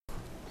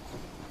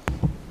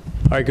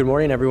All right, good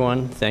morning,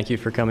 everyone. Thank you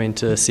for coming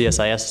to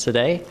CSIS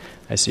today.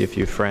 I see a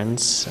few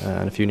friends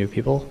and a few new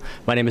people.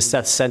 My name is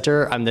Seth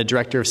Center. I'm the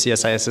director of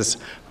CSIS's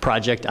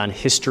project on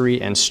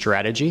history and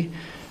strategy,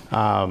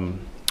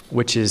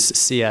 which is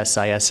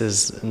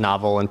CSIS's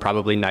novel and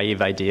probably naive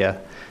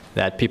idea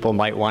that people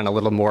might want a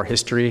little more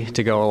history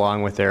to go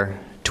along with their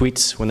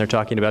tweets when they're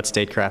talking about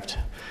statecraft,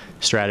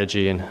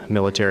 strategy, and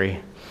military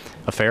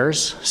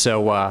affairs.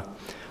 So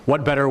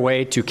what better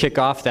way to kick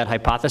off that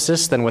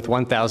hypothesis than with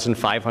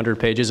 1,500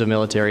 pages of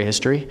military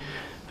history?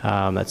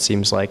 That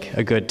seems like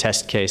a good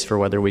test case for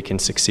whether we can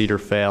succeed or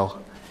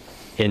fail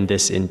in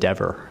this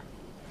endeavor.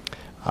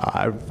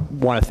 I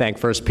want to thank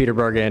first Peter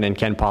Bergen and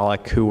Ken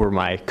Pollack, who were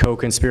my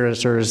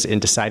co-conspirators in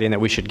deciding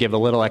that we should give a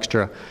little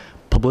extra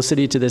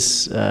publicity to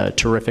this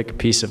terrific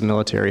piece of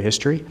military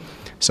history.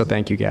 So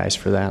thank you guys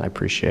for that. I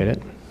appreciate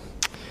it.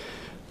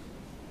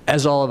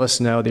 As all of us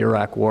know, the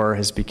Iraq War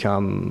has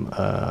become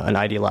an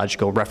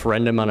ideological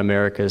referendum on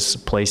America's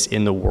place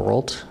in the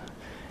world.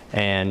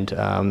 And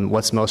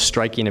what's most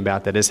striking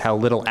about that is how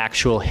little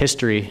actual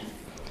history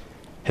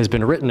has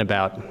been written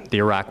about the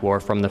Iraq War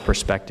from the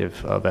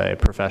perspective of a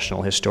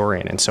professional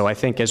historian. And so I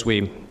think as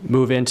we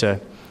move into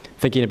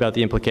thinking about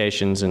the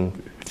implications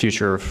and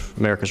future of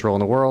America's role in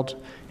the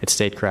world, its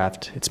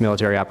statecraft, its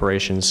military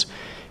operations,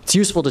 it's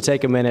useful to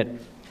take a minute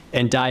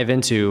and dive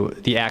into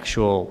the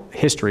actual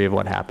history of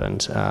what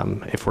happened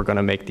if we're going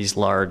to make these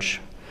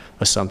large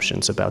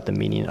assumptions about the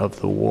meaning of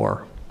the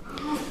war.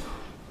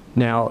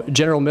 Now,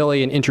 General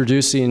Milley, in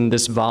introducing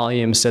this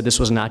volume, said this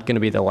was not going to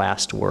be the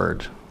last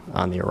word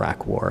on the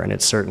Iraq War, and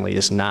it certainly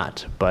is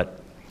not. But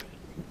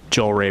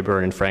Joel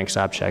Rayburn and Frank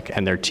Sobchak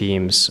and their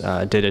teams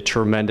did a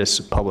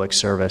tremendous public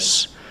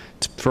service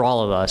for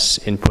all of us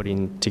in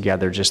putting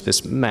together just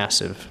this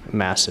massive,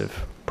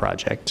 massive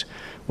project,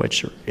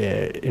 which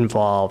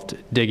involved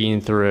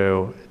digging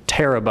through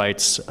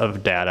terabytes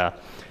of data,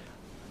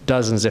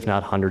 dozens if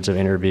not hundreds of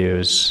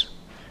interviews.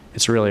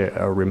 It's really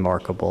a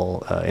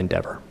remarkable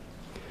endeavor.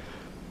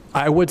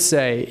 I would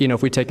say, you know,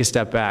 if we take a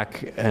step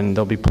back, and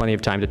there'll be plenty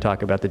of time to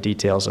talk about the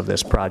details of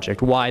this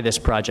project, why this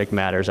project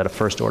matters at a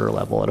first order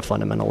level, at a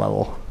fundamental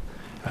level.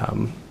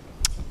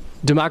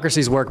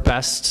 Democracies work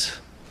best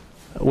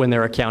when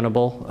they're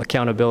accountable.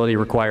 Accountability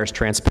requires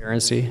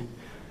transparency.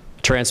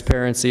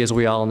 Transparency, as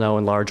we all know,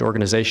 in large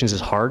organizations is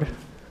hard,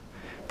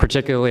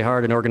 particularly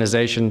hard in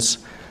organizations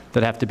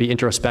that have to be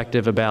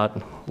introspective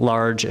about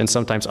large and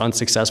sometimes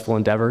unsuccessful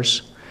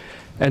endeavors.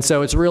 And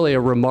so it's really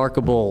a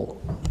remarkable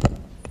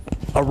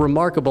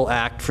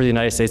act for the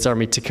United States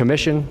Army to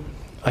commission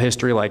a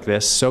history like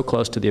this so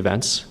close to the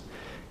events.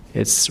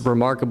 It's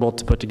remarkable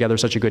to put together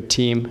such a good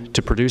team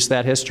to produce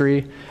that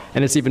history,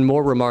 and it's even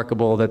more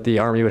remarkable that the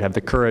Army would have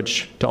the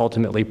courage to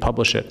ultimately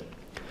publish it.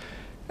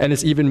 And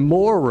it's even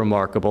more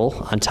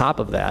remarkable, on top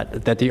of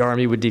that, that the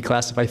Army would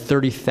declassify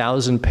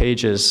 30,000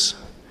 pages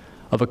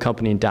of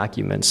accompanying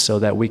documents so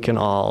that we can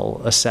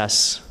all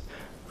assess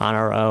on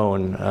our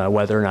own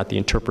whether or not the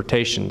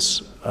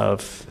interpretations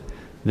of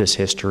this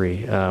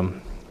history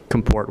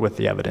comport with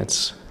the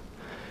evidence.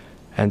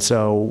 And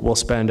so we'll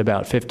spend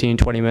about 15,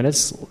 20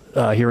 minutes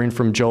hearing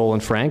from Joel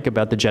and Frank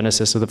about the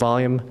genesis of the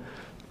volume.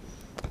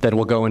 Then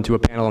we'll go into a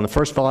panel on the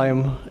first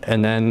volume,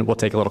 and then we'll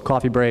take a little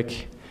coffee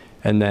break,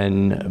 and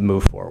then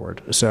move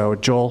forward. So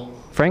Joel,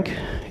 Frank,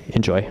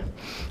 enjoy.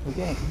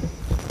 Okay.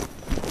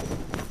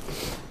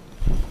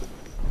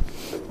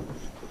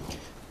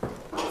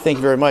 Thank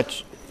you very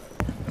much.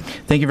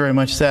 Thank you very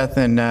much, Seth,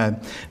 and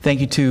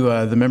thank you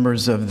to the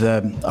members of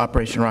the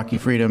Operation Rocky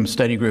Freedom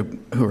Study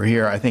Group who are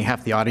here. I think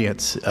half the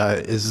audience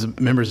is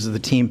members of the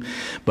team,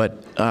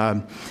 but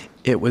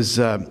it was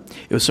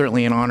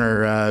certainly an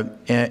honor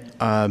and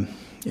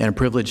a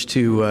privilege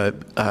to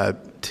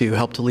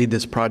help to lead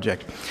this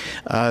project.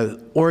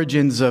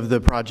 Origins of the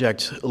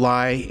project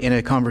lie in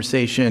a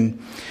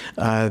conversation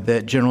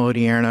that General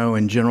Odierno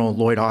and General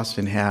Lloyd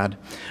Austin had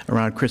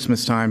around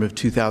Christmas time of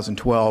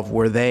 2012,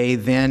 where they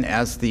then,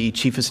 as the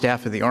Chief of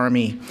Staff of the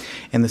Army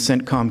and the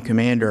CENTCOM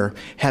commander,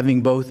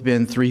 having both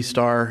been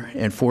 3-star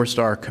and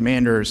 4-star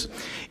commanders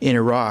in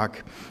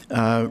Iraq,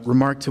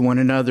 remarked to one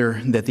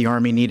another that the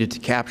Army needed to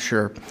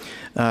capture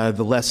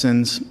the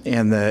lessons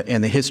and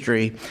the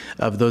history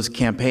of those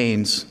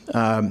campaigns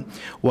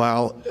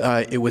while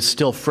it was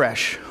still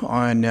fresh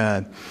on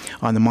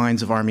the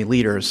minds of Army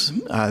leaders.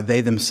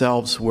 They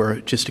themselves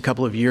were just a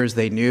couple of years,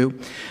 they knew,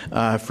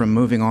 from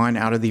moving on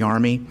out of the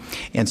Army,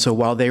 and so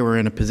while they were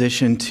in a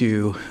position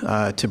to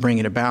bring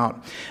it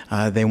about,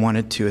 they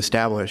wanted to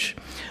establish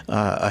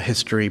a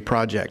history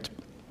project.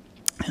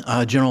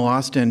 General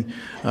Austin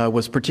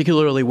was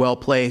particularly well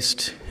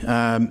placed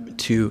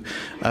because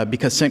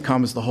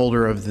CENTCOM is the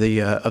holder of the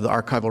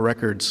archival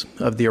records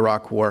of the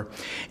Iraq War,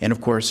 and of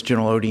course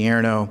General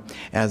Odierno,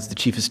 as the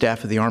Chief of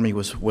Staff of the Army,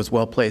 was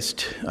well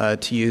placed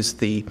to use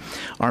the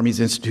Army's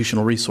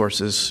institutional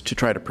resources to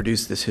try to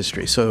produce this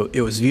history. So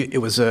it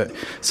was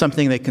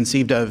something they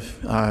conceived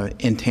of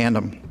in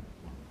tandem.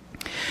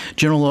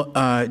 General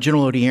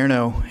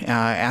Odierno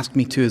asked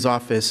me to his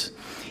office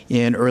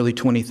in early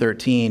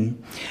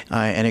 2013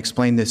 and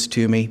explained this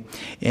to me,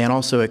 and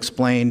also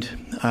explained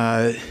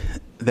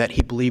that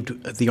he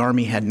believed the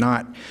Army had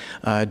not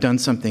done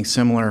something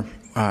similar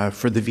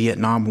for the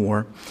Vietnam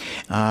War,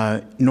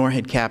 nor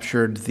had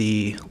captured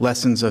the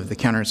lessons of the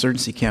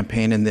counterinsurgency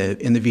campaign in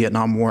the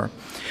Vietnam War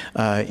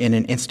in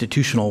an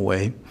institutional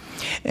way.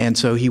 And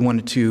so he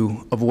wanted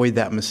to avoid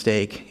that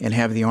mistake and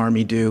have the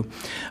Army do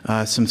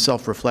some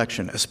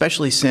self-reflection,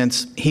 especially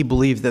since he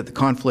believed that the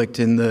conflict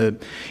in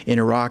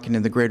Iraq and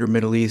in the greater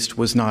Middle East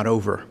was not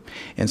over.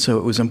 And so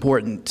it was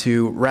important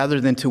to,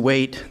 rather than to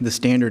wait the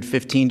standard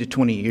 15 to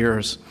 20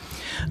 years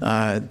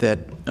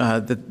that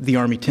the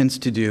Army tends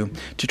to do,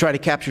 to try to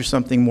capture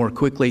something more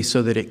quickly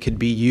so that it could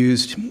be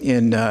used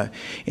in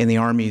the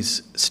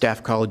Army's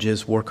staff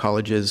colleges, war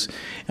colleges,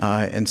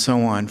 and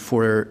so on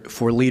for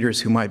leaders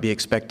who might be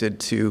expected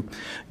to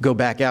go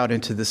back out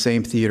into the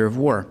same theater of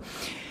war.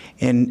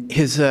 And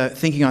his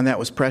thinking on that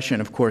was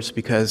prescient, of course,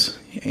 because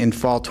in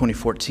fall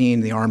 2014,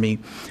 the Army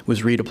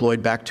was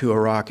redeployed back to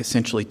Iraq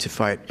essentially to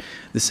fight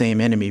the same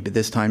enemy, but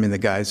this time in the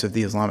guise of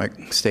the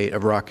Islamic State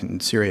of Iraq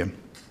and Syria.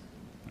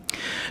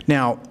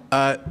 Now,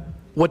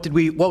 what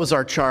was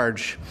our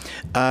charge?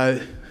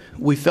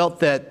 We felt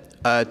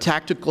that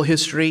tactical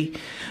history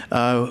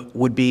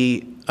would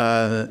be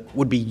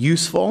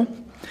useful,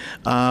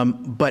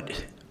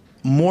 but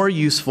more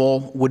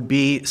useful would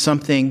be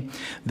something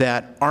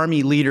that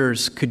Army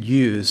leaders could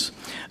use,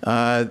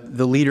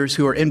 the leaders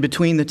who are in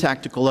between the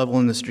tactical level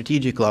and the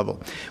strategic level.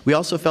 We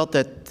also felt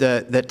that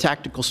that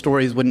tactical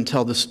stories wouldn't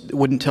tell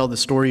the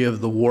story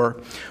of the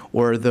war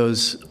or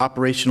those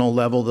operational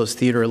level, those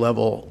theater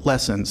level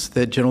lessons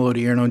that General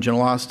Odierno and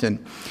General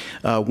Austin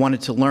wanted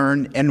to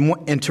learn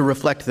and to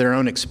reflect their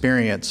own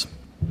experience.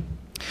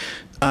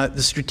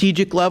 The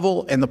strategic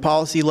level and the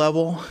policy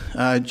level,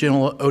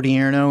 General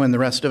Odierno and the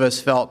rest of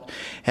us felt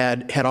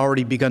had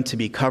already begun to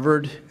be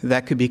covered.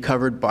 That could be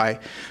covered by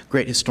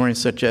great historians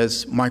such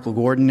as Michael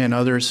Gordon and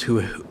others who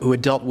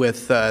had dealt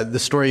with the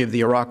story of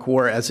the Iraq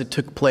War as it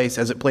took place,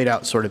 as it played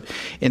out sort of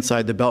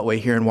inside the Beltway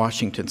here in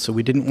Washington. So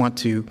we didn't want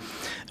to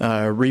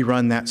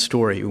rerun that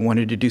story. We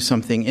wanted to do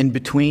something in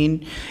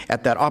between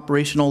at that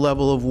operational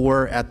level of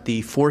war, at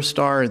the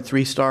 4-star and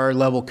 3-star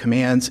level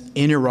commands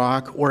in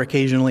Iraq or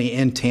occasionally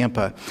in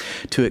Tampa,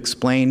 to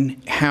explain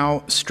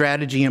how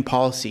strategy and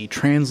policy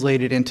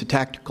translated into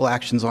tactical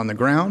actions on the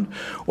ground,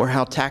 or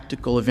how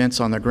tactical events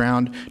on the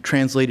ground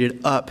translated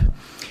up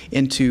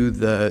into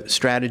the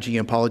strategy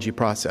and policy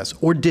process,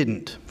 or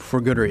didn't, for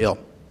good or ill.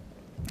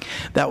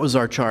 That was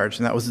our charge,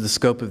 and that was the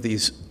scope of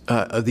these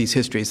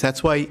histories.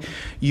 That's why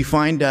you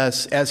find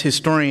us as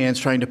historians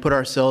trying to put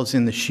ourselves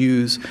in the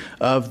shoes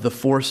of the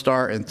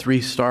 4-star and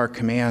 3-star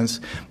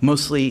commands,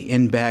 mostly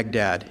in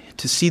Baghdad,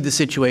 to see the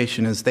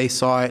situation as they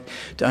saw it,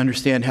 to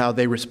understand how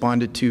they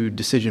responded to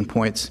decision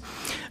points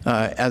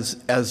as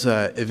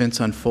events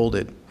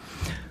unfolded.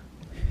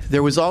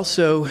 There was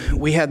also,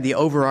 we had the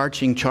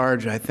overarching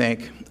charge, I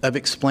think, of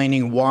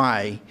explaining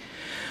why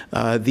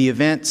the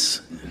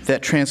events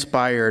that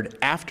transpired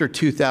after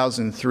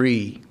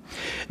 2003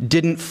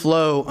 didn't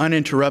flow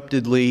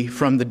uninterruptedly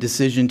from the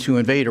decision to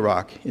invade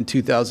Iraq in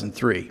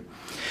 2003.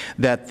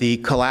 That the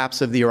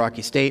collapse of the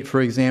Iraqi state,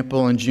 for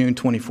example, in June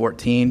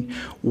 2014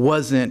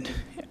 wasn't,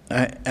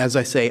 as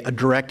I say, a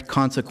direct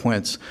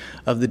consequence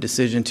of the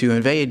decision to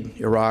invade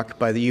Iraq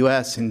by the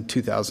U.S. in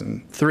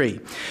 2003.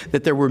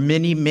 That there were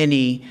many,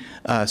 many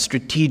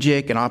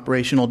strategic and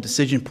operational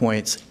decision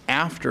points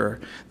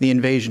after the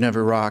invasion of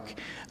Iraq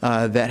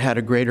that had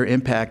a greater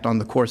impact on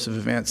the course of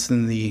events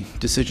than the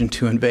decision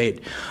to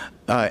invade,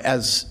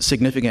 as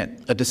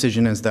significant a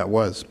decision as that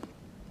was.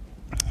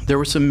 There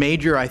were some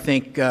major, I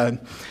think,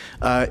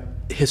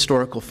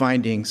 historical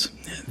findings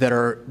that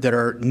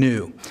are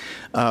new,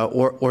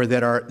 or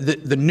that are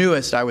the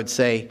newest, I would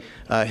say,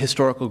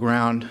 historical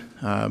ground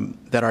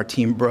that our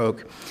team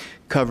broke.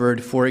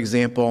 Covered, for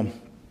example,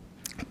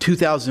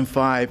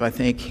 2005, I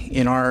think,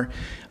 in our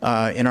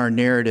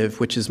narrative,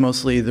 which is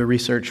mostly the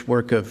research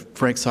work of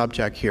Frank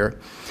Sobchak here,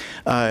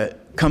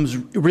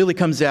 really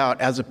comes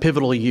out as a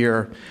pivotal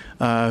year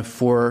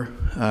for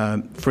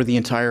the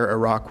entire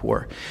Iraq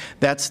War.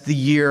 That's the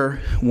year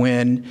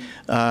when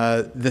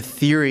the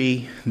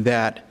theory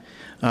that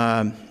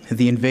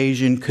the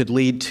invasion could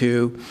lead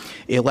to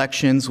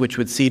elections which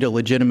would seat a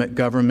legitimate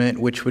government,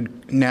 which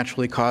would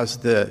naturally cause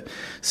the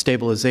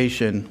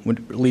stabilization,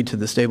 would lead to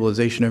the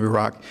stabilization of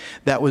Iraq.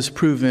 That was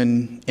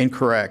proven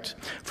incorrect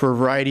for a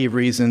variety of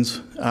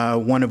reasons,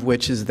 one of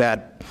which is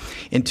that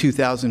in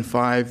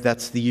 2005,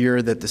 that's the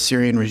year that the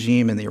Syrian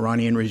regime and the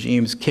Iranian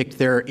regimes kicked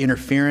their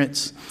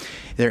interference,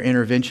 their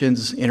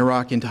interventions in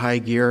Iraq into high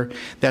gear.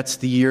 That's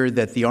the year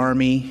that the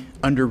Army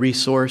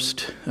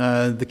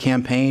under-resourced the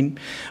campaign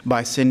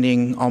by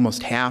sending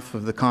almost half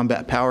of the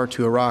combat power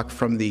to Iraq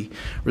from the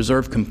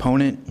reserve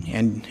component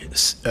and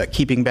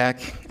keeping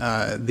back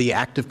the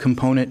active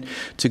component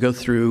to go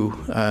through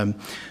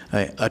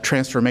a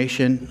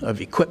transformation of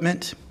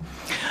equipment.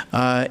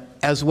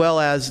 as well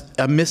as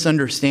a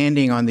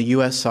misunderstanding on the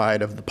U.S.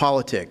 side of the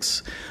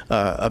politics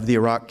of the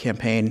Iraq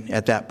campaign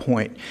at that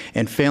point,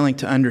 and failing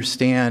to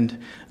understand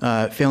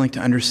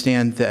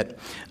that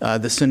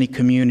the Sunni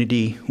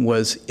community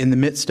was in the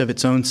midst of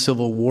its own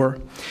civil war,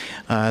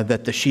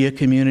 that the Shia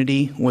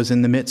community was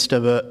in the midst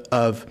of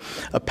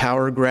a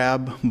power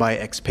grab by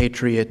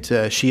expatriate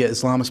Shia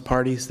Islamist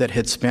parties that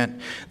had spent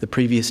the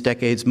previous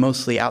decades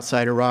mostly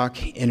outside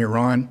Iraq in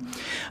Iran,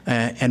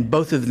 and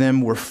both of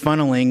them were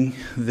funneling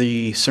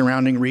the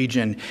surrounding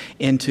region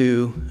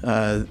into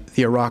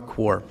the Iraq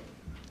War.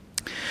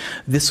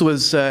 This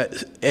was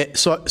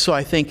so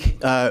I think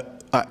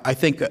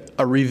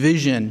a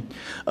revision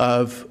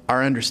of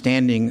our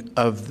understanding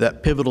of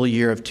that pivotal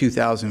year of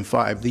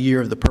 2005, the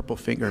year of the purple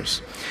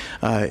fingers,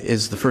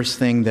 is the first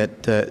thing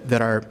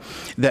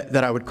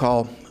that I would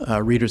call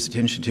readers'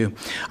 attention to.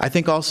 I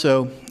think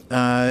also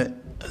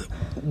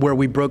where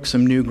we broke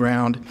some new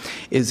ground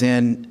is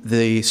in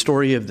the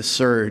story of the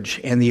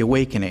surge and the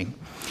awakening.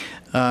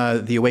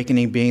 The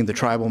awakening being the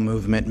tribal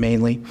movement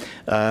mainly,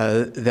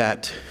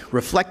 that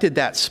reflected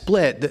that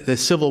split, the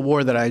civil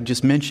war that I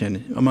just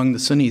mentioned among the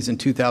Sunnis in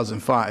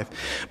 2005.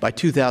 By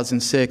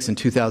 2006 and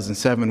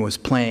 2007 was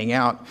playing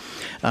out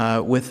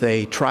with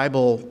a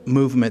tribal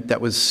movement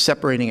that was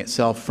separating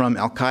itself from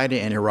al-Qaeda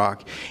in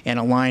Iraq and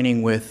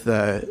aligning with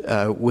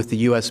the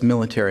U.S.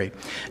 military.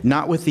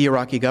 Not with the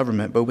Iraqi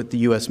government, but with the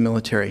U.S.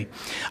 military.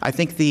 I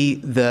think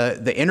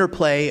the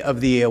interplay of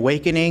the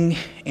awakening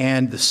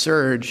and the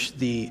surge,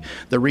 the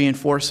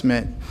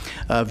reinforcement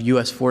of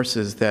U.S.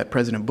 forces that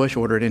President Bush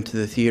ordered into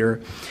the theater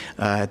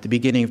at the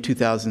beginning of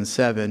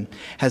 2007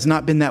 has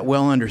not been that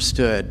well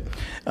understood.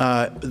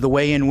 The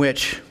way in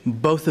which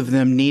both of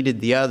them needed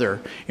the other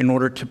in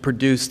order to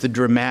produce the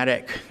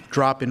dramatic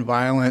drop in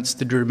violence,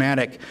 the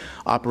dramatic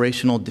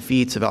operational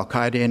defeats of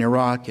al-Qaeda in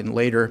Iraq, and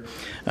later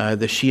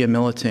the Shia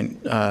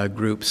militant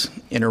groups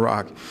in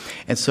Iraq.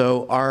 And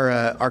so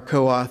our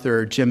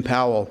co-author, Jim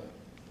Powell,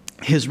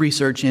 his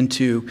research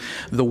into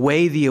the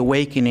way the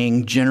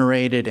awakening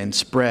generated and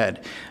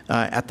spread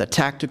at the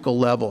tactical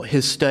level,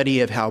 his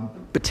study of how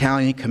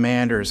battalion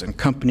commanders and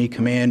company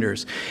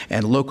commanders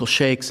and local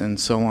sheikhs and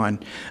so on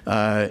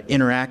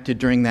interacted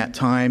during that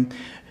time,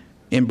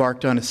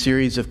 embarked on a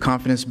series of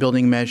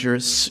confidence-building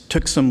measures,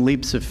 took some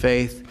leaps of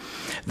faith.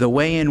 The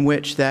way in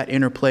which that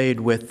interplayed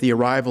with the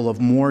arrival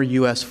of more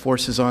U.S.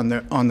 forces on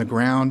the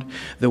ground,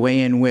 the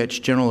way in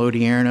which General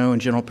Odierno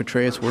and General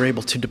Petraeus were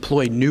able to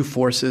deploy new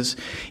forces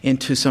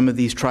into some of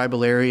these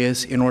tribal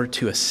areas in order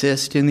to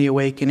assist in the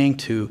awakening,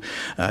 to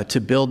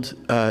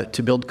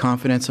build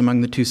confidence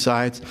among the two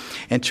sides,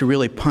 and to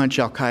really punch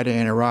al-Qaeda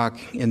in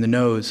Iraq in the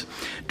nose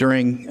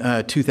during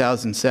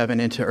 2007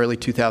 into early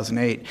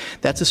 2008.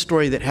 That's a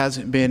story that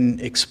hasn't been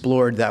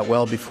explored that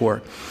well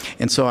before,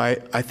 and so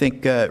I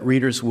think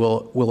readers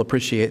will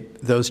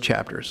appreciate those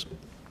chapters,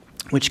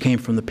 which came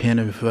from the pen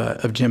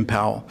of Jim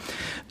Powell.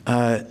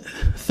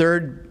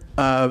 Third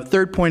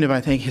point of,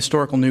 I think,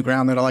 historical new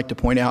ground that I'd like to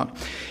point out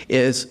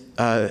is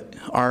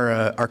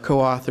our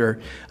co-author,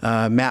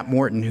 Matt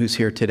Morton, who's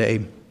here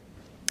today,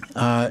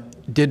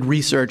 did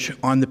research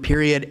on the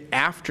period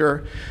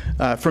after,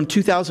 from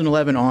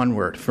 2011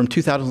 onward, from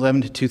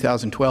 2011 to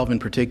 2012 in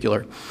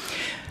particular.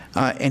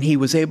 And he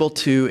was able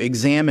to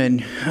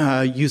examine,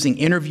 using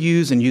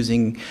interviews and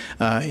using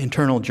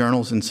internal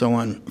journals and so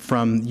on,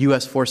 from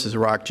U.S. Forces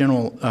Iraq,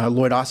 General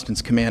Lloyd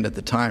Austin's command at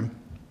the time,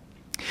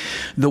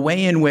 the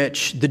way in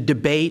which the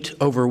debate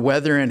over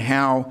whether and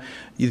how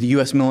the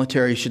U.S.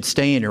 military should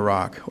stay in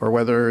Iraq or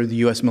whether the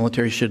U.S.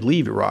 military should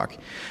leave Iraq,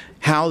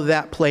 how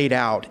that played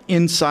out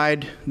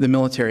inside the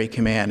military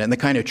command and the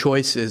kind of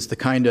choices, the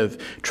kind of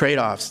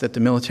trade-offs that the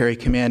military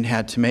command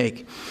had to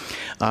make.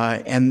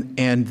 And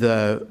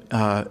the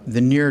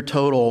near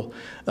total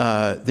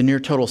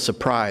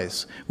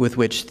surprise with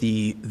which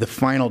the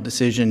final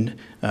decision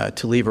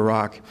to leave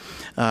Iraq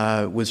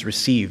was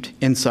received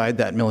inside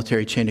that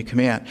military chain of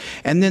command,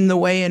 and then the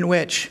way in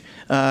which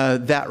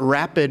that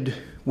rapid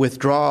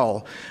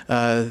withdrawal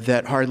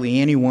that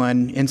hardly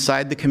anyone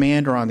inside the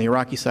command or on the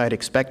Iraqi side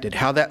expected,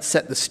 how that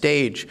set the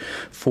stage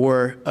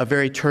for a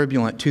very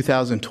turbulent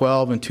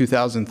 2012 and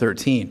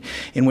 2013,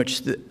 in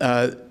which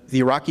the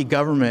Iraqi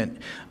government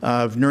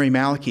of Nuri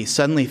Maliki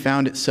suddenly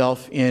found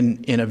itself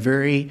in a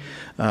very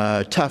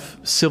tough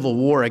civil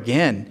war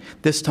again,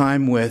 this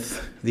time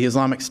with the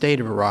Islamic State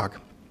of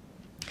Iraq.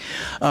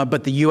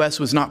 But the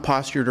U.S. was not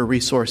postured or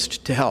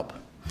resourced to help.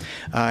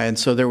 And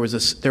so there was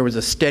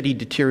a steady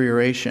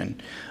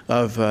deterioration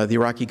of the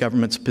Iraqi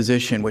government's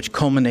position, which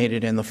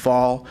culminated in the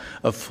fall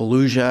of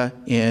Fallujah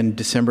in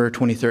December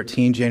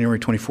 2013, January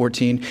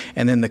 2014,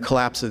 and then the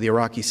collapse of the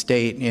Iraqi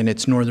state in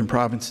its northern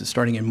provinces,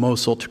 starting in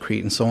Mosul,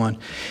 Tikrit, and so on,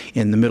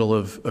 in the middle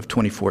of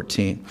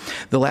 2014.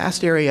 The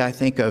last area, I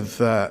think, of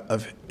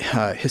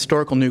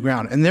historical new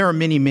ground, and there are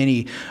many,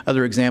 many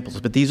other examples,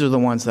 but these are the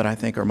ones that I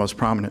think are most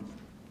prominent,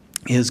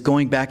 is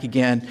going back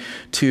again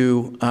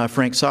to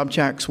Frank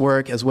Sobchak's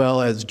work, as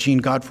well as Jeanne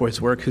Godfroy's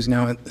work, who's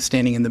now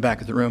standing in the back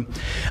of the room,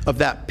 of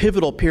that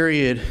pivotal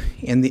period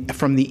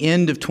from the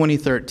end of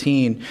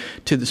 2013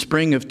 to the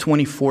spring of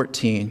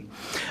 2014,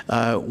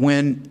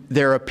 when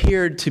there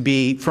appeared to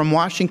be, from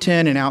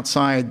Washington and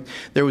outside,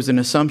 there was an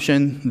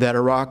assumption that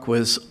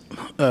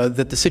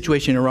that the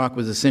situation in Iraq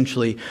was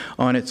essentially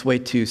on its way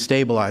to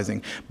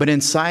stabilizing. But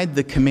inside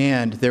the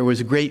command, there was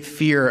a great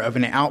fear of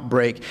an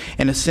outbreak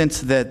and a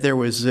sense that there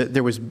was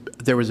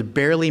a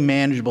barely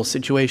manageable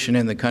situation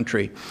in the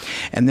country.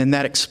 And then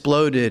that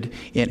exploded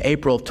in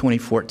April of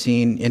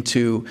 2014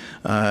 into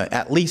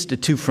at least a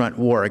two-front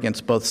war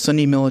against both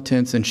Sunni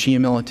militants and Shia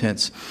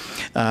militants,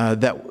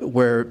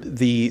 where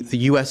the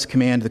U.S.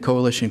 command, the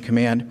coalition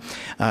command,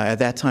 at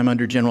that time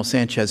under General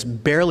Sanchez,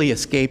 barely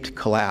escaped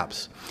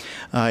collapse.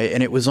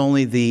 And it was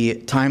only the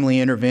timely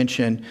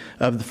intervention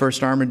of the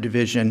 1st Armored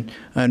Division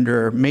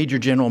under Major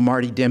General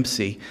Marty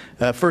Dempsey,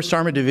 1st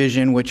Armored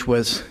Division, which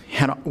was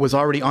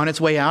already on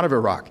its way out of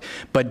Iraq,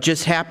 but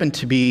just happened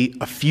to be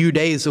a few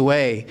days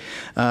away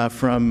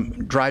from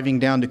driving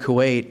down to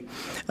Kuwait,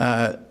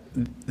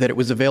 that it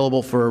was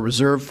available for a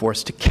reserve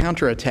force to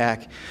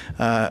counterattack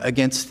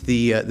against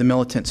the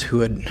militants who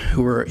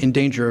were in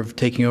danger of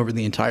taking over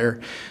the entire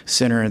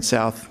center and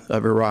south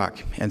of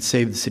Iraq and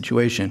save the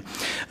situation.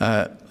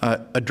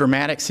 A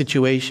dramatic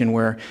situation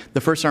where the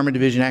 1st Armored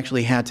Division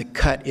actually had to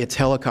cut its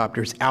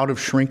helicopters out of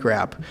shrink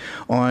wrap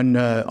on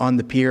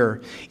the pier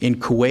in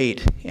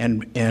Kuwait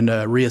and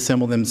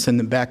reassemble them and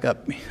send them back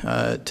up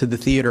to the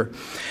theater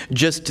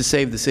just to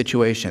save the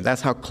situation.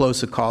 That's how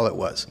close a call it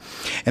was,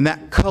 and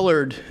that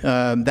colored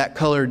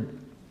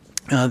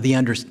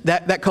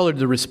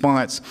the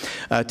response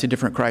to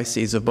different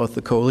crises of both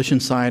the coalition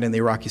side and the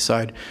Iraqi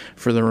side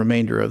for the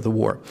remainder of the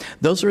war.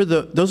 Those are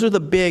the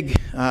big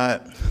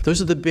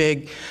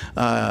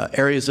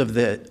areas of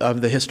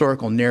the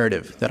historical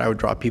narrative that I would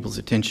draw people's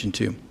attention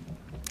to.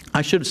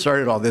 I should have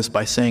started all this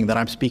by saying that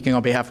I'm speaking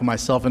on behalf of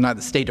myself and not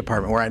the State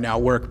Department, where I now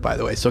work, by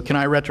the way. So can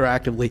I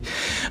retroactively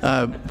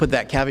put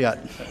that caveat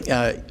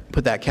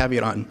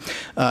on?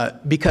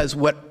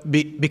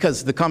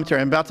 Because the commentary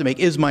I'm about to make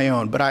is my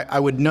own, but I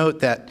would note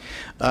that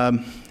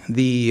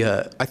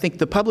I think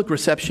the public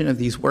reception of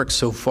these works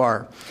so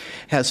far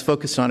has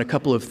focused on a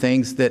couple of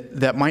things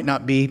that might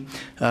not be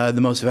the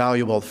most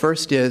valuable.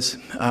 First is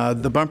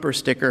the bumper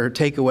sticker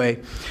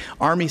takeaway.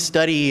 Army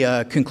study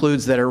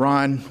concludes that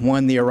Iran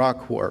won the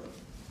Iraq War.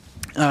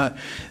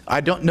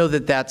 I don't know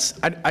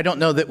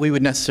that we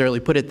would necessarily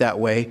put it that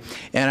way,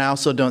 and I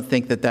also don't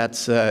think that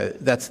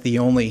that's the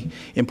only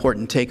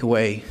important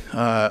takeaway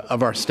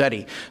of our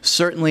study.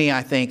 Certainly,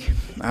 I think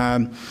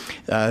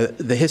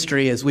the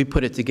history, as we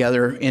put it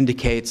together,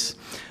 indicates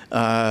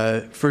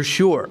for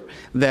sure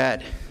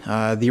that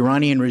the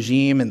Iranian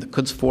regime and the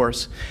Quds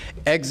Force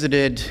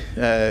exited,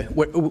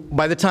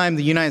 by the time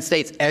the United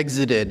States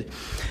exited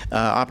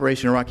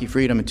Operation Iraqi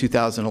Freedom in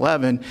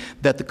 2011,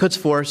 that the Quds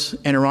Force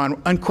and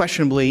Iran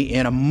unquestionably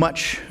in a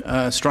much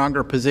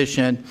stronger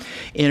position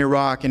in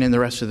Iraq and in the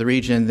rest of the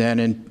region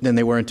than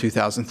they were in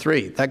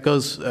 2003. That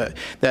goes,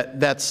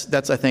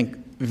 that's I think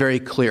very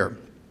clear.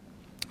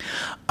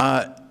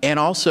 And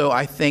also,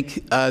 I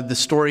think the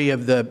story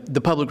of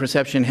the public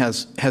reception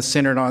has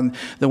centered on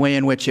the way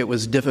in which it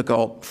was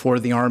difficult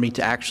for the Army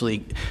to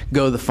actually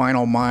go the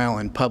final mile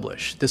and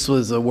publish. This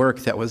was a work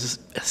that was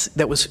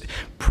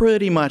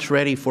pretty much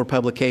ready for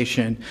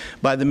publication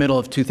by the middle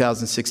of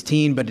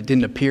 2016, but it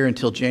didn't appear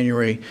until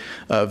January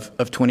of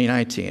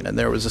 2019. And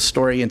there was a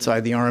story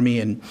inside the Army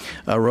and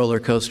a roller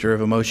coaster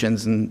of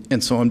emotions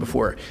and so on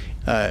before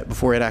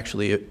it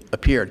actually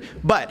appeared.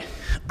 But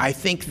I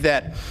think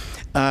that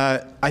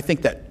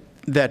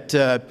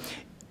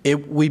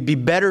we'd be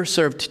better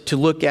served to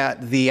look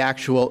at the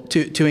actual,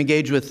 to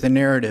engage with the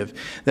narrative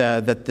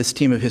that this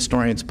team of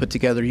historians put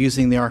together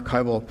using the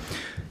archival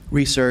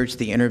research,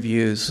 the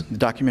interviews, the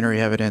documentary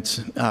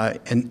evidence,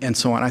 and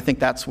so on. I think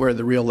that's where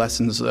the real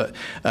lessons, are.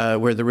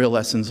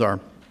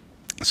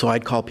 So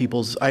I'd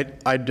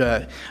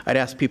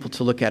ask people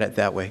to look at it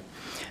that way.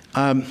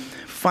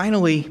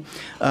 Finally,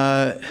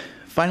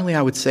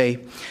 I would say.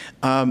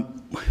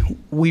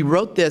 We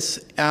wrote this,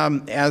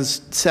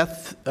 as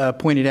Seth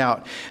pointed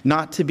out,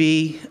 not to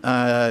be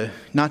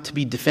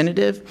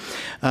definitive,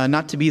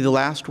 not to be the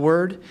last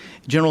word.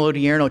 General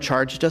Odierno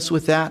charged us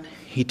with that.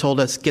 He told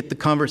us, get the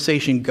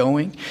conversation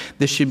going.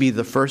 This should be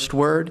the first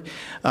word.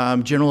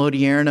 General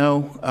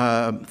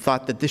Odierno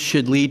thought that this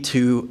should lead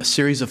to a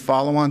series of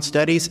follow-on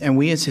studies, and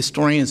we as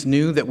historians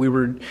knew that we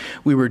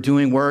were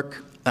doing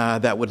work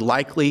that would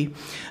likely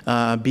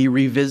be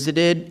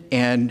revisited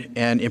and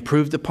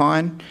improved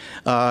upon,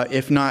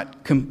 if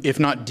not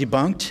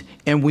debunked,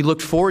 and we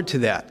looked forward to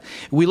that.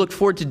 We looked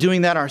forward to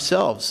doing that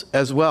ourselves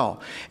as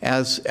well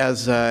as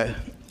our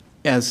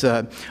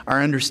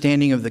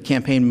understanding of the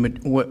campaign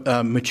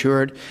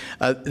matured.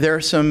 There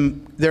are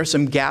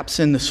some gaps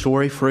in the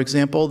story. For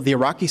example, the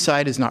Iraqi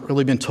side has not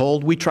really been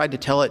told. We tried to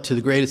tell it to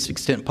the greatest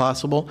extent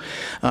possible,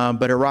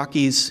 but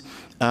Iraqis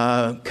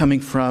coming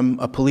from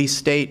a police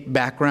state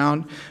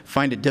background,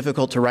 find it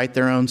difficult to write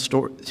their own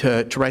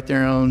to write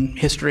their own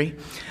history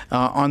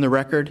on the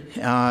record.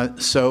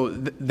 So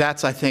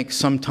that's, I think,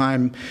 some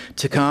time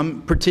to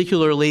come,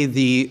 particularly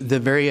the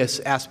various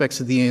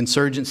aspects of the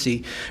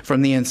insurgency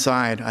from the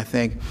inside. I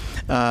think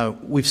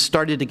we've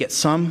started to get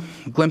some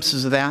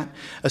glimpses of that,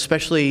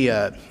 especially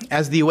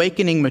as the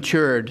awakening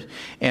matured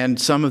and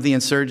some of the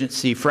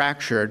insurgency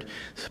fractured.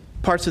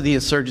 Parts of the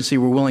insurgency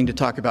were willing to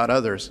talk about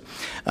others.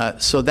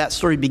 So that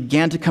story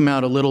began to come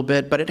out a little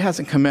bit, but it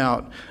hasn't come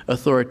out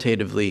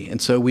authoritatively.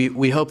 And so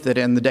we hope that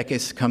in the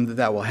decades to come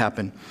that will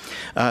happen.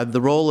 The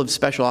role of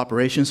Special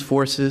Operations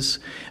Forces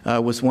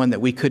was one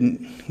that we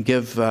couldn't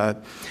give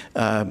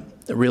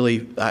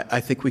really,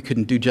 I think we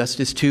couldn't do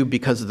justice to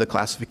because of the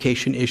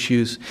classification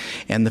issues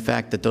and the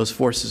fact that those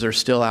forces are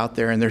still out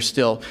there and they're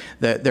still,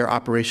 their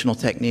operational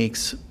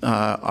techniques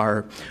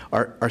are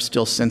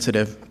still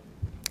sensitive.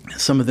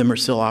 Some of them are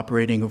still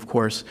operating, of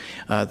course,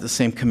 the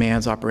same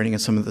commands operating in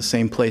some of the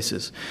same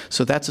places.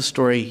 So that's a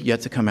story yet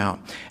to come out,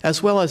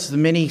 as well as the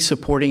many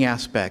supporting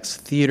aspects,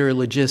 theater,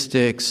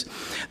 logistics,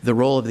 the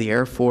role of the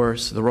Air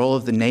Force, the role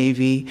of the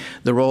Navy,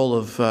 the role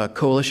of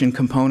coalition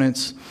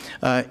components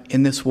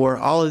in this war.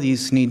 All of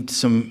these need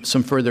some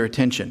further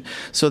attention.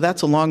 So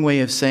that's a long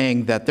way of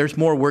saying that there's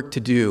more work to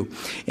do,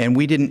 and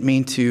we didn't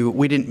mean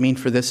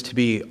for this to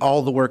be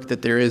all the work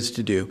that there is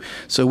to do.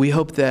 So we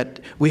hope that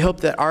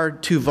our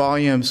 2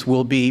 volumes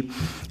will be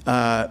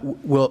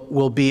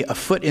a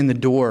foot in the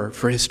door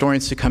for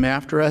historians to come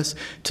after us,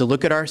 to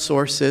look at our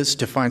sources,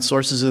 to find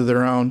sources of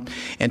their own,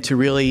 and to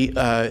really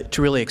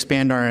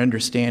expand our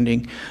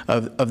understanding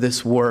of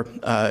this war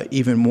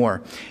even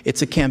more.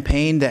 It's a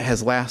campaign that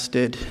has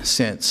lasted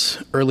since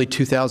early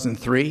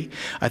 2003.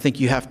 I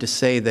think you have to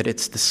say that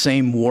it's the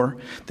same war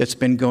that's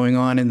been going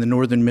on in the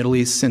northern Middle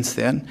East since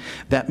then.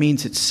 That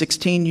means it's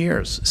 16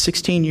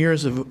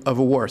 years of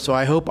a war. So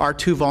I hope our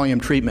 2-volume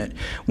treatment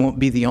won't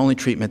be the only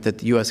treatment that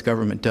the U.S.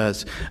 government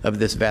does of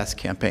this vast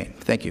campaign.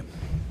 Thank you.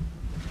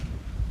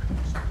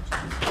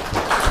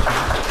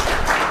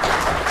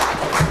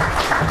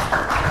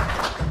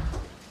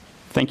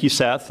 Thank you,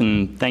 Seth,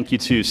 and thank you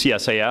to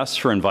CSIS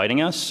for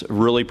inviting us.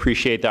 Really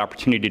appreciate the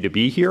opportunity to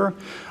be here.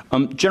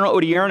 General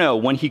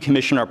Odierno, when he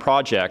commissioned our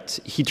project,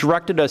 he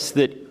directed us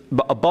that,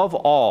 above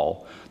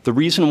all, the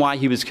reason why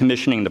he was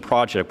commissioning the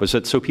project was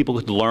that so people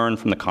could learn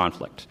from the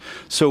conflict.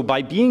 So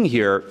by being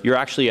here, you're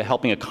actually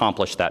helping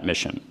accomplish that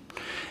mission.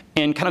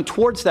 And kind of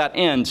towards that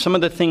end, some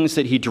of the things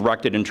that he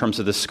directed in terms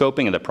of the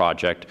scoping of the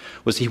project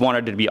was he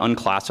wanted it to be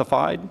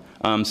unclassified.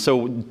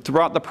 So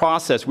throughout the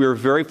process, we were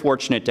very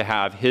fortunate to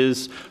have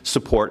his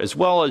support as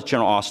well as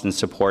General Austin's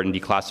support in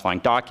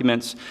declassifying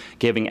documents,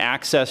 giving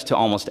access to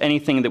almost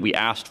anything that we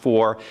asked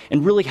for,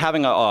 and really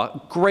having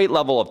a great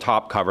level of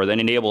top cover that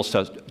enables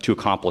us to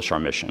accomplish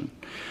our mission.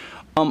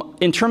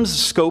 In terms of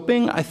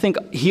scoping, I think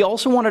he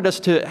also wanted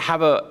us to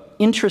have an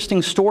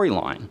interesting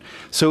storyline.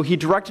 So he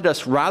directed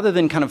us, rather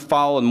than kind of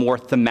follow a more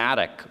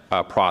thematic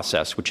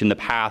process, which in the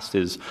past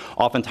is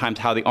oftentimes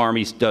how the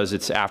Army does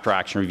its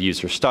after-action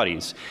reviews or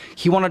studies,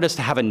 he wanted us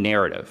to have a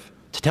narrative,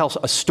 to tell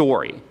a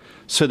story,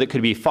 so that it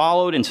could be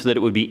followed and so that it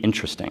would be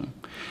interesting.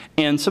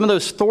 And some of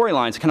those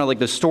storylines, kind of like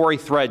the story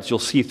threads you'll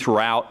see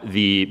throughout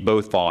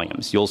both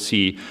volumes. You'll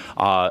see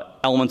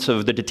elements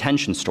of the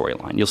detention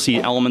storyline. You'll see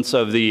elements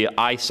of the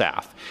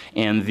ISAF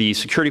and the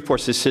security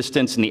force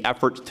assistance and the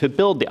effort to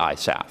build the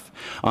ISAF.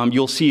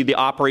 You'll see the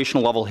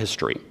operational level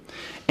history.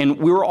 And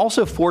we were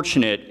also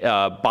fortunate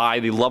by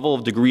the level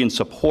of degree and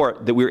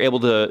support that we were able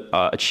to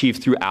achieve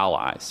through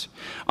allies.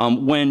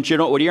 When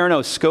General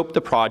Odierno scoped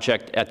the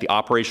project at the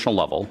operational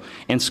level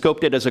and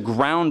scoped it as a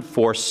ground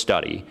force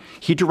study,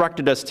 he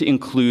directed us to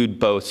include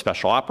both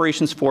special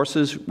operations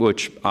forces,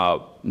 which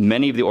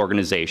many of the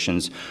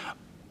organizations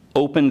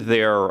opened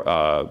their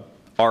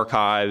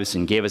archives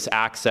and gave us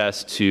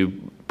access to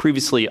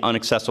previously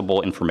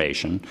inaccessible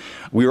information.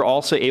 We were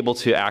also able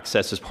to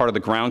access, as part of the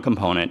ground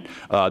component,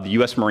 the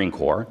U.S. Marine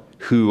Corps,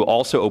 who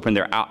also opened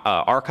their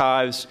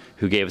archives,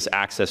 who gave us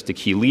access to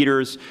key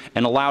leaders,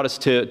 and allowed us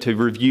to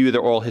review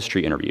their oral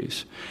history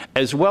interviews,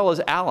 as well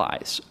as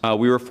allies.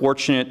 We were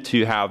fortunate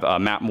to have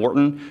Matt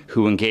Morton,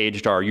 who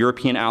engaged our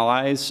European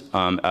allies,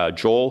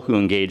 Joel, who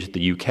engaged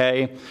the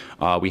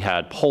UK. We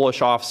had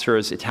Polish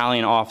officers,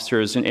 Italian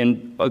officers,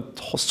 and a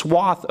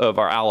swath of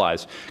our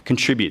allies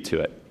contribute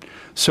to it.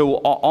 So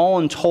all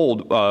in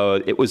told,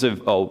 it was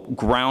a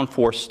ground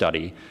force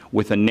study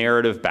with a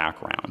narrative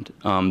background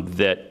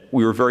that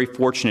we were very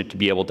fortunate to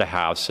be able to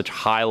have such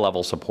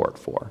high-level support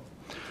for.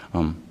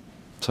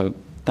 So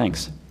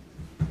thanks.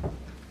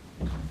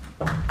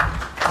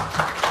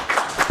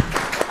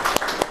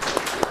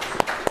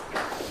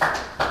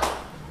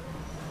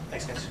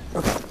 Thanks, guys.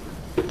 Okay.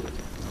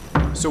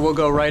 So we'll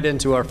go right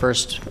into our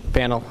first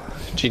panel.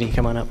 Jeanne,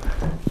 come on up.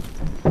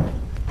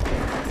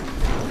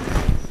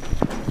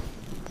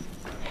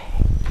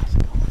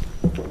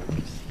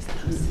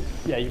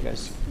 Yeah, you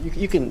guys,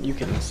 you can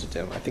sit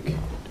down. I think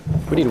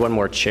we need one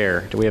more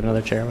chair. Do we have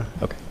another chair?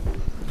 Okay.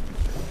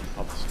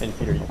 And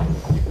Peter, you can.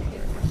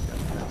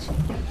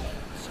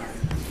 Sorry.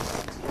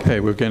 Okay,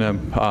 we're going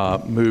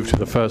to move to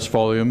the first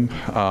volume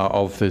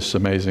of this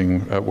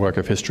amazing work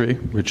of history,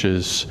 which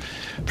is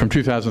from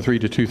 2003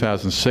 to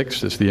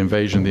 2006. It's the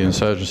invasion, the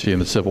insurgency,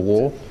 and the Civil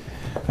War.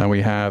 And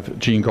we have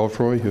Jeanne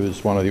Godfroy, who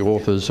is one of the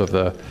authors of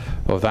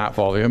that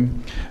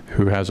volume,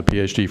 who has a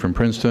PhD from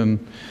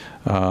Princeton,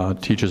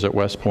 teaches at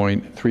West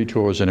Point, 3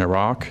 tours in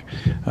Iraq,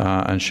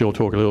 and she'll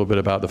talk a little bit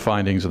about the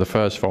findings of the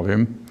first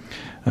volume.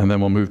 And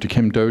then we'll move to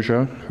Kim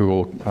Dozier, who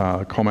will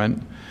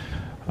comment,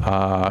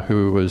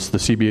 who was the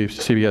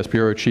CBS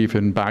bureau chief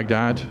in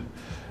Baghdad,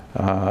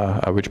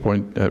 at which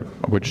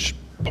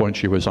point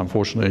she was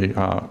unfortunately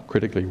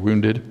critically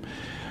wounded.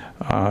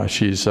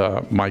 She's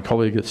my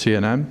colleague at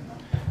CNN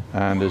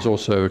and is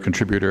also a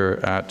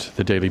contributor at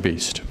The Daily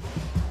Beast.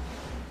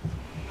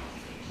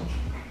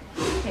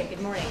 Okay,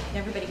 good morning. Can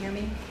everybody hear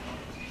me?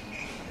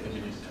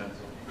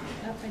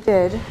 Oh, I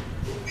did.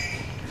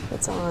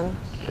 It's on.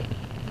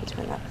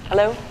 Turn up.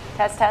 Hello?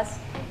 Test, test.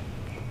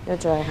 No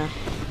joy, huh?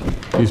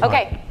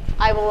 Okay,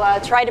 I will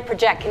try to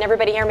project. Can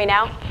everybody hear me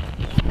now?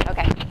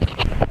 Okay.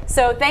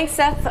 So thanks,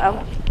 Seth.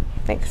 Oh,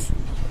 thanks.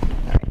 All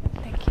right,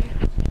 thank you.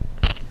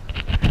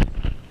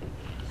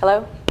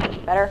 Hello?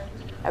 Better?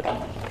 Okay.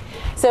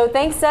 So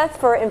thanks, Seth,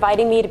 for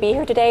inviting me to be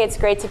here today. It's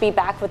great to be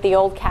back with the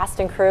old cast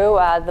and crew.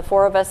 The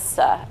 4 of us,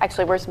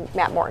 actually, where's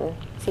Matt Morton?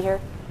 Is he here?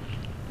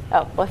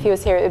 Oh, well, if he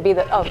was here, it would be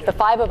the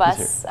 5 of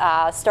us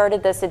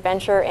started this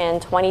adventure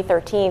in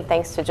 2013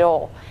 thanks to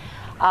Joel.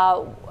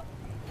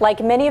 Like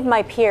many of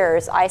my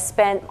peers, I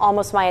spent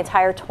almost my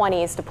entire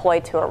 20s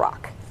deployed to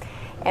Iraq.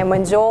 And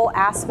when Joel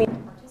asked me to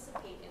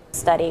participate in the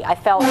study, I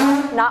felt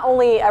not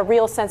only a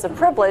real sense of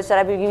privilege that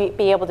I would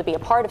be able to be a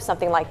part of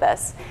something like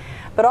this,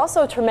 but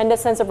also a tremendous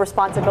sense of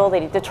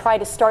responsibility to try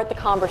to start the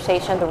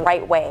conversation the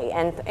right way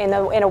and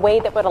in a way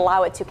that would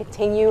allow it to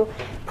continue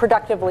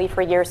productively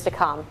for years to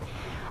come.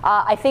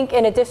 I think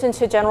in addition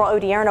to General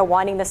Odierno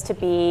wanting this to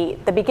be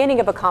the beginning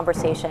of a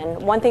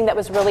conversation, one thing that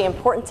was really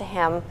important to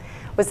him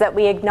was that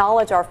we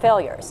acknowledge our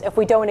failures. If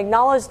we don't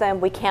acknowledge them,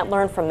 we can't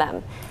learn from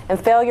them.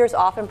 And failures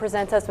often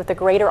present us with a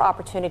greater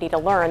opportunity to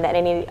learn than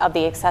any of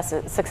the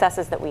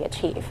successes that we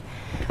achieve.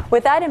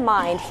 With that in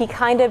mind, he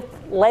kind of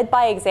led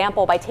by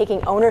example by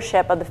taking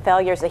ownership of the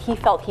failures that he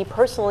felt he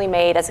personally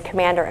made as a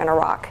commander in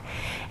Iraq.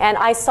 And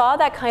I saw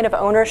that kind of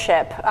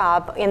ownership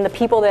in the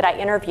people that I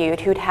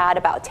interviewed who'd had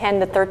about 10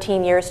 to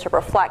 13 years to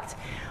reflect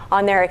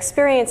on their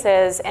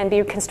experiences and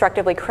be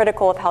constructively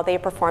critical of how they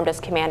performed as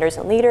commanders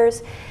and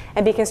leaders,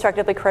 and be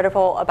constructively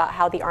critical about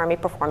how the Army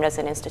performed as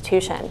an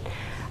institution.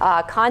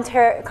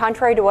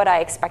 Contrary to what I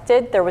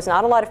expected, there was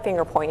not a lot of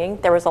finger pointing,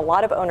 there was a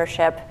lot of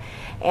ownership,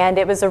 and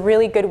it was a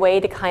really good way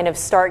to kind of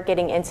start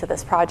getting into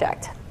this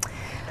project.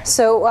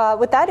 So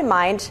with that in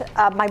mind,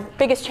 my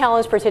biggest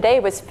challenge for today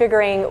was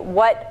figuring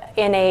what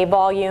in a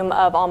volume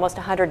of almost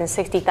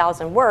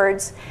 160,000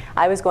 words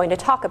I was going to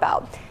talk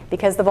about,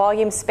 because the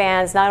volume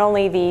spans not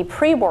only the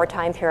pre-war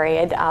time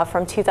period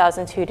from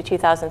 2002 to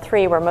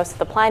 2003, where most of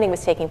the planning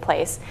was taking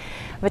place,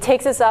 but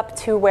takes us up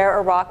to where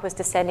Iraq was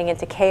descending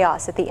into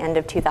chaos at the end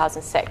of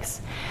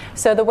 2006.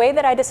 So the way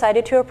that I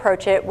decided to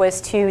approach it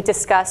was to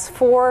discuss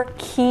 4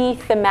 key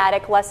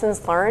thematic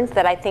lessons learned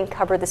that I think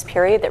cover this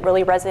period that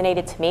really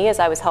resonated to me as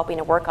I was helping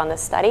to work on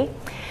this study.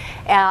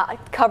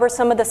 Cover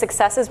some of the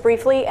successes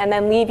briefly, and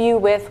then leave you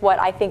with what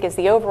I think is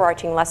the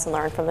overarching lesson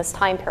learned from this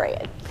time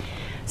period.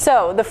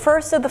 So the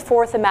first of the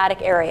 4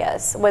 thematic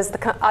areas was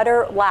the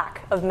utter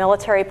lack of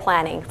military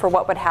planning for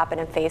what would happen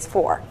in Phase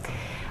 4.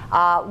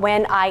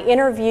 When I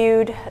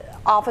interviewed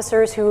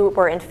officers who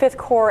were in 5th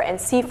Corps and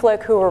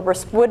CFLIC who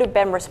would have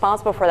been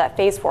responsible for that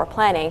Phase 4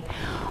 planning,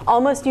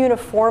 almost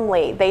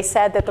uniformly they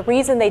said that the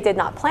reason they did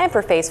not plan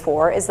for Phase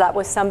 4 is that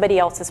was somebody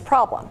else's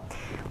problem.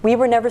 We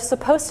were never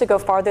supposed to go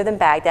farther than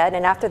Baghdad,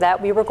 and after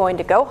that we were going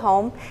to go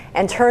home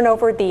and turn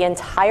over the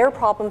entire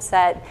problem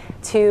set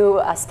to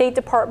a State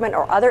Department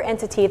or other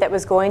entity that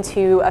was going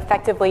to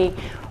effectively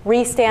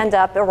re-stand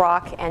up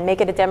Iraq and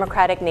make it a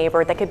democratic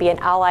neighbor that could be an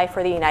ally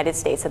for the United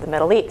States of the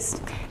Middle East.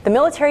 The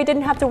military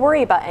didn't have to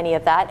worry about any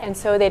of that, and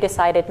so they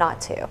decided not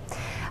to.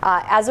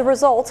 As a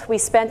result, we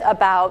spent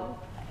about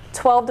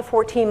 12 to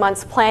 14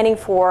 months planning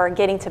for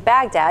getting to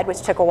Baghdad,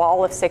 which took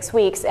all of 6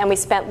 weeks, and we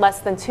spent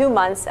less than 2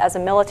 months as a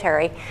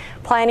military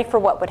planning for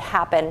what would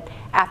happen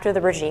after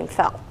the regime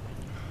fell.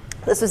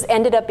 This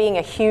ended up being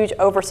a huge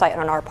oversight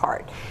on our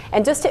part.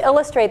 And just to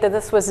illustrate that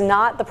this was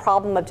not the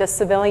problem of just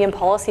civilian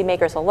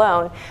policymakers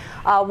alone,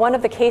 one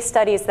of the case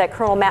studies that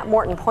Colonel Matt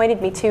Morton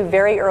pointed me to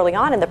very early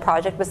on in the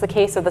project was the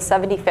case of the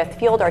 75th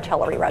Field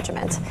Artillery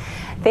Regiment.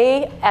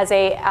 They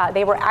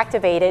were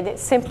activated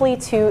simply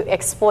to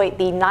exploit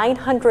the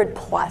 900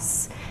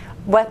 plus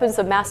weapons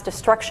of mass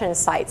destruction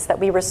sites that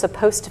we were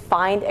supposed to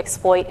find,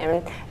 exploit,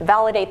 and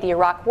validate the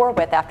Iraq war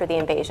with after the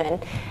invasion,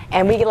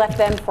 and we left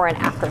them for an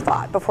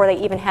afterthought before they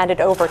even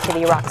handed over to the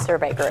Iraq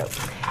Survey Group.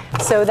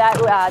 So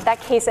that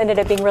case ended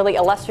up being really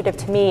illustrative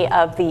to me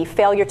of the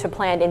failure to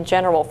plan in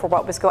general for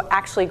what was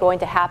actually going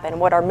to happen,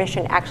 what our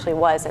mission actually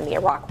was in the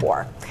Iraq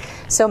war.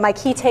 So my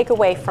key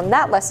takeaway from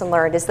that lesson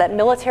learned is that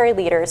military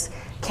leaders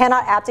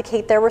cannot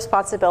abdicate their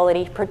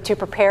responsibility to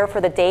prepare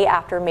for the day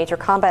after major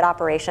combat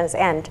operations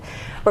end,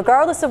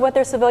 regardless of what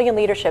their civilian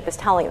leadership is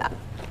telling them.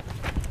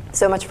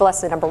 So much for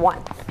lesson number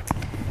 1.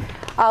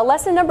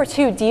 Lesson number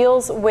 2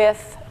 deals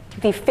with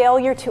the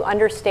failure to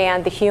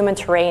understand the human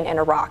terrain in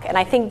Iraq. And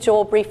I think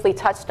Joel briefly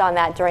touched on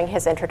that during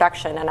his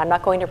introduction, and I'm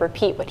not going to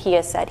repeat what he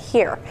has said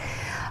here.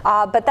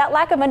 But that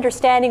lack of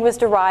understanding was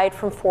derived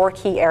from 4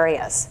 key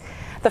areas.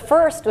 The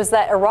first was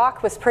that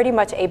Iraq was pretty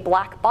much a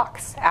black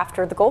box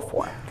after the Gulf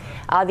War.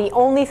 The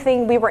only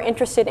thing we were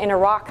interested in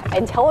Iraq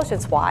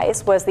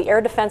intelligence-wise was the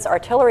air defense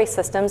artillery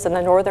systems in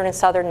the northern and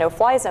southern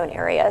no-fly zone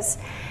areas,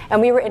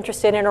 and we were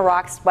interested in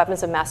Iraq's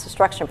weapons of mass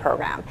destruction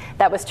program.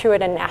 That was true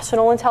at a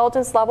national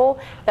intelligence level.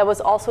 That was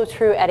also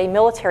true at a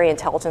military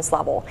intelligence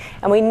level.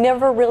 And we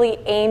never really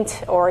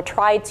aimed or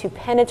tried to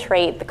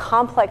penetrate the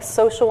complex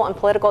social and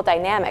political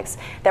dynamics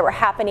that were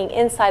happening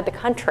inside the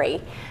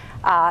country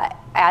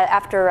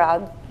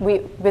after we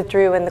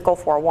withdrew in the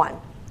Gulf War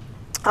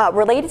I.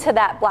 Related to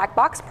that black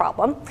box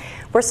problem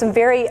were some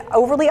very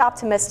overly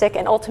optimistic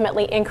and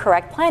ultimately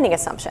incorrect planning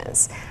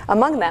assumptions.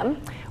 Among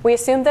them, we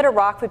assumed that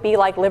Iraq would be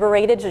like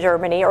liberated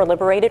Germany or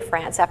liberated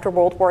France after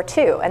World War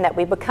II, and that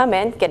we would come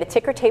in, get a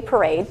ticker tape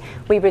parade,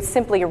 we would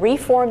simply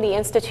reform the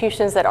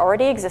institutions that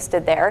already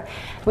existed there,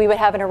 we would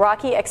have an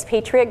Iraqi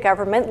expatriate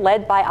government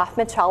led by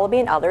Ahmed Chalabi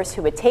and others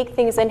who would take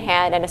things in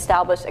hand and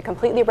establish a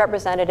completely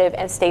representative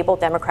and stable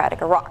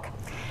democratic Iraq.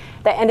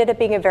 That ended up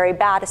being a very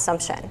bad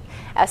assumption,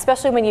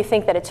 especially when you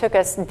think that it took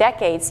us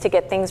decades to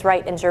get things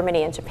right in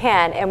Germany and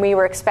Japan, and we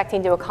were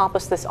expecting to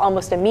accomplish this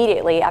almost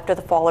immediately after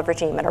the fall of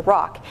regime in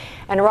Iraq.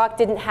 And Iraq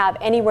didn't have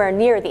anywhere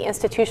near the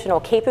institutional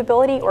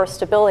capability or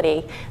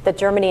stability that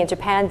Germany and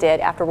Japan did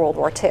after World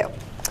War II.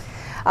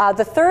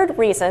 The third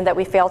reason that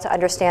we failed to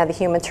understand the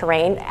human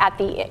terrain at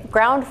the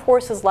ground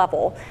forces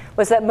level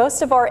was that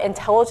most of our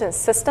intelligence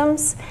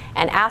systems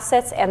and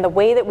assets and the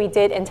way that we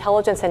did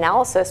intelligence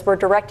analysis were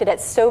directed at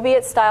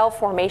Soviet-style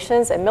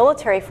formations and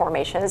military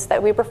formations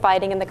that we were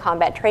fighting in the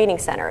combat training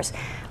centers.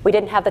 We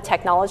didn't have the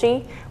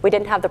technology, we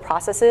didn't have the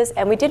processes,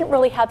 and we didn't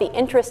really have the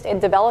interest in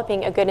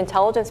developing a good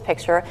intelligence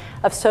picture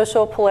of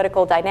social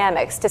political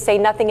dynamics, to say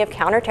nothing of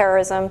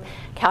counterterrorism,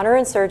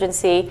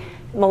 counterinsurgency,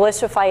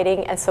 militia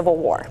fighting, and civil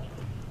war.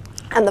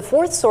 And the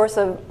fourth source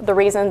of the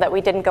reason that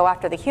we didn't go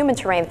after the human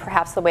terrain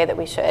perhaps the way that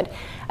we should,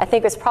 I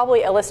think was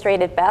probably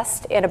illustrated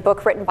best in a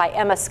book written by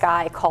Emma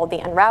Skye called The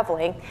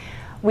Unraveling.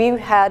 We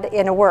had,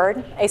 in a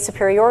word, a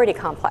superiority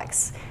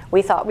complex.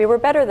 We thought we were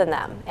better than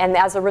them. And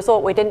as a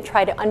result, we didn't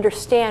try to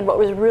understand what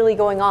was really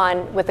going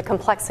on with the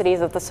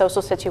complexities of the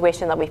social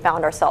situation that we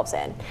found ourselves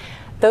in.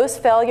 Those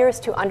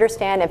failures to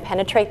understand and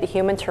penetrate the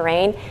human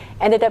terrain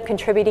ended up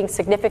contributing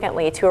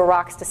significantly to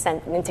Iraq's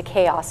descent into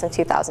chaos in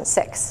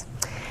 2006.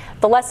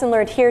 The lesson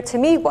learned here to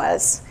me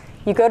was,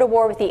 you go to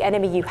war with the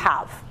enemy you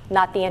have,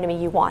 not the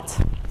enemy you want.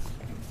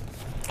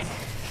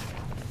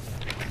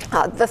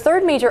 The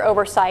third major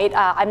oversight,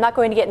 I'm not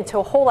going to get into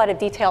a whole lot of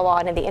detail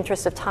on in the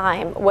interest of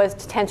time, was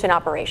detention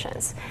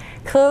operations.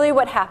 Clearly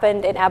what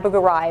happened in Abu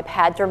Ghraib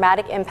had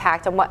dramatic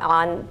impact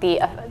on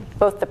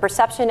both the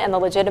perception and the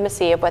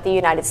legitimacy of what the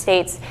United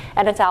States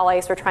and its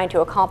allies were trying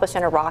to accomplish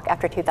in Iraq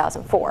after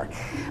 2004.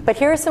 But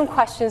here are some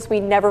questions we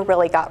never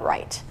really got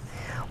right.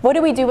 What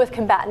do we do with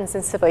combatants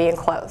in civilian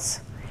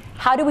clothes?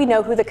 How do we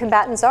know who the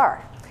combatants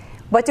are?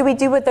 What do we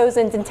do with those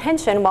in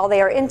detention while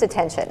they are in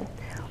detention?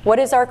 What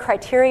is our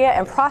criteria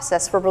and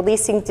process for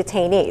releasing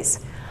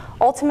detainees?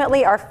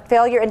 Ultimately, our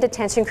failure in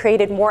detention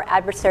created more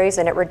adversaries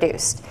than it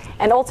reduced.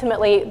 And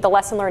ultimately, the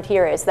lesson learned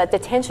here is that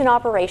detention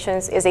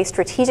operations is a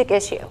strategic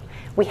issue.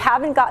 We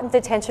haven't gotten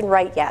detention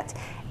right yet,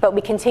 but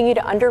we continue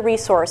to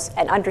under-resource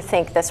and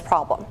underthink this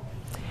problem.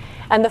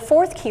 And the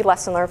fourth key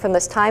lesson learned from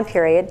this time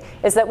period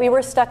is that we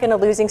were stuck in a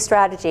losing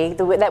strategy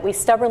that we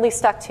stubbornly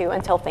stuck to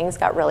until things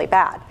got really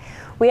bad.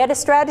 We had a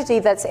strategy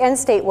that's end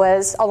state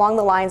was along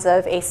the lines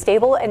of a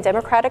stable and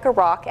democratic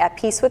Iraq at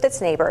peace with its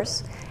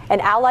neighbors,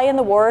 an ally in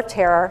the war of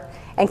terror,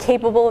 and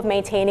capable of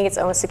maintaining its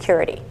own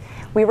security.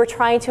 We were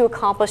trying to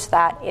accomplish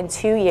that in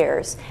 2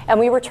 years, and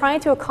we were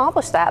trying to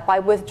accomplish that by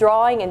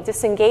withdrawing and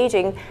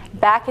disengaging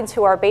back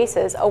into our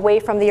bases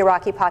away from the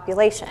Iraqi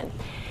population.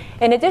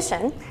 In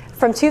addition,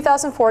 from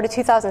 2004 to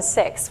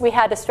 2006, we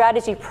had a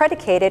strategy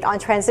predicated on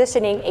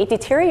transitioning a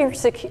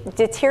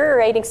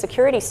deteriorating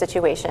security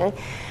situation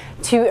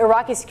to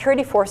Iraqi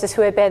security forces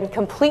who had been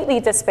completely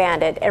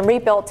disbanded and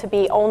rebuilt to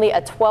be only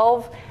a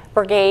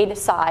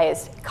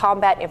 12-brigade-sized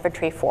combat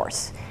infantry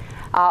force.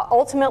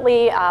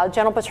 Ultimately,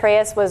 General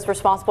Petraeus was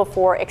responsible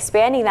for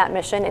expanding that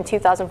mission in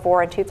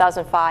 2004 and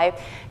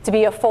 2005 to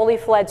be a fully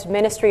fledged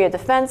Ministry of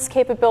Defense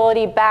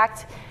capability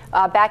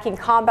backing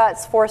combat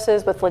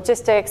forces with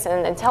logistics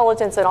and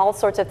intelligence and all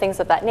sorts of things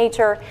of that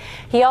nature.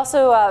 He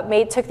also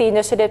took the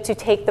initiative to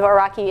take the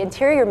Iraqi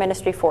Interior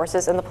Ministry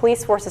forces and the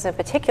police forces in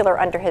particular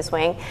under his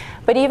wing.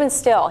 But even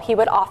still, he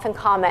would often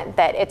comment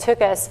that it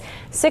took us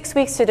 6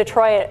 weeks to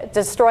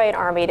destroy an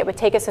army. It would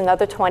take us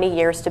another 20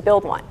 years to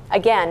build one.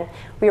 Again,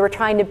 we were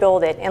trying to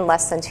build it in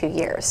less than 2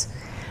 years.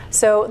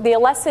 So the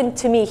lesson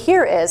to me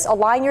here is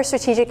align your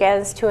strategic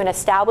ends to an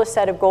established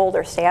set of goals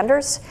or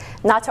standards,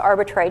 not to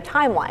arbitrary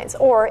timelines.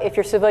 Or if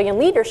your civilian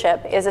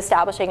leadership is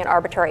establishing an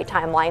arbitrary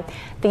timeline,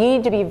 then you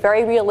need to be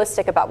very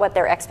realistic about what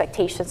their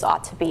expectations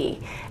ought to be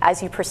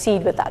as you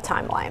proceed with that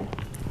timeline.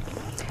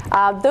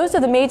 Those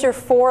are the major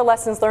 4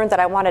 lessons learned that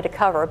I wanted to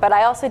cover, but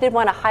I also did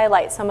want to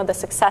highlight some of the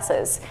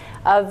successes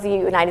of the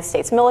United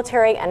States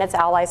military and its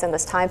allies in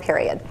this time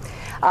period.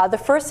 The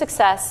first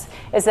success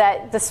is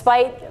that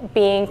despite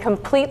being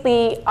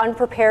completely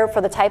unprepared for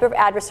the type of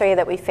adversary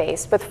that we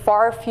faced, with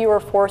far fewer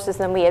forces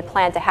than we had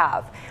planned to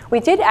have, we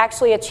did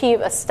actually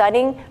achieve a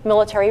stunning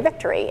military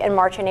victory in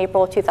March and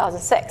April of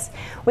 2006.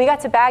 We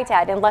got to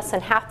Baghdad in less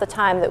than half the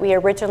time that we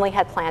originally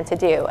had planned to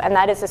do, and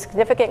that is a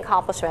significant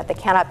accomplishment that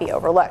cannot be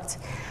overlooked.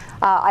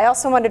 I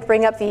also wanted to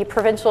bring up the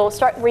provincial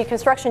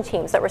reconstruction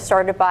teams that were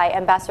started by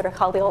Ambassador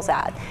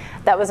Khalilzad.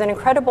 That was an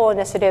incredible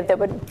initiative that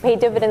would pay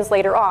dividends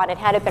later on, and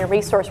had it been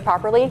resourced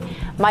properly,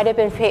 might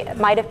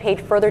have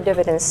paid further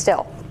dividends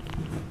still.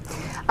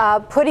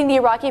 Putting the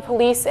Iraqi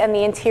police and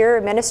the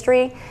Interior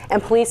Ministry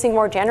and policing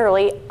more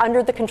generally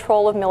under the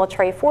control of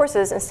military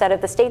forces instead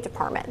of the State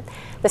Department.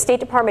 The State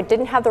Department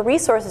didn't have the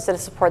resources to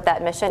support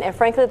that mission, and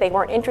frankly, they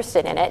weren't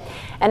interested in it.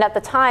 And at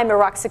the time,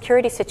 Iraq's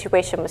security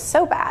situation was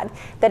so bad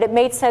that it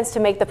made sense to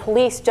make the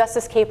police just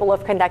as capable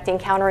of conducting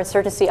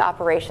counterinsurgency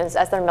operations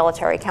as their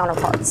military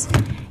counterparts.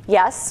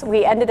 Yes,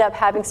 we ended up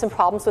having some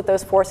problems with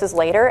those forces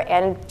later,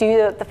 and due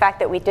to the fact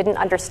that we didn't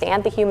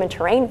understand the human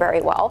terrain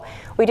very well,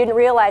 we didn't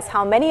realize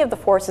how many of the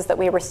forces that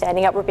we were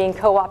standing up were being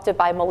co-opted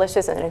by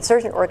militias and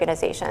insurgent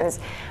organizations.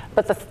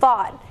 But the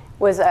thought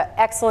was an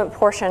excellent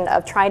portion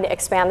of trying to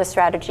expand the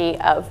strategy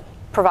of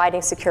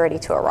providing security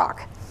to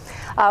Iraq.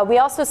 We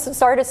also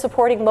started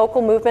supporting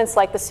local movements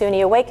like the Sunni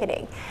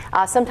Awakening.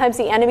 Sometimes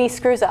the enemy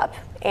screws up,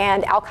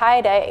 and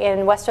Al-Qaeda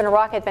in Western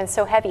Iraq had been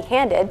so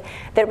heavy-handed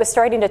that it was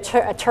starting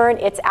to turn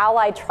its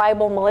allied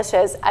tribal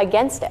militias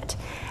against it.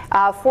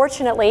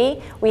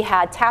 Fortunately, we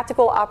had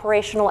tactical,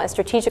 operational, and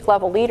strategic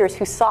level leaders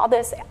who saw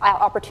this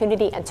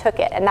opportunity and took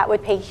it, and that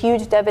would pay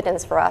huge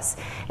dividends for us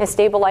in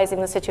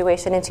stabilizing the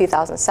situation in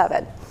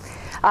 2007.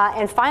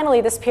 And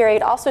finally, this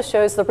period also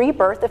shows the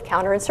rebirth of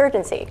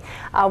counterinsurgency.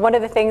 One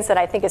of the things that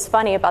I think is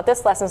funny about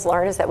this lessons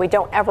learned is that we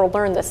don't ever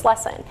learn this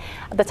lesson.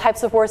 The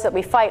types of wars that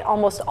we fight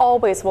almost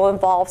always will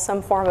involve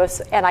some form of,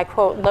 and I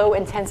quote,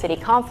 low-intensity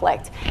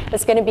conflict.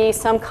 It's going to be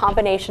some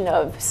combination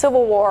of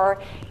civil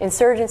war,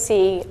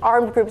 insurgency,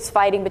 armed groups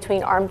fighting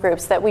between armed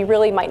groups that we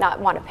really might not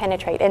want to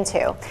penetrate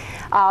into.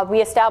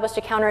 We established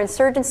a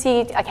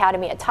counterinsurgency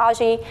academy at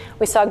Taji.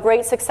 We saw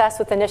great success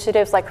with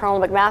initiatives like Colonel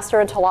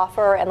McMaster and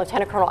Talafar and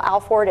Lieutenant Colonel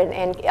Alford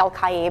and El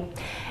Qaib.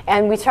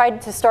 And we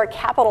tried to start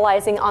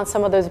capitalizing on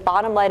some of those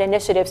bottom-line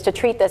initiatives to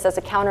treat this as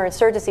a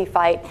counterinsurgency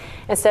fight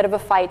instead of a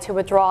fight to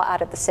withdraw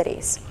out of the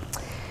cities.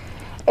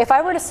 If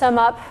I were to sum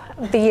up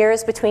the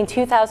years between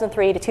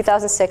 2003 to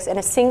 2006 in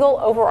a single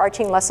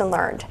overarching lesson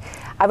learned,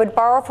 I would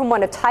borrow from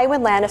one of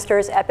Tywin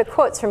Lannister's epic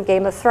quotes from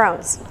Game of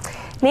Thrones,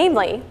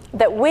 namely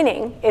that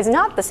winning is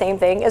not the same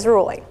thing as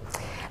ruling.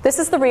 This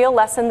is the real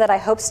lesson that I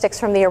hope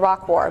sticks from the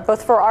Iraq War,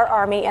 both for our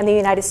Army and the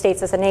United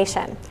States as a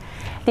nation.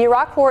 The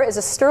Iraq War is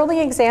a sterling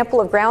example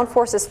of ground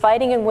forces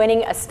fighting and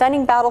winning a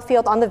stunning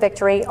battlefield on the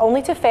victory,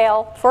 only to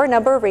fail, for a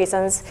number of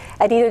reasons,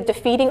 at either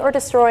defeating or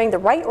destroying the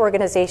right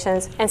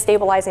organizations and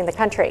stabilizing the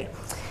country.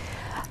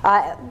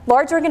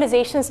 Large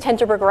organizations tend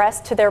to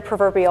regress to their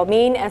proverbial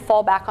mean and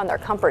fall back on their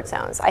comfort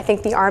zones. I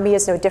think the Army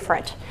is no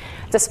different.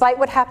 Despite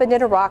what happened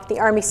in Iraq, the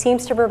Army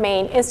seems to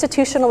remain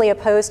institutionally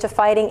opposed to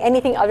fighting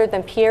anything other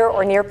than peer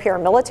or near-peer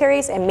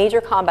militaries and major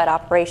combat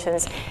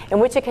operations in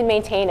which it can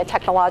maintain a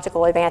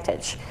technological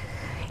advantage.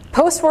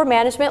 Post-war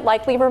management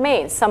likely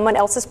remains someone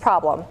else's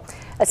problem,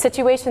 a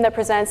situation that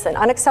presents an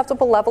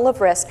unacceptable level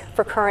of risk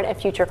for current and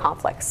future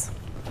conflicts.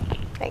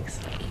 Thanks.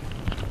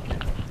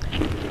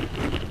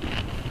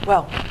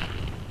 Well,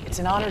 it's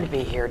an honor to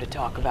be here to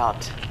talk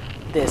about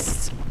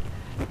this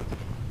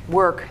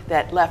work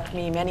that left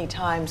me many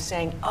times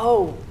saying,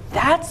 oh,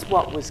 that's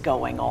what was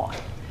going on.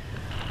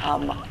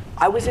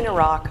 I was in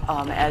Iraq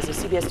as a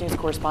CBS News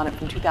correspondent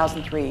from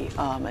 2003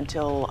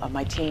 until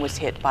my team was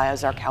hit by a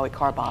Zarqawi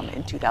car bomb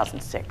in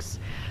 2006.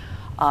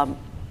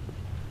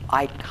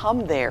 I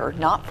come there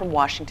not from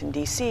Washington,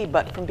 D.C.,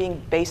 but from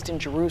being based in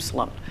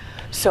Jerusalem.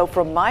 So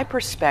from my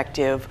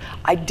perspective,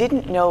 I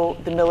didn't know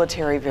the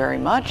military very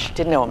much,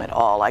 didn't know them at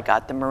all. I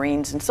got the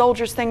Marines and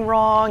soldiers thing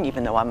wrong,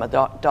 even though I'm a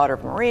daughter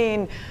of a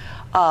Marine.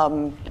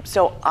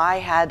 So I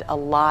had a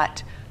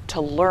lot to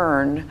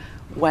learn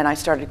when I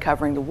started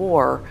covering the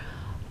war.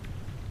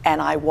 And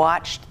I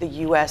watched the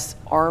U.S.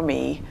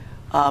 Army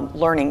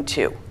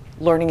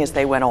learning as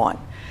they went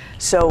on.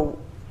 So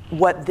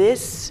what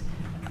this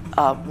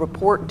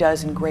report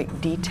does in great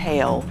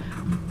detail,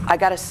 I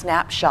got a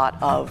snapshot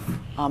of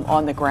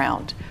on the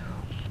ground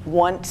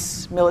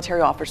once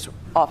military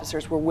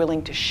officers were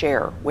willing to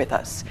share with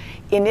us.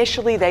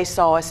 Initially, they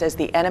saw us as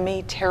the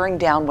enemy tearing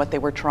down what they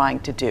were trying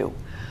to do.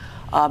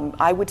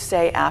 I would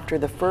say after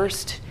the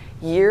first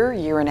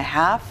year and a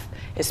half,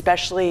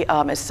 especially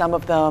as some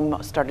of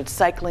them started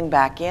cycling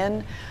back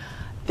in,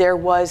 There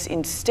was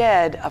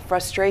instead a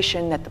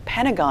frustration that the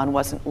Pentagon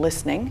wasn't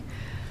listening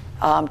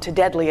to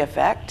deadly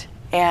effect,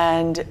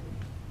 and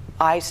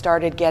I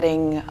started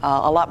getting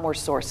a lot more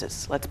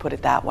sources, let's put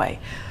it that way.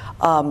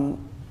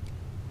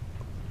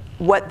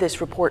 What this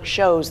report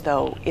shows,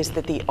 though, is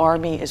that the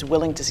Army is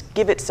willing to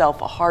give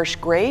itself a harsh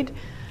grade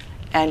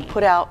and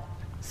put out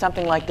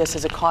something like this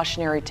as a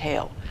cautionary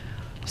tale.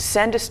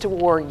 Send us to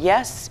war,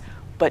 yes,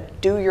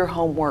 but do your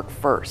homework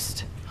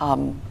first.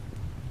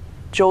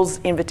 Joel's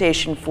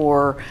invitation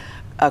for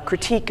a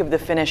critique of the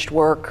finished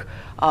work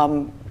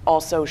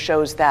also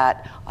shows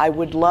that. I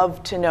would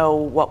love to know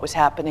what was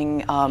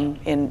happening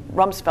in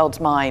Rumsfeld's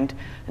mind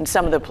and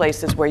some of the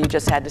places where you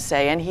just had to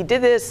say, and he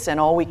did this, and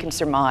all we can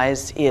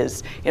surmise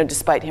is,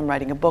 despite him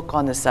writing a book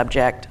on the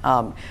subject,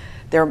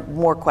 there are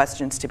more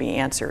questions to be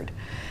answered.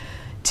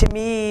 To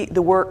me,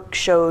 the work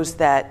shows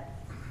that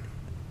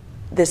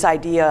this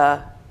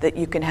idea that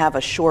you can have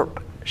a short,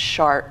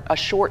 sharp,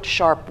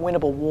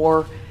 winnable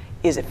war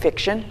is a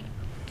fiction.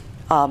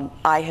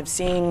 I have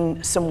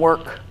seen some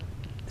work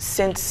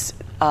since,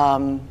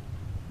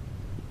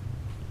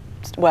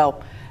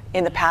 well,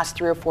 in the past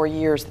 3 or 4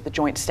 years that the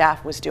Joint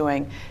Staff was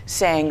doing,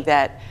 saying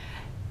that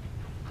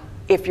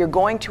if you're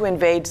going to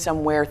invade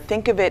somewhere,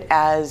 think of it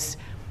as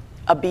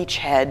a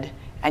beachhead,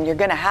 and you're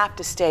going to have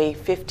to stay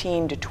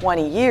 15 to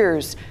 20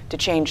 years to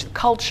change the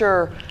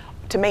culture,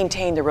 to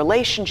maintain the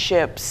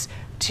relationships,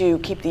 to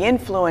keep the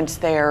influence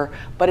there,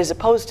 but as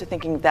opposed to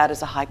thinking of that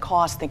as a high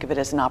cost, think of it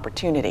as an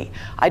opportunity.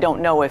 I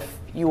don't know if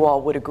you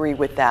all would agree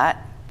with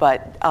that,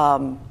 but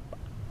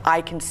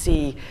I can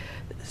see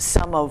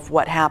some of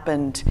what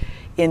happened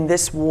in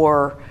this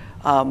war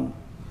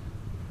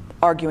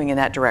arguing in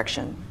that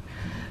direction.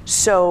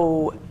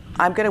 So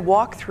I'm going to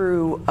walk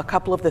through a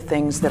couple of the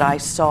things that I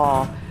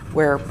saw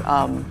where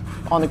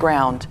on the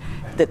ground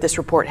that this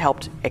report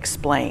helped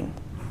explain.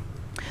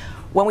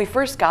 When we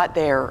first got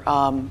there,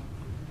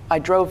 I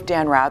drove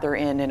Dan Rather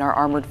in our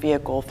armored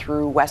vehicle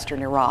through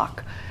western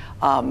Iraq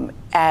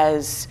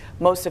as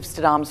most of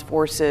Saddam's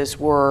forces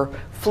were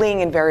fleeing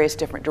in various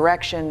different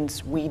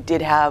directions. We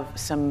did have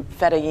some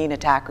Fedayeen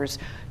attackers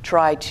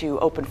try to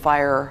open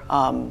fire.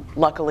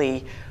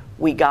 Luckily,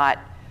 we got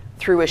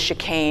through a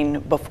chicane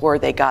before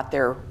they got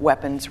their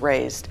weapons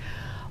raised.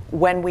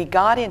 When we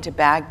got into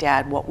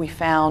Baghdad, what we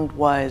found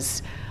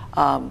was,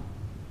 in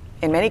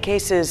many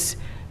cases,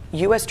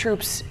 US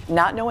troops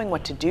not knowing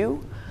what to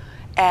do,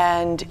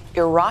 and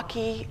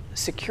Iraqi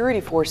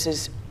security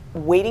forces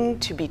waiting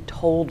to be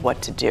told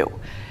what to do.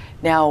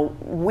 Now,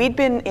 we'd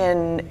been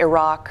in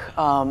Iraq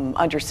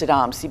under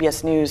Saddam.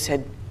 CBS News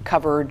had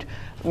covered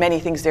many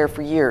things there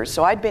for years.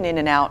 So I'd been in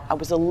and out. I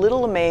was a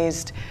little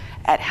amazed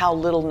at how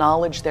little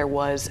knowledge there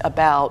was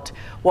about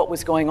what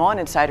was going on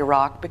inside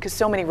Iraq, because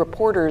so many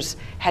reporters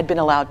had been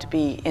allowed to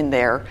be in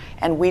there,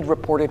 and we'd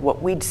reported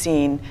what we'd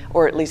seen,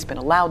 or at least been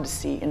allowed to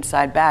see,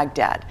 inside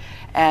Baghdad.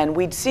 And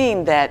we'd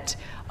seen that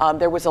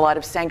there was a lot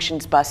of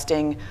sanctions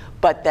busting,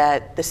 but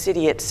that the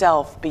city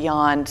itself,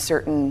 beyond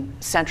certain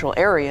central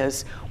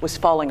areas, was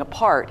falling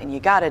apart. And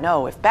you gotta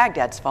know, if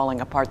Baghdad's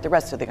falling apart, the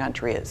rest of the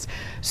country is.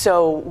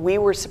 So we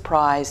were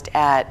surprised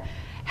at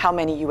how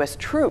many US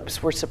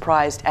troops were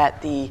surprised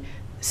at the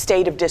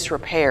state of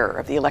disrepair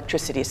of the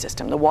electricity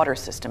system, the water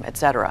system, et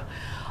cetera.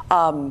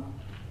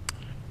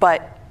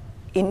 But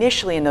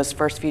initially in those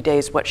first few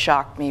days, what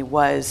shocked me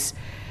was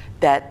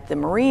that the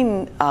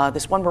Marine,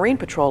 this one Marine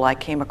patrol I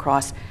came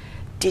across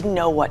didn't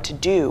know what to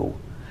do.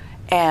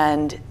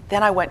 And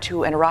then I went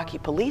to an Iraqi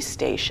police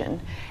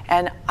station,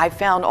 and I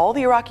found all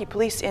the Iraqi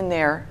police in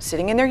there,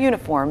 sitting in their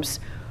uniforms,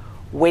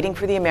 waiting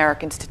for the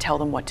Americans to tell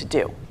them what to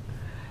do.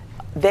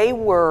 They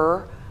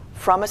were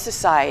from a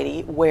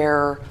society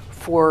where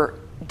for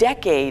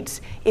decades,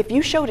 if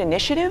you showed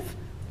initiative,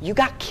 you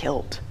got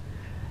killed.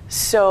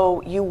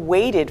 So you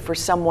waited for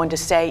someone to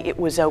say it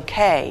was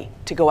okay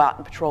to go out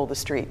and patrol the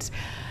streets.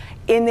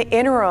 In the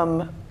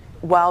interim,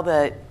 while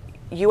the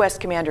US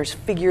commanders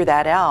figure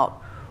that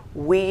out,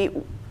 we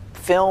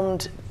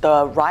filmed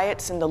the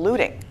riots and the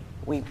looting.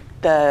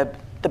 The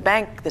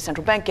bank, the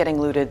central bank getting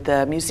looted,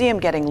 the museum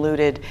getting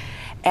looted,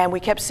 and we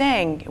kept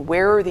saying,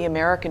 where are the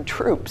American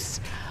troops?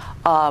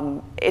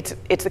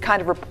 It's the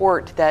kind of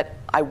report that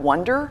I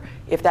wonder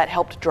if that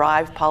helped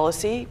drive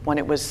policy when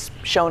it was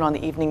shown on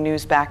the evening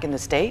news back in the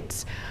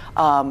States.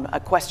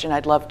 A question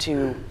I'd love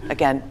to,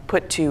 again,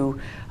 put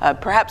to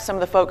perhaps some of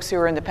the folks who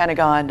are in the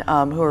Pentagon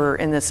who are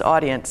in this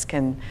audience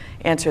can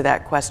answer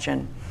that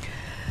question.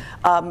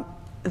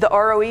 The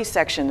ROE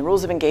section, the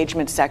Rules of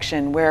Engagement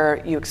section,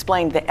 where you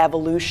explained the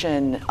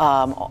evolution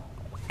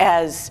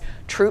as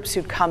troops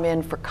who'd come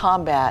in for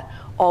combat,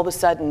 all of a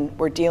sudden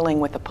were dealing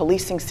with a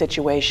policing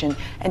situation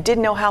and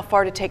didn't know how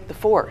far to take the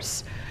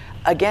force.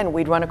 Again,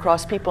 we'd run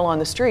across people on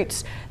the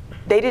streets.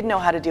 They didn't know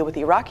how to deal with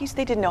the Iraqis.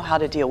 They didn't know how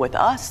to deal with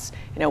us.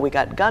 We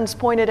got guns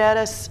pointed at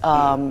us,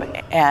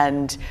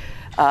 and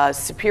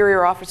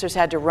superior officers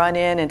had to run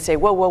in and say,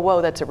 whoa, whoa,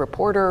 whoa, that's a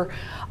reporter.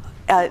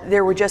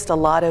 There were just a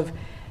lot of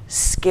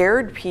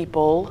scared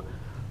people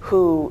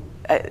who,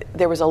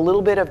 there was a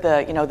little bit of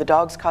the, the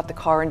dog's caught the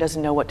car and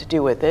doesn't know what to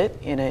do with it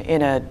in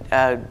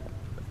a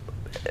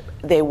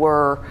They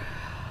were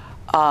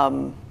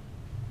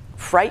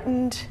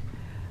frightened,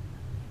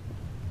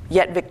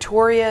 yet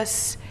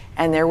victorious,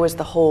 and there was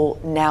the whole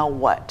now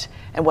what.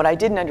 And what I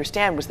didn't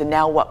understand was the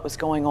now what was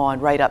going on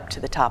right up to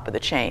the top of the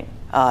chain,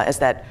 as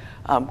that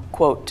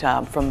quote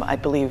from, I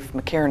believe,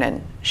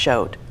 McKiernan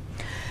showed.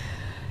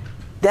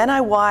 Then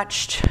I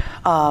watched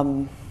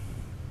the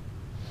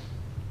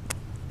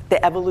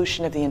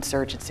evolution of the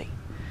insurgency.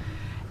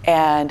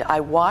 And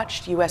I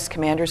watched U.S.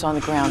 commanders on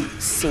the ground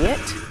see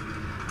it.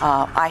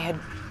 I had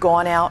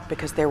gone out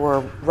because there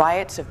were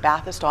riots of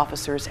Ba'athist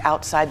officers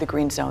outside the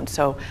green zone.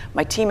 So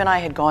my team and I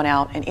had gone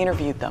out and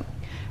interviewed them.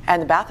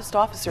 And the Ba'athist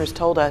officers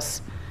told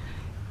us,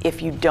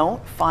 if you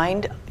don't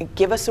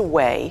give us a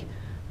way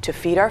to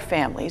feed our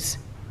families,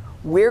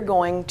 we're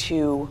going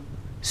to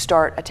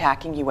start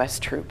attacking U.S.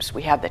 troops.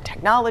 We have the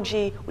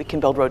technology, we can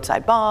build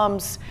roadside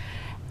bombs,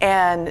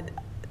 and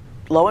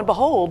lo and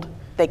behold,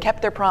 they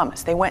kept their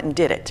promise. They went and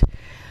did it.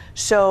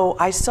 So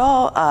I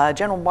saw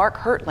General Mark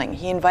Hertling.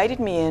 He invited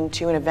me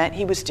into an event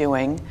he was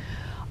doing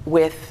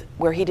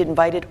where he'd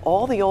invited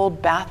all the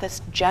old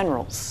Ba'athist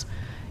generals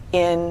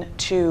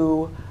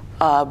into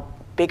a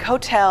big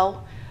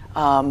hotel.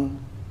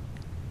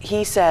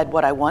 He said,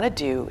 what I want to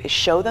do is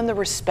show them the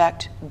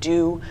respect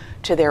due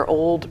to their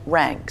old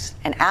ranks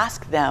and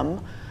ask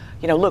them,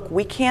 you know, look,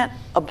 we can't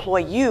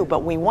employ you,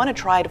 but we want to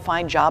try to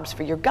find jobs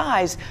for your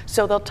guys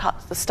so they'll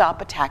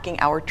stop attacking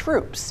our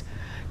troops.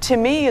 To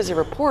me, as a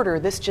reporter,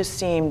 this just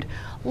seemed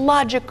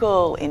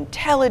logical,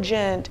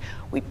 intelligent.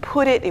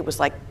 It was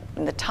like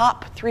in the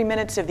top 3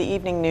 minutes of the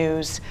evening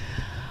news.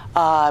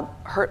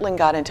 Hertling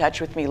got in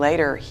touch with me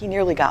later. He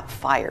nearly got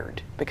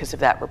fired because of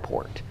that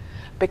report.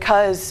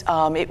 Because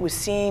it was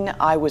seen,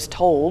 I was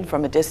told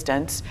from a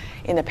distance,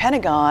 in the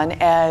Pentagon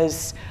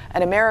as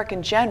an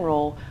American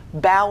general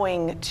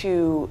bowing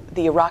to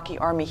the Iraqi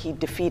army he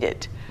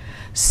defeated.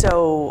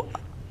 So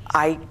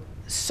I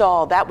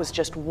saw that was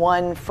just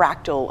one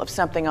fractal of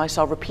something I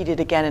saw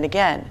repeated again and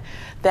again.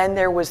 Then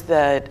there was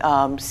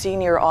the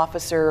senior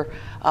officer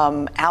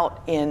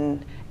out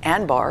in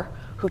Anbar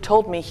who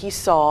told me he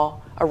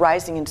saw a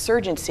rising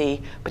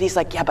insurgency, but he's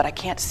like, yeah, but I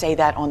can't say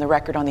that on the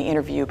record on the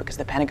interview because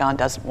the Pentagon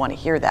doesn't want to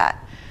hear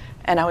that.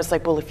 And I was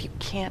like, well, if you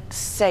can't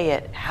say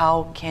it,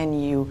 how can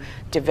you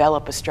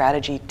develop a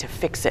strategy to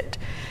fix it?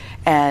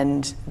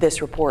 And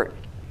this report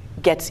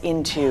gets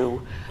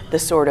into the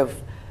sort of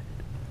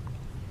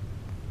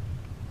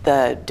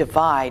the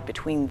divide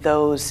between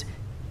those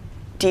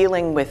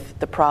dealing with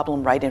the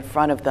problem right in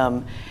front of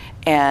them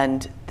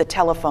and the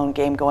telephone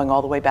game going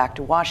all the way back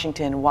to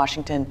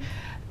Washington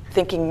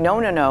thinking,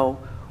 no,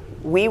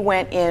 we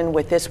went in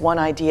with this one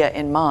idea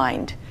in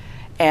mind,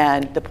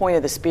 and the point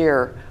of the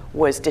spear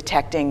was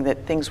detecting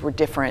that things were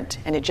different,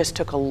 and it just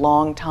took a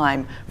long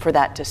time for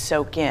that to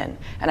soak in.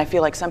 And I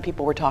feel like some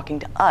people were talking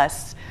to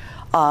us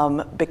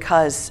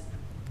because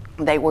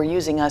they were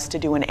using us to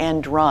do an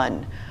end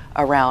run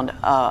around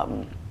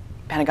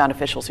Pentagon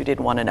officials who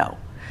didn't want to know.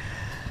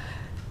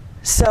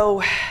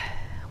 So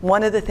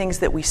one of the things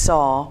that we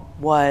saw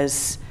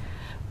was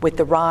with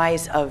the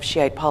rise of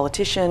Shiite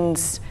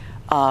politicians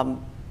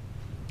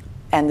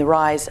and the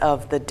rise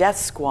of the death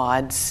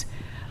squads,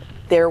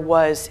 there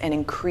was an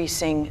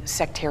increasing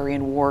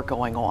sectarian war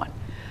going on.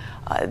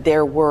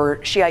 There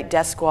were Shiite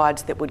death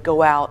squads that would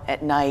go out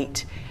at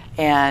night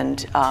and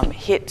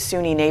hit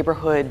Sunni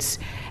neighborhoods.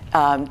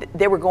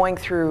 They were going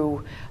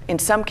through, in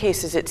some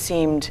cases it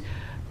seemed,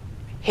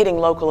 hitting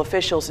local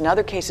officials. In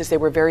other cases, they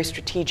were very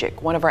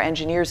strategic. One of our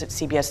engineers at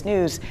CBS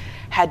News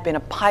had been a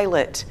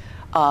pilot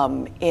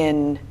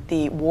in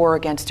the war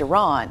against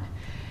Iran.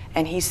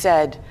 And he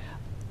said,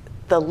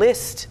 the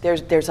list,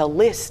 there's a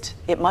list,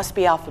 it must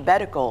be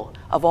alphabetical,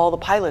 of all the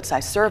pilots I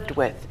served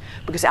with,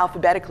 because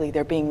alphabetically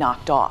they're being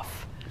knocked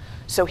off.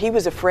 So he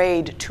was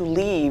afraid to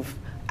leave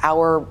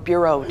our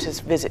bureau to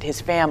visit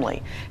his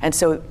family. And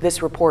so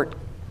this report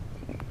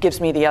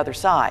gives me the other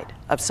side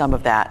of some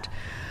of that.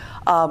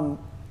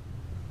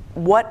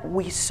 What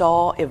we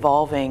saw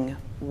evolving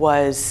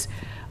was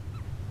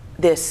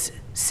this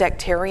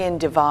sectarian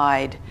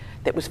divide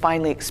that was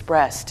finally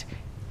expressed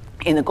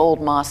in the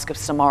Gold Mosque of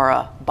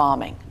Samarra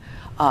bombing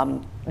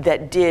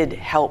that did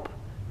help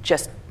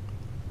just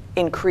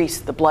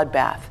increase the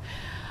bloodbath.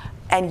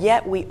 And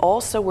yet we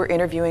also were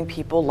interviewing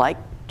people like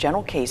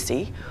General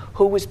Casey,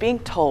 who was being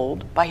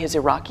told by his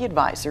Iraqi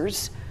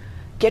advisors,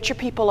 get your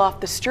people off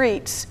the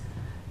streets.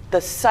 The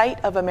sight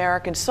of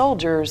American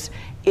soldiers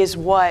is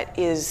what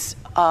is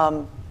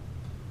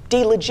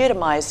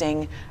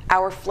delegitimizing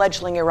our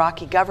fledgling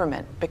Iraqi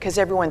government, because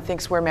everyone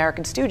thinks we're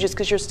American stooges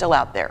because you're still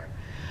out there.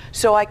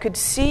 So I could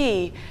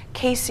see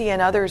Casey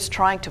and others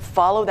trying to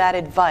follow that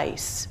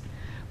advice,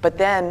 but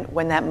then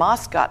when that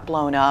mosque got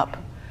blown up,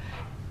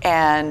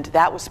 and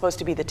that was supposed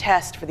to be the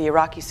test for the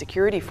Iraqi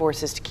security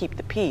forces to keep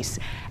the peace,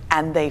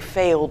 and they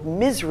failed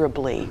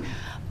miserably,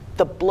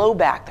 the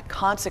blowback, the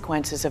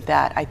consequences of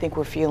that, I think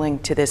we're feeling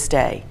to this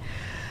day.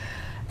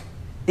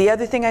 The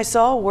other thing I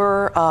saw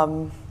were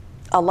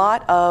a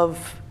lot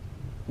of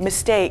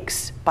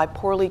mistakes by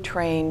poorly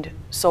trained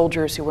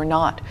soldiers who were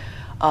not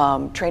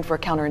trained for a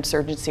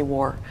counterinsurgency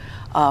war.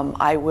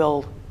 I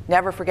will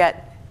never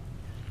forget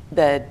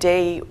the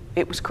day,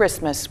 it was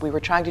Christmas, we were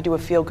trying to do a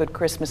feel-good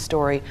Christmas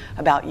story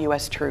about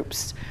US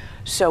troops.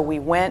 So we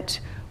went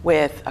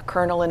with a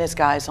colonel and his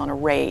guys on a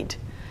raid,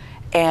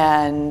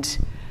 and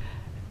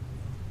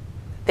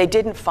they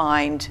didn't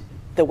find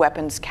the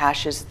weapons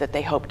caches that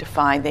they hoped to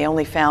find. They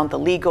only found the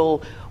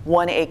legal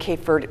one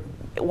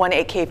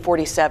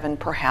AK-47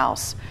 per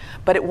house.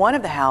 But at one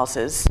of the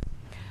houses,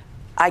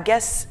 I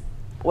guess,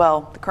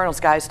 well, the colonel's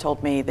guys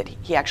told me that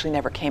he actually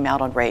never came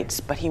out on raids,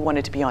 but he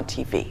wanted to be on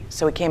TV,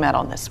 so he came out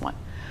on this one.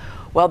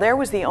 Well, there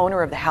was the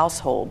owner of the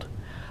household.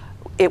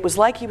 It was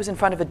like he was in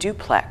front of a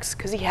duplex,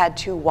 because he had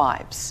 2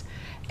 wives.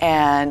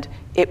 And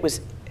it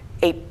was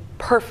a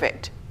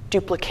perfect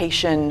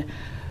duplication.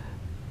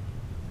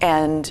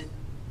 And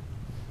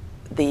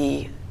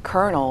the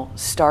colonel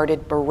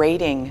started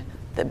berating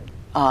the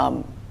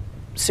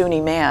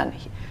Sunni man.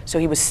 So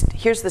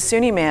here's the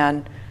Sunni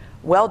man,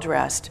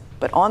 well-dressed,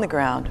 but on the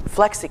ground,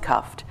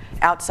 flexi-cuffed,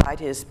 outside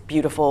his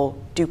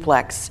beautiful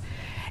duplex.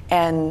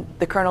 And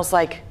the colonel's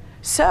like,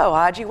 so,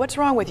 Haji, what's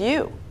wrong with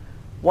you?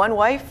 1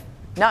 wife,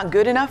 not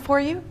good enough for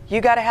you?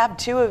 You gotta have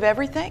 2 of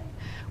everything?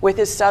 With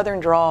his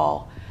southern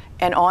drawl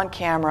and on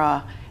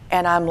camera.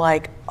 And I'm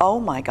like, oh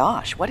my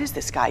gosh, what is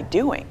this guy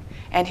doing?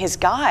 And his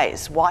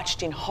guys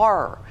watched in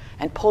horror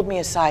and pulled me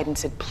aside and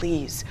said,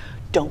 please,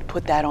 don't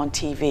put that on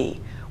TV.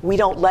 We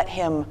don't let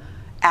him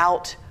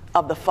out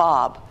of the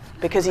fob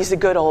because he's a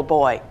good old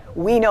boy.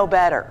 We know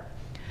better.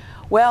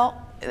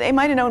 Well, they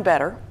might have known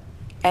better.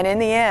 And in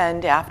the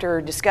end,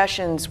 after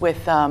discussions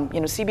with,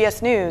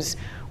 CBS News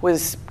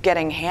was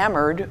getting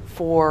hammered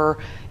for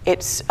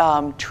its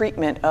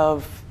treatment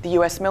of the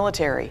US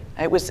military.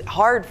 It was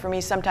hard for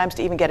me sometimes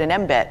to even get an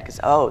embed because,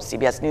 oh,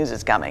 CBS News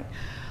is coming.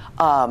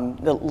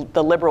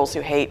 The liberals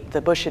who hate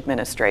the Bush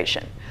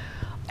administration.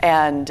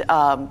 And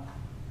I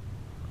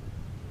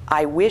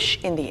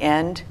wish in the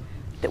end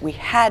that we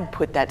had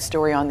put that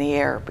story on the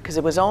air, because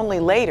it was only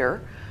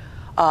later,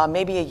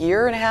 maybe a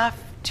year and a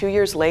half, 2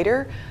 years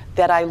later,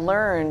 that I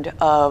learned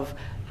of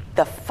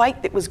the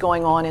fight that was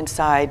going on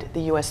inside the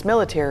US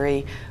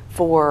military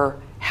for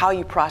how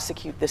you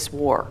prosecute this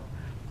war.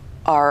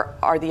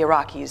 Are the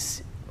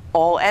Iraqis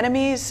all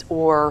enemies,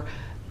 or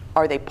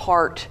are they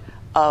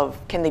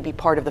can they be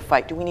part of the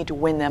fight? Do we need to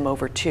win them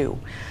over too?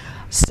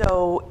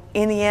 So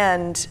in the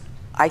end,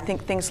 I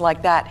think things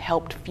like that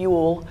helped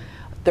fuel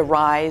the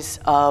rise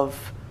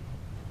of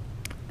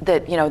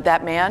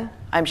that man.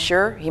 I'm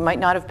sure he might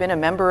not have been a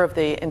member of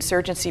the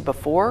insurgency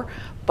before,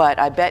 but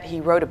I bet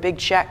he wrote a big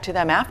check to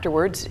them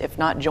afterwards, if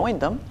not joined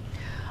them.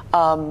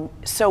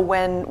 So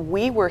when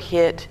we were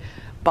hit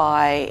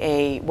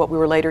by what we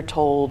were later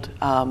told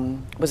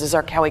was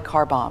a Zarqawi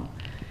car bomb,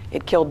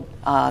 it killed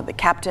the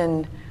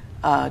captain,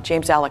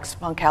 James Alex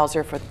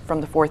Funkhauser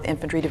from the 4th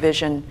Infantry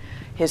Division,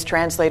 his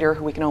translator,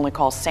 who we can only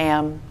call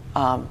Sam,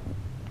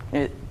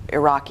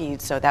 Iraqi,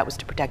 so that was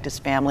to protect his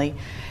family,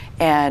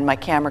 and my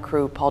camera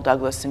crew, Paul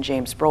Douglas and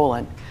James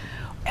Brolin.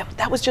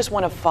 That was just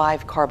one of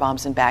 5 car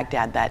bombs in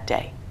Baghdad that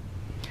day.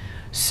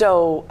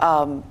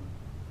 So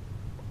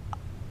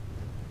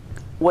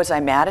was I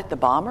mad at the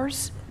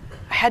bombers?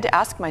 I had to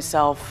ask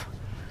myself,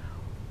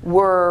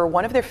 were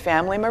one of their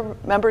family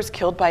members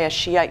killed by a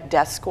Shiite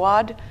death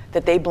squad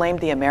that they blamed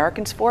the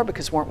Americans for?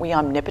 Because weren't we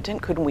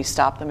omnipotent? Couldn't we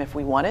stop them if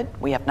we wanted?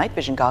 We have night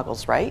vision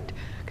goggles, right?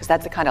 Because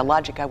that's the kind of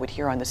logic I would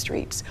hear on the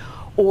streets.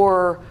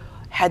 Or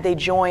had they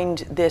joined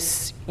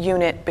this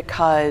unit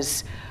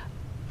because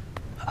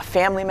a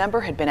family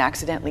member had been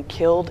accidentally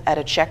killed at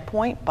a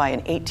checkpoint by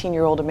an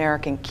 18-year-old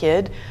American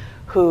kid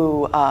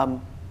who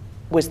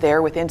was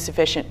there with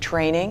insufficient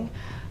training,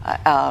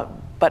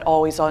 but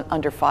always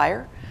under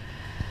fire?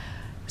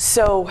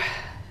 So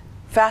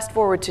fast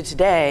forward to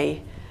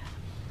today,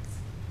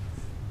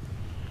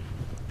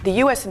 the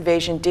US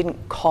invasion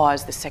didn't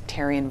cause the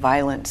sectarian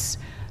violence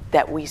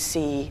that we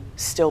see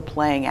still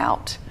playing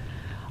out.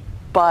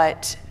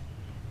 But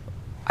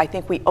I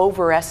think we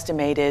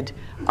overestimated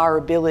our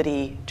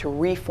ability to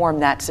reform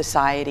that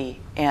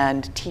society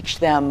and teach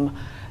them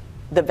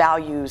the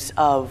values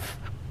of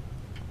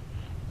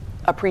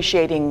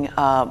appreciating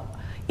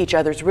each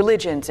other's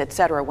religions, et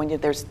cetera. When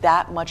there's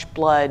that much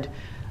blood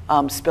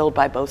spilled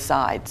by both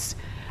sides,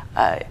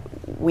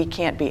 we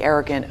can't be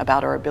arrogant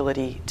about our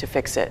ability to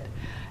fix it.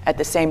 At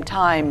the same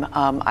time,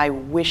 I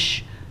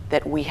wish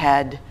that we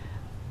had,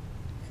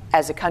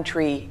 as a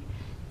country,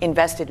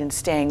 invested in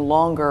staying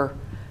longer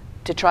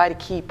to try to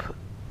keep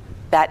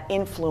that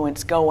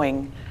influence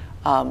going,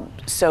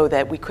 so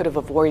that we could have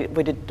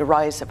avoided the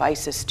rise of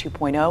ISIS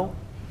 2.0,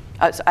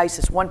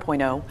 ISIS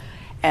 1.0.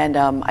 And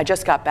I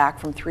just got back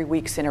from 3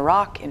 weeks in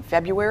Iraq in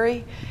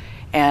February,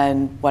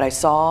 and what I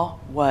saw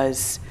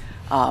was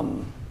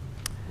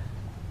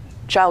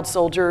child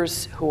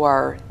soldiers who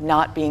are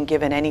not being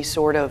given any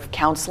sort of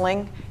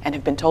counseling and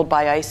have been told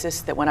by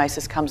ISIS that when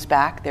ISIS comes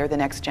back, they're the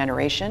next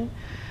generation.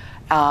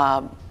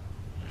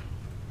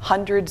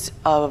 Hundreds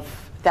of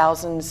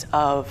thousands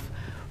of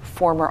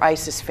former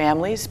ISIS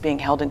families being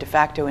held in de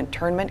facto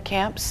internment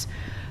camps.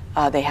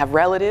 They have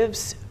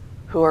relatives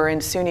who are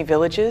in Sunni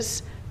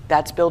villages.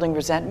 That's building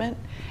resentment.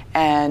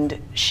 And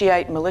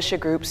Shiite militia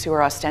groups who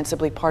are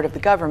ostensibly part of the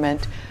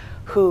government,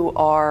 who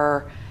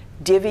are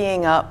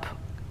divvying up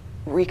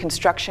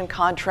reconstruction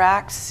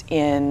contracts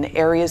in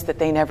areas that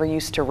they never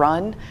used to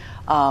run,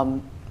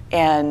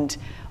 and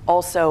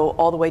also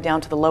all the way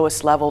down to the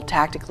lowest level,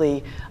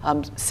 tactically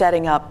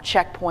setting up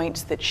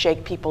checkpoints that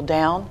shake people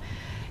down.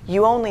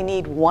 You only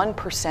need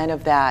 1%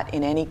 of that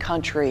in any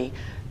country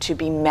to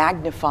be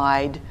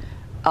magnified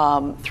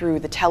through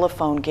the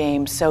telephone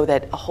game so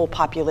that a whole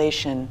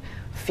population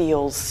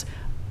feels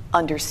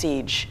under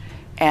siege.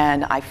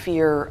 And I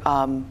fear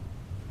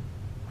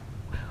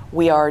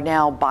we are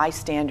now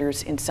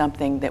bystanders in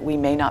something that we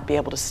may not be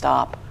able to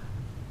stop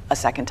a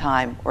second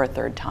time or a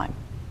third time.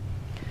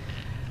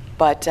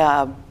 But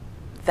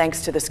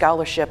thanks to the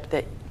scholarship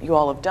that you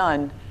all have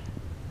done,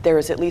 there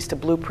is at least a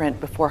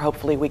blueprint before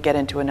hopefully we get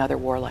into another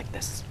war like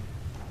this.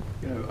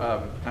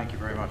 Thank you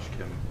very much,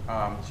 Kim.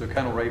 So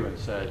Colonel Rayburn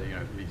said,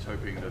 he's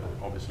hoping that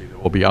obviously there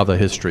will be other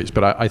histories,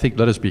 but I think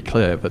let us be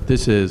clear that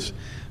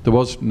there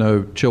was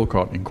no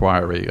Chilcot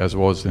inquiry as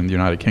was in the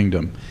United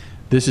Kingdom.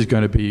 This is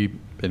going to be,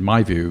 in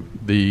my view,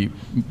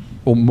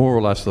 more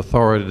or less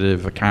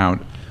authoritative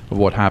account of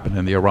what happened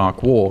in the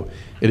Iraq War.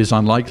 It is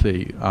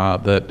unlikely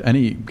that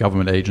any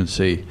government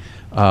agency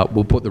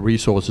will put the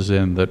resources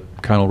in that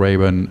Colonel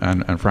Rayburn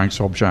and Frank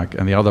Sobchak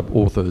and the other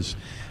authors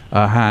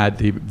had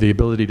the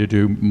ability to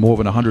do more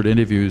than 100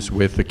 interviews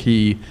with the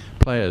key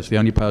players. The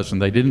only person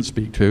they didn't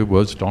speak to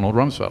was Donald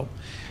Rumsfeld.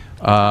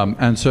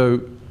 And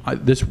so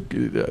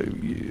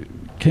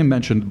Kim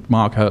mentioned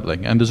Mark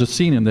Hertling, and there's a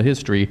scene in the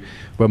history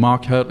where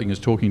Mark Hertling is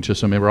talking to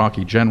some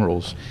Iraqi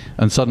generals,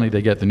 and suddenly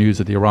they get the news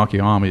that the Iraqi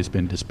army has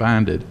been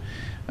disbanded.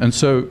 And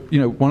so,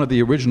 one of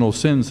the original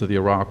sins of the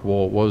Iraq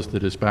War was the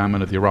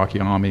disbandment of the Iraqi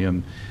army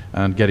and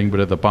getting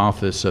rid of the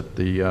Baathists at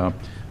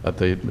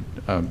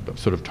the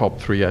sort of top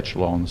 3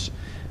 echelons.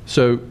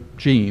 So,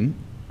 Jeanne,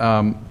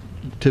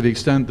 to the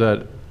extent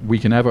that we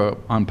can ever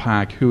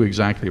unpack who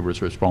exactly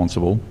was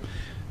responsible,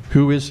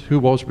 who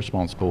was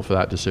responsible for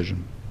that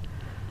decision?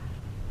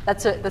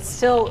 That's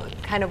still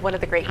kind of one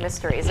of the great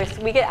mysteries.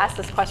 We get asked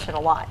this question a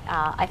lot.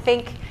 I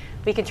think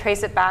we can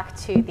trace it back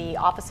to the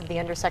Office of the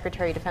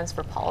Undersecretary of Defense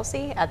for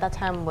Policy. At that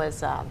time was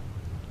Paul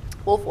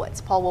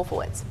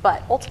Wolfowitz.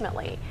 But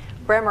ultimately,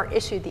 Bremer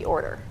issued the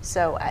order.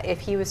 So if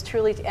he was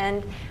truly,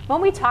 and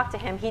when we talked to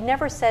him, he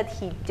never said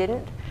he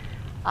didn't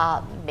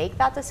make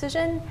that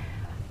decision,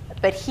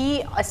 but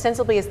he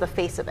ostensibly is the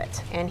face of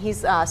it. And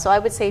he's, so I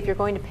would say if you're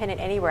going to pin it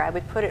anywhere, I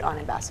would put it on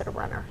Ambassador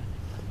Bremer.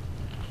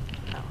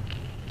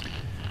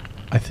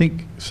 I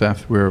think,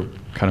 Seth, we're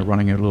kind of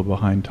running a little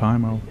behind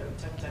time.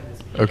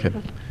 Okay.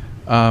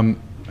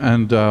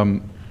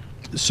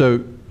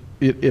 So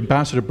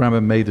Ambassador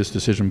Bremer made this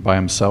decision by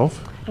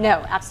himself?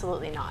 No,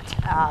 absolutely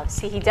not.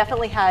 See, he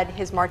definitely had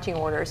his marching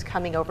orders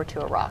coming over to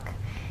Iraq.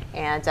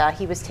 And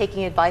he was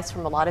taking advice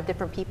from a lot of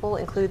different people,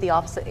 including the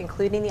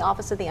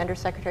Office of the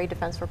Undersecretary of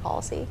Defense for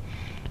Policy.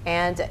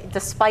 And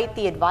despite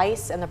the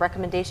advice and the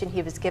recommendation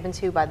he was given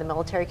to by the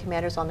military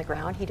commanders on the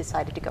ground, he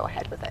decided to go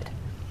ahead with it.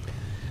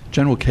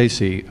 General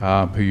Casey,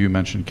 who you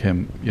mentioned,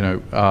 Kim,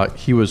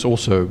 he was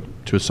also,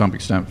 to some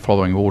extent,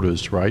 following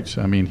orders, right?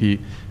 I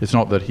mean, it's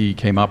not that he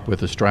came up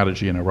with a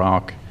strategy in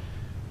Iraq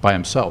by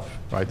himself,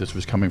 right? This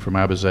was coming from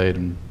Abu Zaid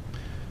and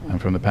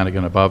from the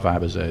Pentagon above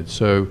Abu Zaid.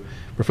 So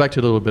reflect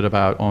a little bit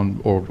about,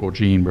 or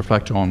Jeanne,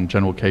 reflect on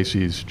General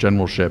Casey's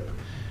generalship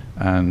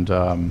and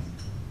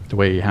the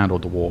way he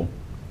handled the war.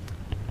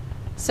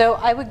 So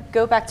I would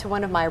go back to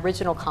one of my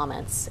original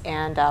comments,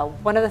 and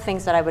one of the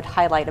things that I would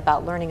highlight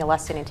about learning a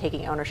lesson and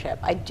taking ownership,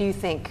 I do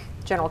think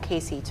General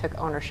Casey took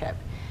ownership.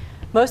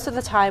 Most of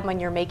the time when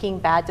you're making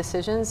bad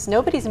decisions,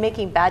 nobody's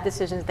making bad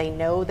decisions they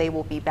know they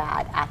will be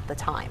bad at the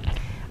time.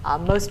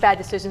 Most bad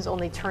decisions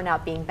only turn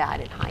out being bad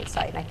in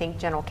hindsight, and I think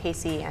General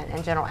Casey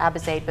and General Abu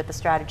Zaid with the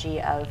strategy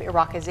of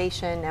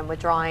Iraqization and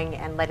withdrawing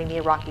and letting the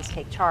Iraqis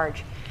take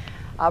charge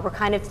were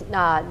kind of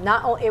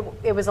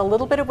it was a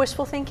little bit of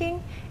wishful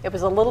thinking. It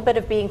was a little bit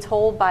of being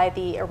told by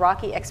the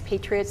Iraqi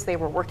expatriates they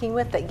were working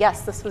with that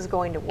yes, this was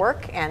going to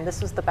work and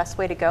this was the best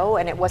way to go,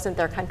 and it wasn't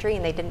their country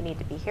and they didn't need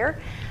to be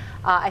here.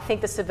 I think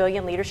the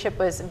civilian leadership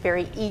was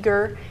very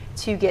eager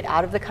to get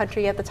out of the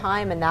country at the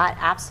time, and that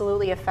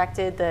absolutely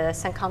affected the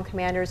CENTCOM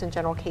commanders and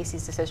General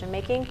Casey's decision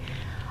making.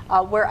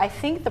 Where I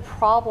think the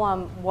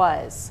problem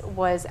was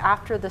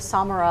after the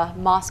Samarra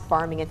mosque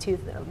bombing in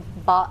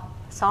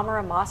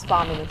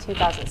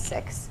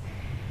 2006,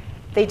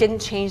 they didn't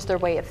change their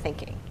way of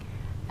thinking.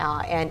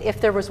 And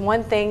if there was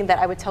one thing that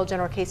I would tell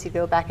General Casey to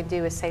go back and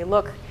do is say,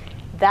 look,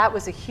 that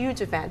was a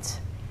huge event.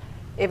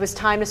 It was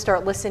time to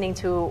start listening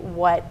to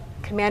what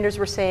commanders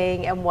were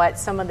saying and what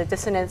some of the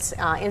dissidents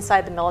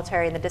inside the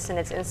military and the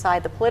dissidents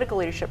inside the political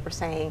leadership were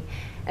saying,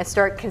 and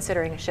start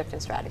considering a shift in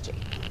strategy.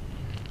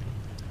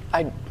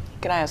 Can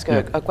I ask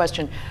a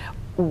question?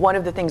 One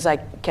of the things I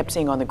kept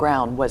seeing on the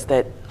ground was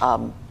that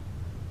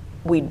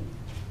we'd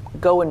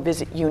go and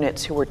visit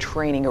units who were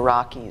training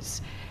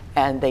Iraqis,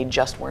 and they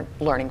just weren't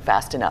learning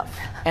fast enough.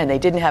 And they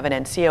didn't have an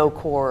NCO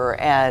corps,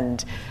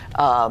 and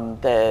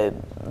the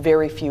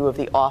very few of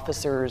the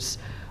officers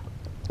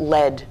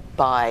led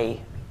by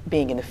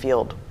being in the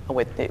field.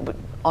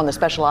 On the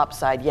special ops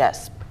side,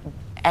 yes.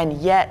 And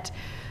yet,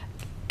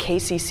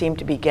 Casey seemed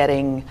to be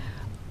getting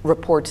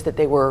reports that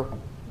they were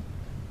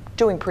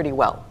doing pretty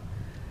well.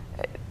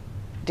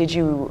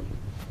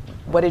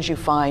 What did you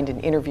find in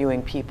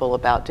interviewing people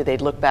about, did they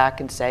look back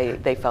and say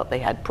they felt they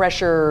had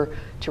pressure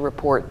to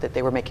report that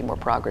they were making more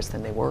progress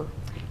than they were?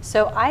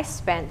 So I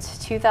spent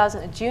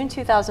June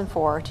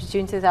 2004 to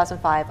June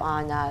 2005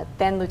 on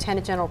then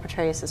Lieutenant General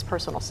Petraeus'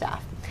 personal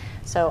staff.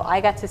 So I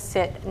got to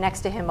sit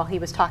next to him while he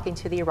was talking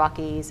to the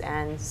Iraqis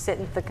and sit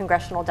in the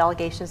congressional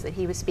delegations that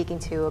he was speaking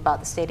to about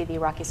the state of the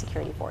Iraqi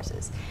security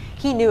forces.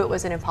 He knew it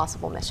was an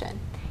impossible mission.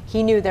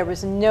 He knew there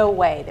was no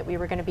way that we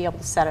were going to be able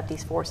to set up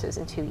these forces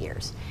in 2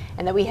 years,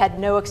 and that we had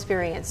no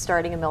experience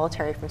starting a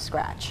military from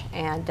scratch.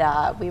 And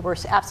we were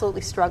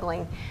absolutely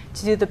struggling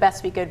to do the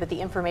best we could with the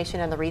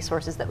information and the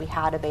resources that we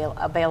had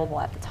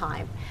available at the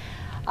time.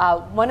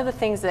 One of the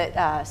things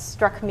that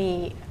struck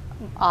me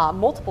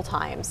multiple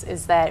times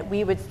is that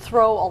we would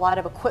throw a lot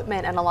of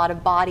equipment and a lot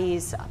of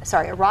bodies,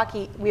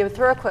 we would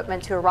throw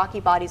equipment to Iraqi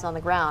bodies on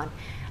the ground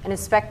and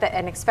expect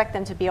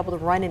them to be able to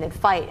run in and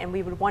fight, and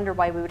we would wonder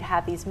why we would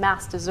have these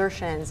mass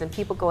desertions and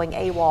people going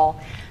AWOL.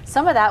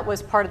 Some of that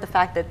was part of the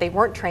fact that they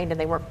weren't trained and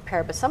they weren't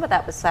prepared, but some of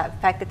that was the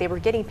fact that they were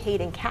getting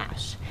paid in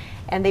cash,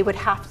 and they would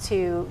have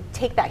to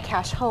take that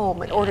cash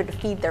home in order to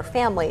feed their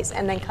families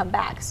and then come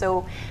back.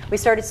 So we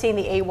started seeing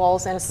the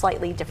AWOLs in a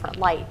slightly different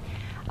light.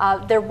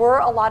 There were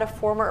a lot of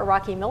former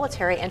Iraqi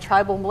military and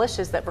tribal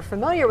militias that were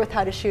familiar with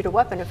how to shoot a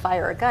weapon and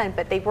fire a gun,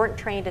 but they weren't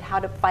trained in how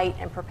to fight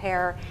and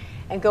prepare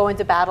and go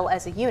into battle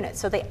as a unit.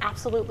 So they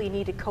absolutely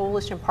needed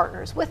coalition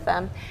partners with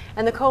them.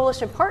 And the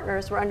coalition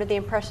partners were under the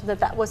impression that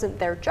that wasn't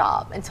their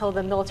job until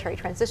the military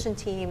transition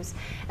teams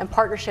and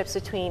partnerships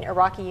between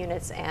Iraqi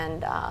units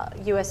and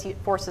US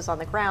forces on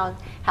the ground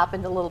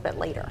happened a little bit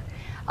later.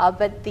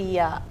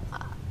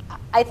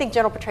 I think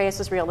General Petraeus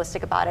was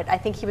realistic about it. I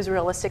think he was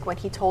realistic when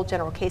he told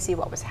General Casey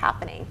what was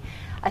happening.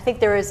 I think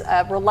there is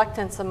a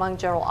reluctance among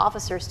general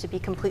officers to be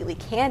completely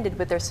candid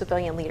with their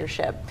civilian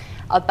leadership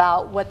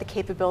about what the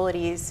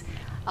capabilities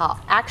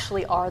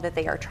actually are that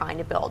they are trying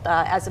to build.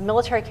 As a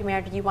military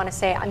commander, you want to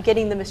say, I'm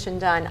getting the mission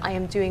done, I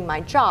am doing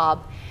my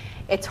job.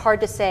 It's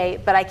hard to say,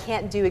 but I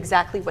can't do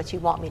exactly what you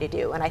want me to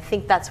do. And I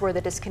think that's where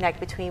the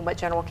disconnect between what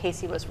General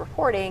Casey was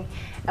reporting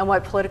and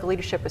what political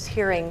leadership was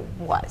hearing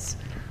was.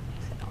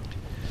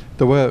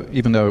 There were,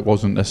 even though it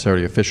wasn't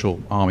necessarily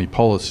official Army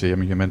policy, I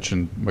mean, you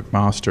mentioned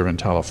McMaster and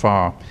Tal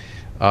Afar.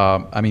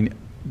 I mean,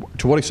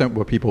 to what extent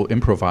were people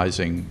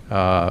improvising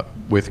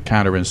with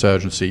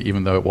counterinsurgency,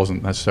 even though it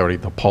wasn't necessarily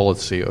the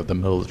policy of the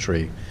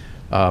military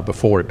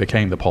before it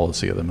became the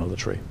policy of the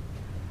military?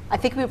 I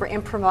think we were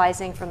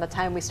improvising from the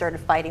time we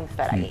started fighting the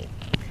Fedayeen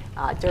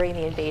during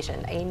the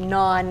invasion, a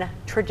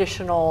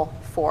non-traditional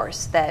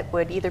force that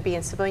would either be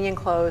in civilian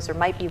clothes or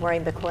might be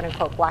wearing the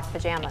quote-unquote black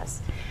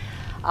pajamas.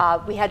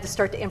 We had to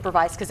start to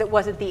improvise because it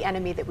wasn't the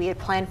enemy that we had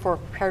planned for,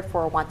 prepared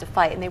for, or want to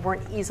fight, and they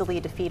weren't easily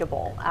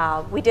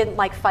defeatable. We didn't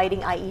like fighting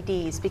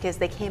IEDs because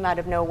they came out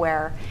of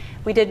nowhere.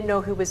 We didn't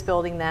know who was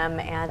building them,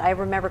 and I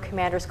remember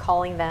commanders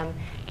calling them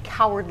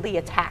cowardly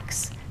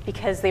attacks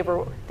because they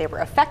were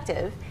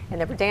effective and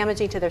they were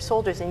damaging to their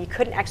soldiers, and you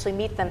couldn't actually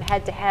meet them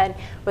head to head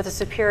with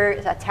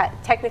a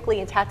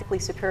technically and tactically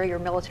superior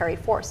military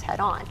force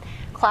head on.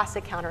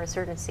 Classic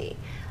counterinsurgency.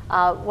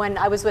 When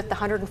I was with the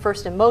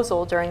 101st in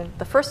Mosul during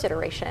the first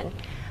iteration,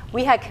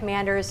 we had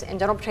commanders, and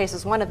General Petraeus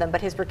was one of them, but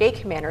his brigade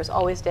commanders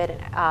always did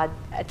a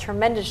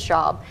tremendous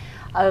job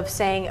of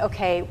saying,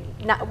 okay,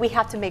 we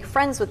have to make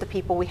friends with the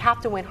people, we have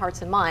to win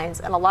hearts and minds,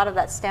 and a lot of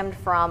that stemmed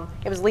from,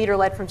 it was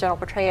leader-led from General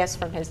Petraeus,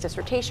 from his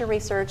dissertation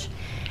research,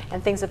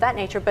 and things of that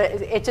nature, but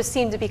it just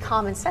seemed to be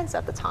common sense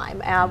at the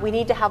time. We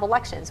need to have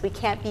elections. We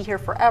can't be here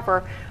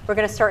forever. We're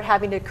going to start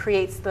having to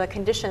create the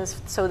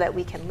conditions so that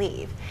we can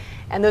leave.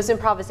 And those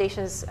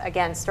improvisations,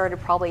 again, started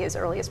probably as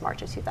early as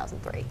March of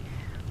 2003.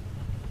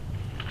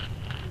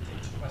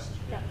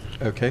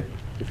 Okay,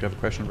 if you have a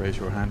question, raise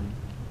your hand.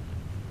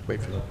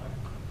 Wait for them.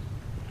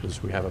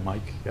 Because we have a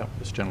mic. Yeah,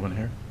 this gentleman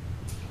here.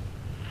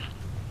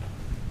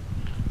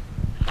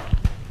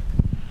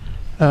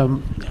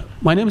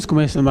 My name is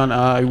Kumail Salman.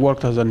 I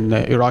worked as an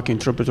Iraqi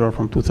interpreter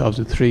from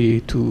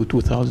 2003 to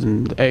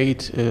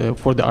 2008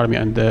 for the Army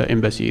and the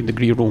Embassy in the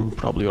Green Room.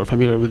 Probably you're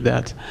familiar with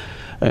that.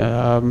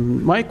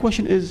 My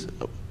question is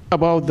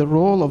about the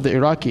role of the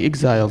Iraqi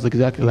exiles,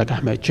 exactly like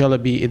Ahmed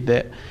Chalabi, in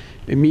the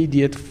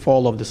immediate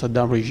fall of the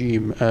Saddam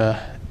regime.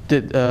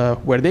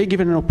 Were they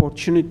given an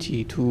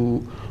opportunity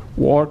to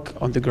work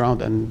on the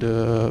ground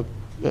and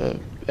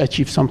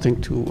achieve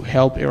something to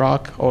help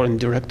Iraq, or in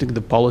directing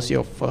the policy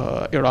of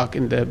Iraq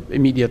in the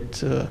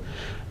immediate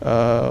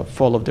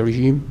fall of the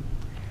regime?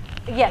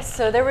 Yes,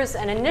 so there was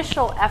an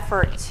initial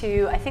effort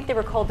to, I think they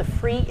were called the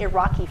Free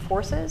Iraqi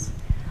Forces.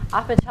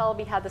 Ahmed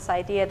Chalabi had this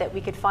idea that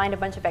we could find a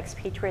bunch of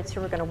expatriates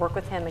who were going to work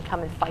with him and come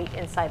and fight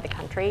inside the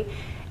country.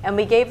 And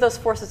we gave those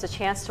forces a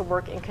chance to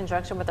work in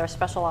conjunction with our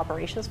special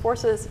operations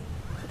forces.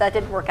 That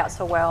didn't work out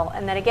so well.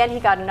 And then again, he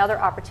got another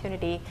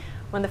opportunity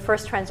when the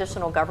first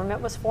transitional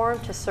government was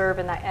formed to serve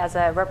in that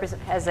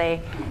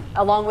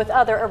along with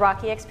other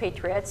Iraqi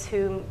expatriates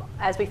whom,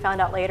 as we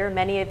found out later,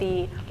 many of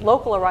the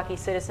local Iraqi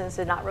citizens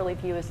did not really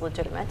view as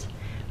legitimate.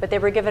 But they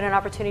were given an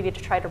opportunity to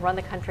try to run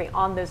the country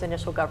on those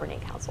initial governing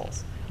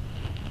councils.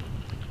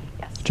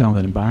 Yes.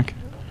 Gentleman in back.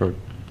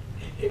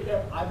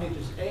 If I may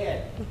just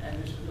add,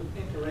 and this is an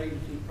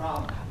interagency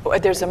problem. Oh,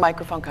 there's a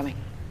microphone coming.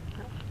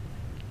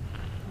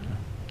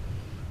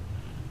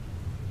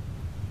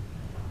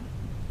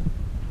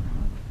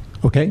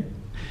 Okay.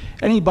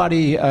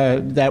 Anybody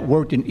that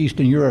worked in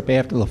Eastern Europe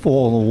after the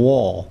fall of the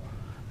wall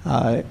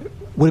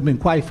would have been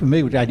quite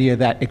familiar with the idea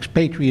that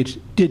expatriates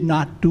did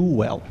not do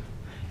well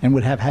and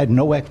would have had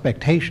no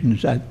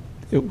expectations that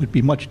it would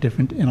be much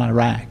different in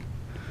Iraq.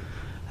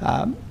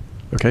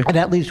 Okay. And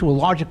that leads to a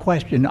larger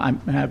question I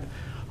have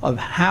of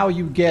how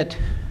you get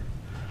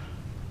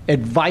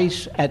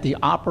advice at the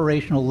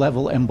operational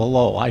level and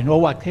below. I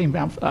know I came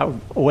down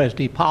from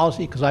OSD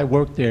policy because I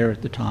worked there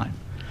at the time.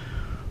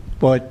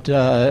 But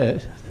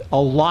a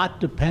lot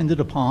depended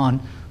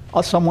upon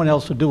someone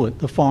else to do it,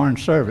 the Foreign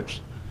Service.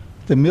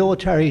 The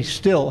military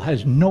still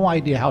has no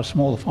idea how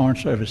small the Foreign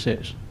Service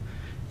is,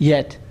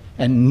 yet,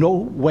 and no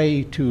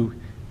way to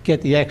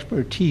get the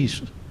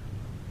expertise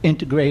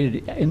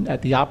integrated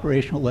at the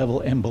operational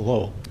level and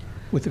below,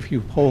 with a few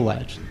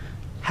POLADs.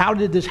 How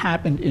did this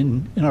happen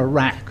in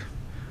Iraq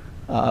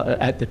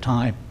at the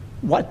time?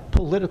 What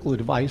political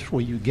advice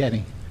were you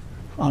getting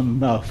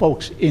from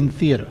folks in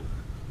theater?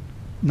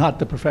 Not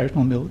the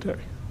professional military.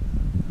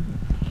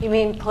 You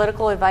mean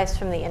political advice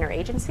from the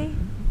interagency?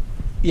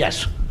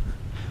 Yes.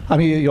 I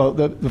mean, you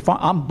know,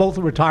 I'm both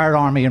a retired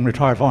Army and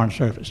retired Foreign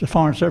Service. The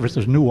Foreign Service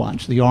is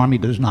nuanced, the Army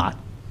does not.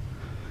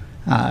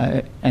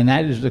 And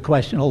that is the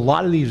question. A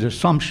lot of these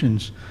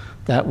assumptions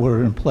that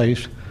were in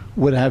place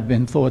would have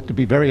been thought to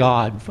be very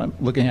odd from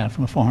looking at it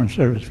from a Foreign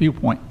Service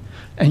viewpoint.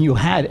 And you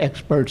had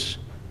experts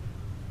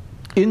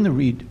in the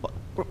region.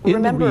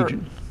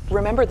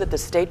 Remember that the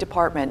State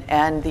Department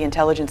and the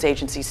intelligence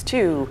agencies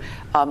too,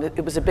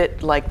 it was a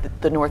bit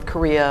like the North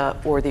Korea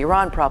or the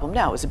Iran problem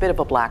now. It was a bit of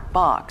a black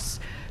box.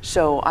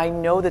 So I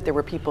know that there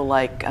were people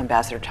like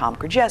Ambassador Tom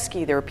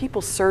Krajewski, there were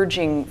people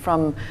surging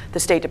from the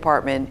State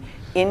Department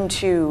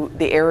into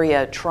the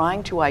area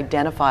trying to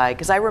identify,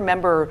 because I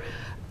remember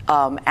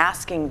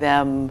asking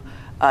them,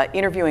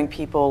 interviewing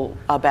people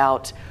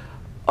about,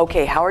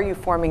 okay, how are you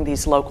forming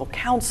these local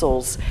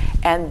councils?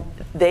 And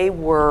they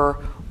were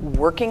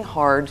working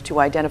hard to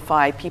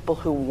identify people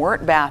who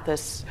weren't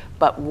Baathists,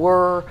 but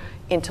were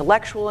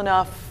intellectual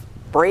enough,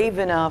 brave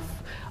enough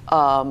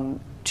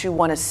to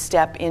want to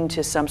step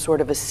into some sort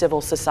of a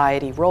civil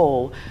society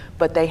role.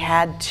 But they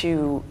had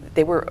to,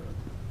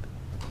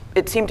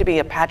 it seemed to be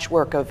a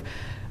patchwork of,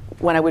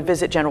 when I would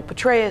visit General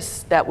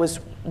Petraeus, that was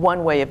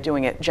one way of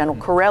doing it. General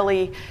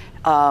Corelli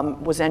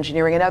was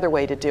engineering another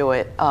way to do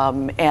it.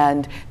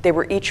 And they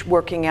were each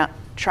working out,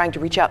 trying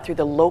to reach out through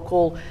the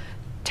local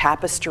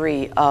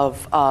tapestry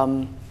of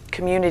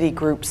community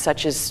groups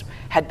such as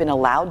had been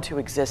allowed to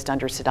exist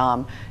under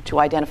Saddam to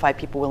identify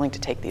people willing to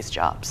take these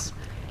jobs.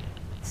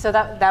 So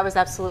that was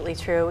absolutely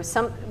true.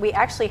 We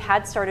actually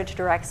had started to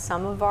direct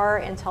some of our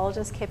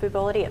intelligence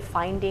capability at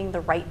finding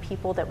the right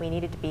people that we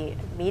needed to be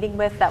meeting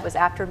with. That was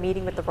after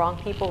meeting with the wrong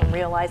people and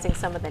realizing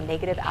some of the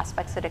negative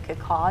aspects that it could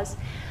cause.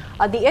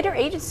 The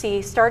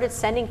interagency started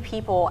sending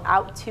people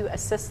out to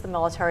assist the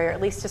military, or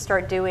at least to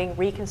start doing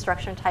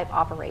reconstruction type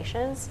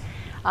operations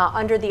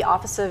under the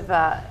Office of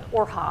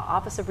ORHA,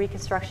 Office of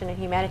Reconstruction and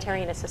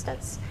Humanitarian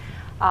Assistance.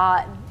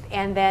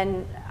 And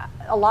then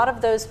a lot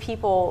of those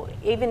people,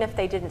 even if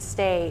they didn't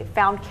stay,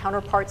 found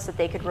counterparts that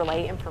they could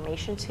relay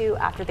information to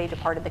after they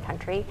departed the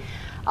country.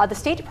 The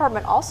State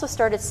Department also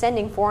started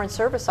sending Foreign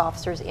Service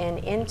officers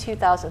in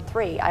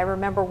 2003. I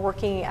remember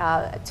working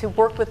to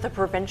work with the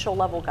provincial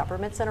level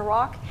governments in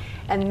Iraq,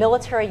 and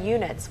military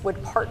units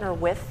would partner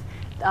with,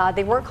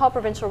 they weren't called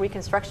provincial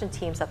reconstruction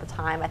teams at the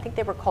time. I think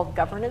they were called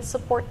governance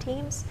support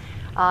teams.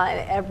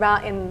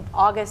 Around in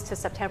August to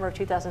September of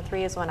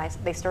 2003 is when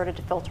they started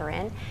to filter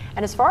in.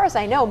 And as far as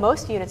I know,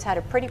 most units had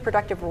a pretty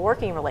productive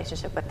working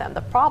relationship with them.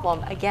 The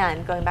problem,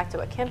 again, going back to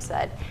what Kim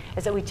said,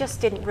 is that we just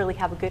didn't really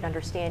have a good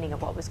understanding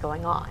of what was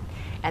going on.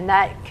 And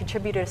that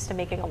contributed us to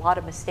making a lot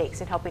of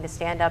mistakes in helping to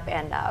stand up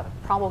and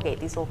promulgate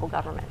these local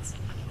governments.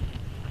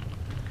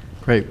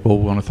 Great. Well,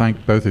 we want to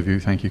thank both of you.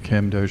 Thank you,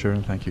 Kim Dozier,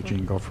 and thank you,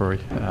 Jeanne Godfroy,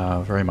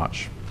 very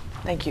much.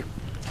 Thank you.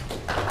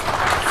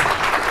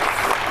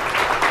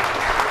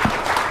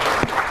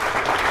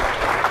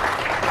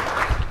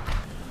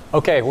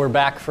 Okay, we're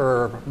back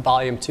for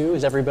volume 2.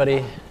 Is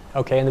everybody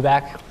okay in the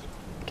back?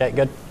 Okay,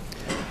 good.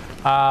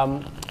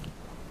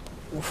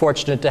 We're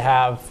fortunate to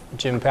have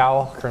Jim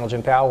Powell, Colonel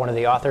Jim Powell, one of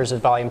the authors of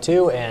volume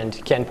 2,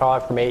 and Ken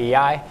Pollack from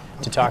AEI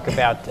to talk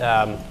about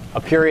a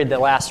period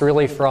that lasts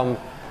really from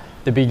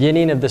the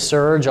beginning of the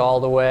surge all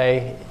the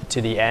way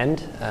to the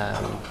end.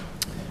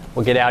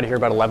 We'll get out of here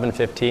about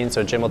 11:15,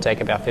 so Jim will take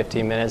about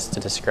 15 minutes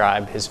to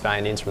describe his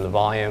findings from the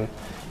volume.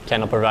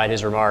 Ken will provide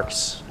his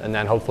remarks, and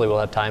then hopefully we'll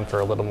have time for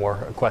a little more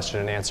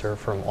question and answer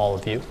from all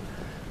of you.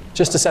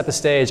 Just to set the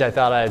stage, I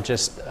thought I'd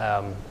just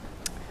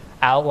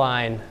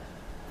outline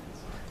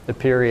the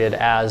period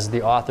as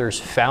the authors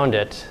found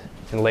it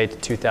in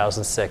late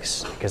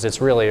 2006, because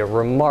it's really a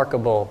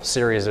remarkable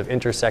series of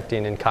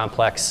intersecting and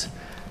complex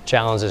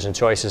challenges and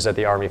choices that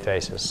the Army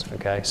faces.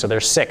 Okay, so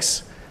there's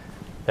 6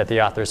 that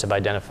the authors have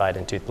identified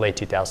in late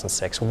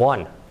 2006.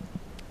 1,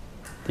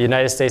 the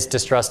United States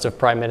distrust of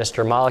Prime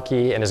Minister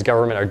Maliki and his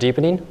government are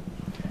deepening.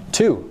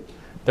 2,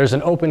 there's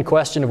an open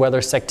question of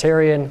whether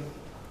sectarianism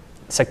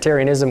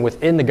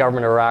within the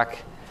government of Iraq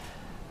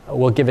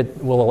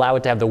will allow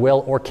it to have the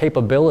will or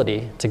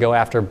capability to go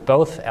after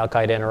both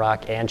al-Qaeda in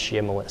Iraq and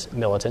Shia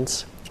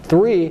militants.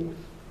 3,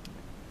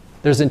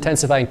 there's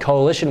intensifying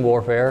coalition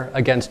warfare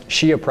against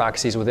Shia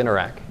proxies within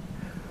Iraq.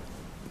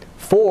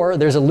 4,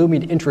 there's a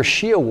looming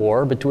intra-Shia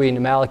war between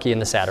Maliki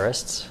and the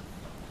Satirists.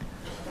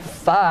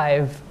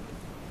 5,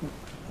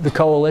 the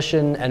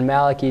coalition and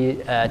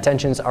Maliki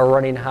tensions are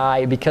running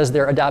high because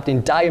they're adopting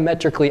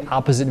diametrically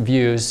opposite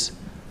views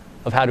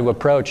of how to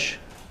approach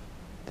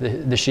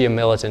the Shia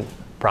militant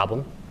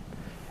problem.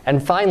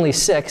 And finally,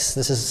 6,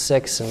 this is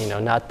 6, and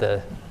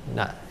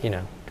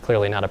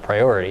clearly not a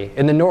priority.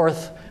 In the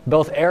north,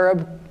 both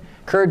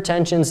Arab-Kurd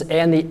tensions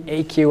and the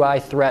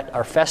AQI threat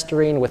are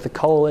festering, with the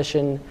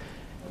coalition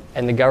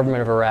and the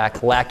government of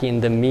Iraq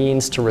lacking the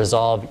means to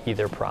resolve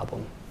either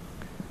problem.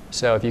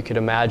 So if you could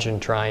imagine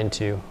trying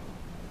to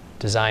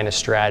design a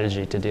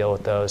strategy to deal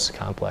with those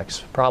complex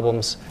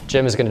problems,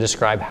 Jim is going to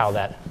describe how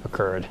that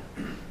occurred.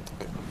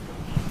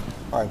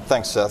 All right,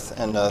 thanks, Seth,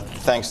 and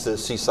thanks to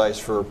CSIS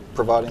for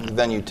providing the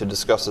venue to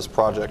discuss this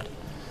project.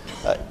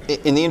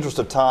 In the interest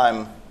of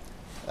time,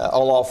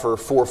 I'll offer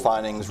 4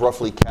 findings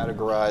roughly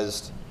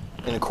categorized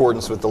in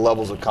accordance with the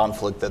levels of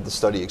conflict that the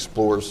study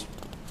explores.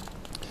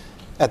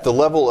 At the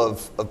level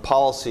of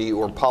policy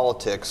or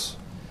politics,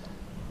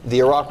 the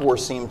Iraq War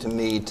seemed to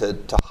me to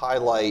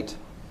highlight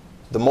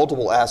the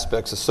multiple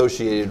aspects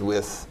associated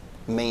with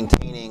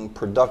maintaining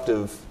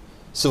productive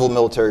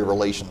civil-military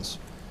relations.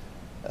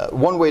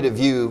 One way to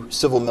view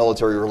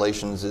civil-military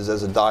relations is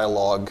as a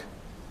dialogue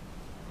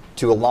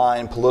to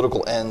align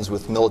political ends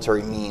with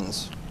military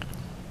means.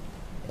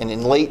 And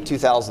in late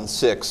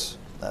 2006,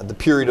 the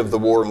period of the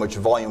war in which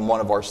Volume 1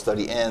 of our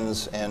study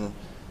ends and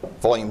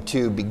Volume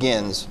 2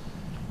 begins,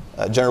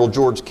 General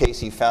George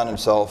Casey found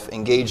himself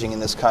engaging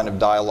in this kind of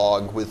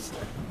dialogue with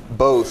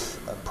both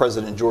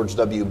President George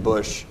W.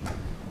 Bush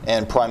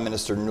and Prime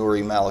Minister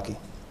Nouri Maliki.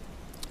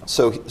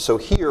 So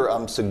here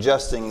I'm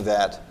suggesting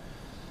that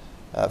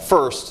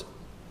first,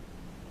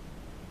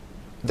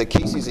 that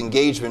Casey's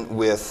engagement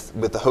with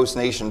the host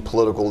nation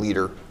political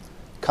leader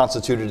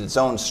constituted its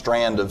own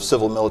strand of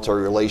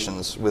civil-military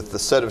relations with the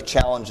set of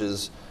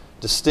challenges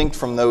distinct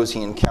from those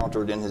he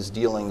encountered in his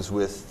dealings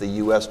with the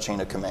U.S.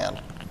 chain of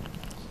command.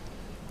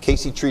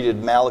 Casey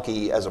treated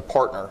Maliki as a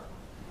partner,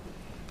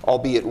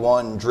 albeit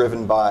one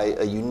driven by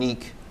a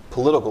unique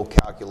political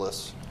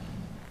calculus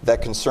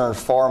that concerned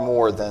far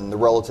more than the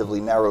relatively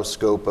narrow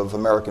scope of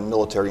American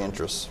military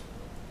interests.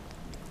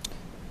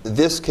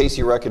 This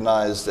Casey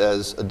recognized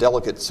as a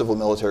delicate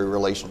civil-military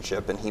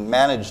relationship, and he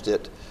managed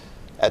it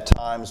at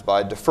times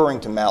by deferring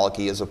to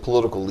Maliki as a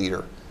political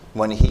leader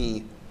when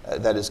he,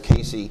 that is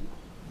Casey,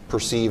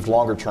 perceived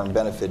longer-term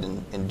benefit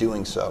in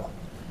doing so.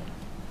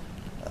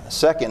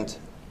 Second,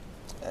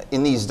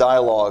 in these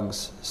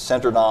dialogues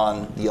centered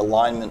on the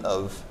alignment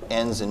of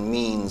ends and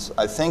means,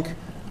 I think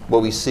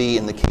what we see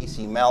in the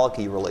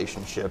Casey-Maliki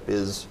relationship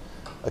is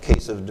a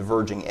case of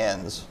diverging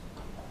ends,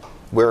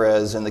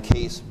 whereas in the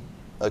case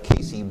a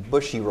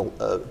Casey-Bush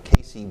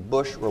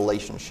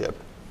relationship,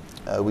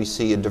 we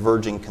see a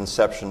diverging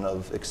conception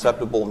of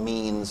acceptable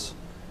means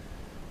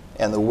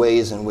and the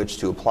ways in which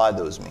to apply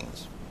those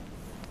means.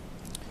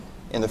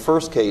 In the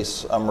first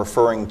case, I'm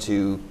referring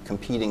to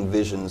competing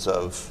visions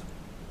of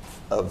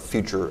a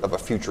future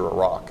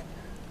Iraq.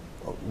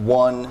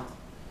 One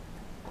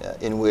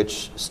in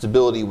which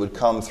stability would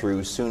come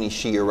through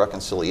Sunni-Shia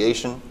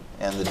reconciliation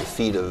and the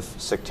defeat of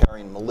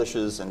sectarian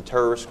militias and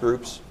terrorist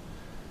groups,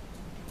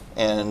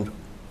 and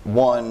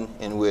one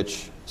in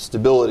which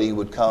stability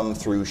would come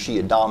through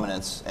Shia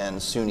dominance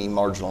and Sunni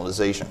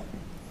marginalization.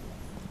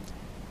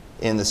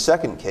 In the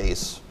second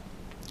case,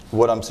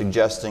 what I'm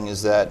suggesting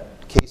is that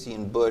Casey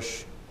and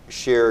Bush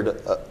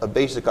shared a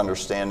basic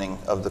understanding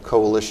of the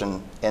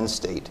coalition end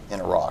state in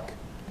Iraq,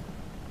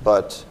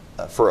 but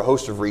for a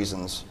host of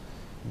reasons,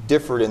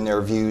 differed in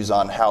their views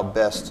on how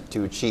best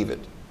to achieve it.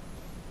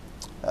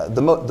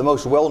 The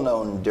most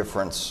well-known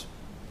difference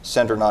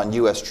centered on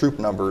U.S. troop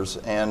numbers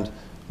and,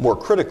 more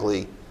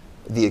critically,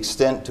 the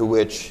extent to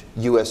which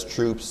U.S.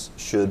 troops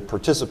should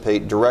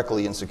participate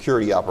directly in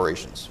security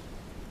operations.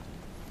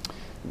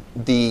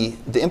 The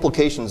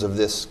implications of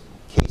this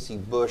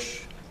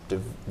Casey-Bush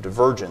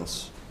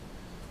divergence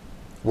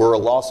were a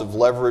loss of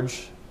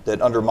leverage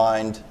that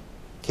undermined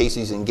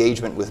Casey's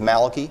engagement with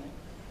Maliki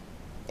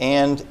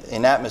and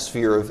an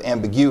atmosphere of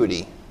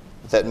ambiguity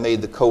that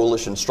made the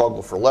coalition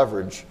struggle for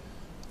leverage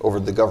over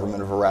the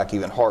government of Iraq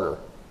even harder.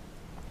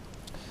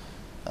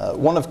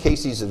 One of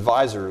Casey's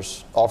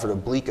advisors offered a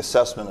bleak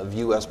assessment of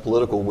U.S.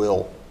 political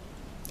will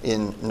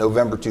in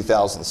November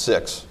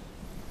 2006.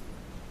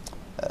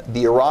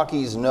 The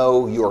Iraqis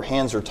know your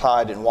hands are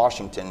tied in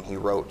Washington, he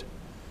wrote.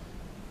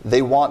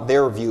 They want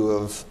their view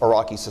of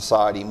Iraqi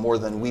society more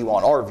than we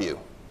want our view.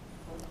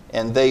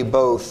 And they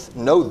both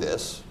know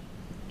this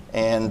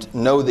and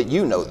know that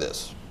you know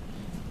this.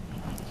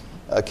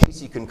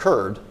 Casey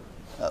concurred,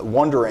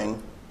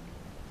 wondering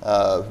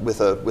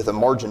with a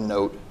margin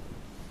note,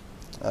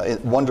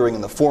 wondering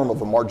in the form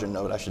of a margin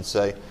note, I should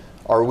say,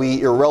 are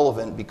we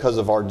irrelevant because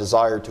of our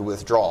desire to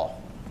withdraw?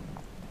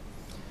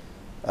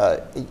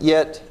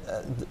 Yet,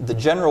 the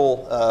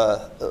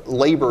general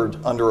labored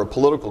under a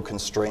political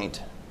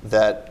constraint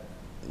that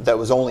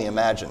was only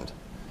imagined.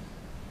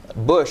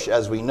 Bush,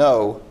 as we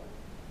know,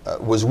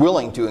 was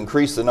willing to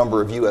increase the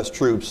number of U.S.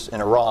 troops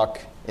in Iraq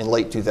in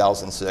late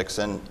 2006,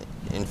 and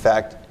in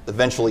fact,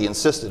 eventually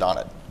insisted on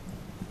it.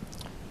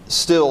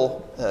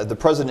 Still, the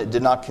president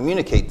did not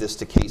communicate this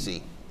to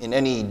Casey in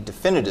any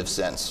definitive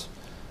sense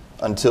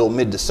until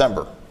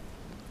mid-December.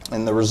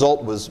 And the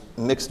result was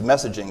mixed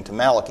messaging to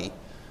Maliki,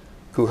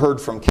 who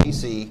heard from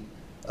Casey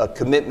a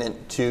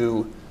commitment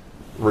to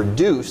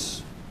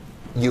reduce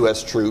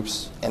U.S.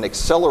 troops and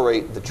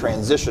accelerate the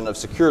transition of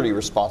security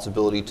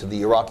responsibility to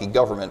the Iraqi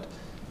government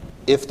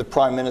if the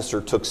prime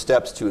minister took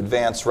steps to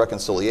advance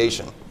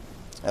reconciliation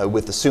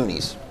with the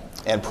Sunnis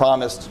and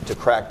promised to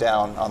crack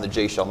down on the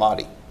Jaish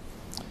al-Mahdi.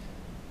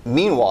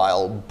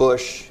 Meanwhile,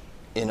 Bush,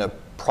 in a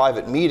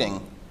private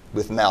meeting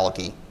with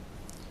Maliki,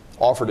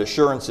 offered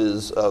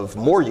assurances of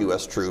more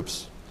U.S.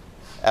 troops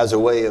as a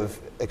way of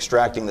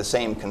extracting the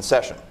same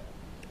concession.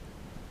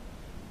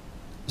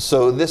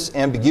 So this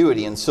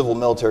ambiguity in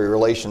civil-military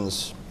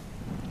relations,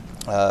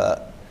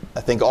 I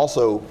think,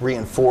 also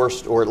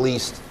reinforced, or at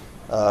least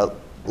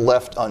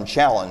left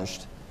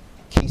unchallenged,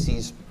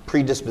 Casey's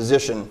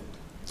predisposition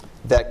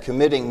that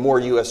committing more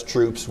U.S.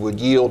 troops would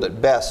yield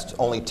at best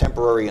only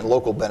temporary and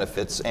local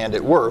benefits, and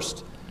at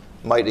worst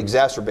might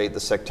exacerbate the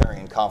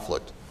sectarian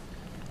conflict.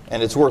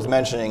 And it's worth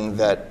mentioning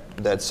that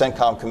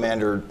CENTCOM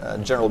Commander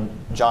General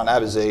John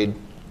Abizaid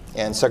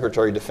and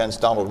Secretary of Defense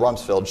Donald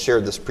Rumsfeld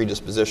shared this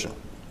predisposition.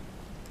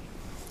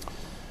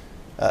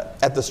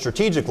 At the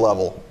strategic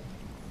level,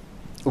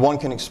 one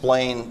can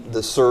explain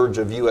the surge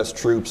of U.S.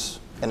 troops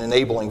and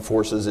enabling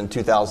forces in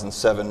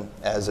 2007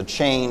 as a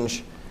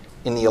change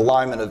in the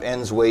alignment of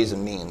ends, ways,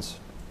 and means.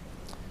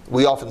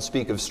 We often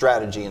speak of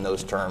strategy in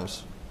those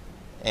terms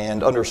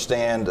and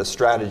understand a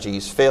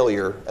strategy's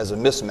failure as a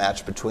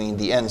mismatch between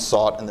the end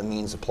sought and the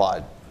means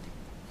applied.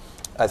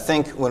 I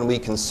think when we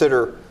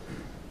consider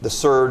the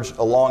surge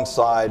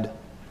alongside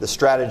the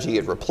strategy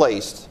it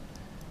replaced,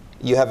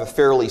 you have a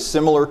fairly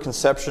similar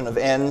conception of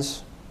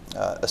ends,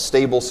 a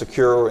stable,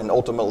 secure, and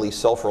ultimately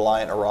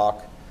self-reliant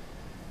Iraq.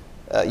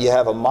 You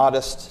have a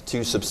modest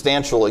to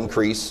substantial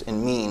increase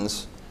in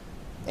means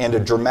and a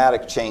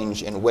dramatic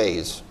change in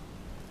ways.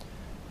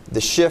 The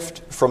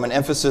shift from an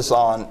emphasis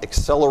on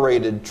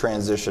accelerated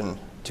transition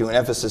to an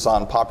emphasis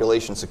on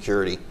population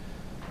security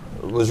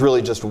was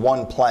really just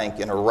one plank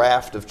in a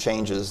raft of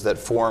changes that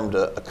formed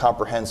a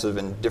comprehensive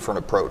and different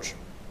approach.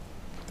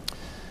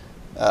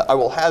 I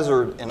will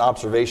hazard an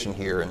observation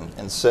here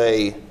and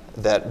say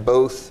that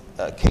both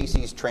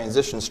Casey's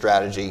transition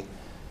strategy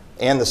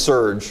and the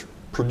surge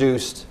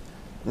produced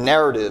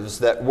narratives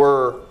that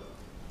were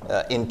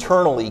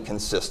internally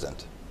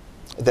consistent.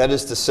 That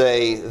is to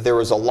say, there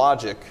was a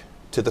logic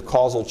to the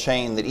causal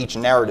chain that each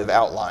narrative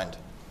outlined.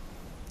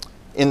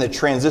 In the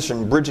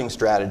transition bridging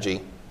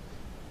strategy,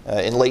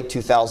 in late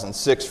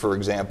 2006, for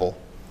example,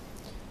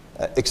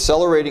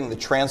 accelerating the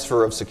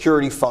transfer of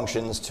security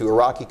functions to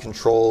Iraqi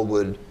control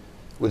would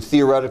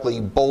theoretically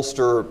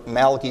bolster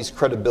Maliki's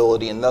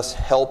credibility and thus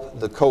help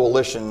the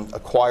coalition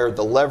acquire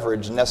the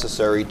leverage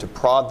necessary to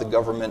prod the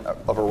government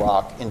of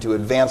Iraq into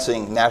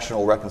advancing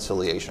national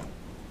reconciliation.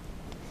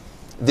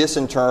 This,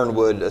 in turn,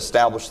 would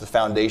establish the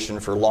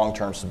foundation for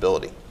long-term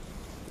stability.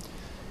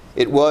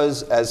 It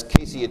was, as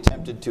Casey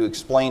attempted to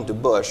explain to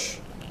Bush,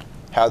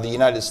 how the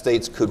United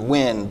States could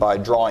win by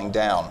drawing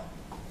down.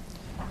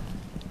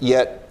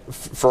 Yet,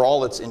 for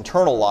all its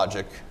internal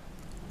logic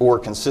or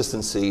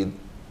consistency,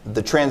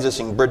 the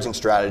transition bridging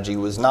strategy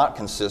was not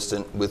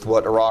consistent with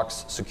what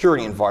Iraq's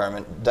security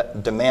environment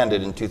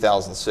demanded in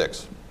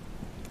 2006.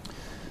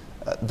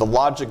 The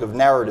logic of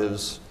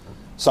narratives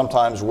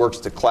sometimes works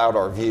to cloud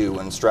our view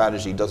when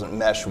strategy doesn't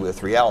mesh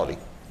with reality.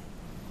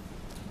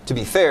 To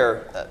be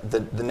fair,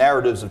 the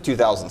narratives of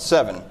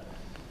 2007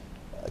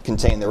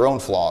 contain their own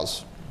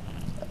flaws.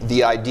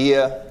 The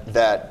idea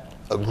that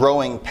a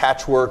growing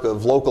patchwork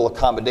of local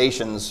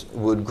accommodations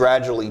would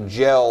gradually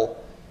gel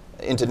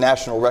into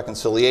national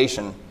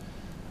reconciliation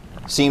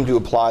seemed to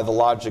apply the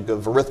logic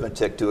of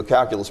arithmetic to a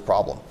calculus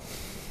problem.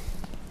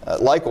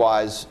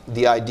 Likewise,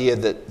 the idea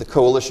that the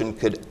coalition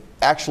could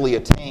actually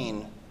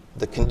attain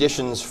the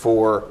conditions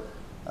for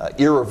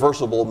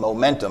irreversible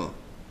momentum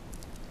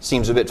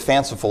seems a bit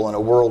fanciful in a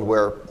world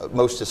where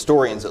most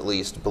historians, at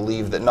least,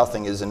 believe that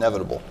nothing is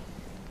inevitable.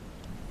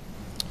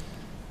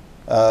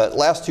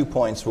 Last 2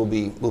 points will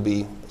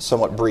be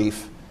somewhat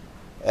brief.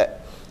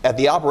 At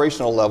the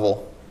operational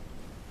level,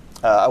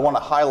 I want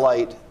to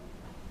highlight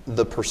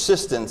the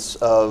persistence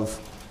of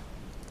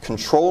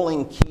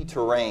controlling key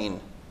terrain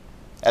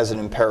as an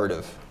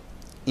imperative,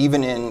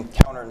 even in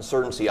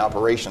counterinsurgency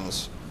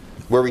operations,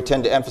 where we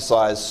tend to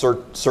emphasize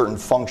certain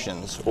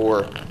functions,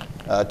 or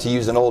to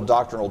use an old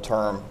doctrinal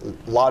term,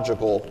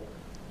 logical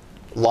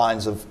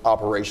lines of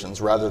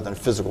operations rather than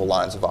physical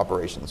lines of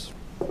operations.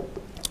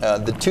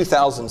 The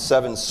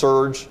 2007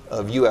 surge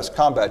of U.S.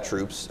 combat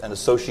troops and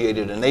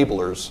associated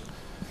enablers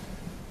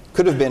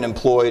could have been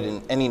employed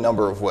in any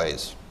number of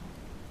ways.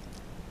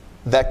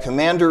 That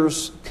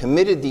commanders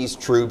committed these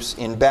troops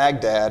in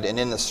Baghdad and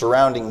in the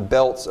surrounding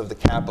belts of the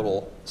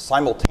capital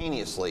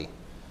simultaneously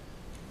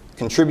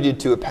contributed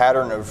to a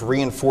pattern of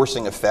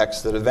reinforcing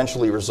effects that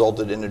eventually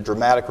resulted in a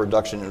dramatic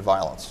reduction in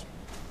violence.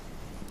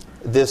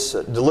 This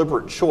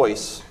deliberate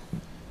choice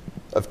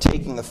of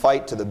taking the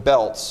fight to the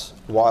belts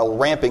while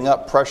ramping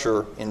up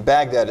pressure in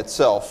Baghdad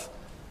itself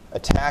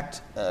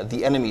attacked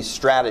the enemy's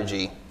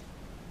strategy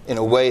in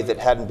a way that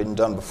hadn't been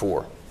done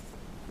before.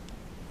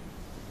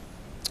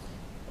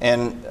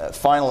 And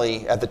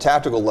finally, at the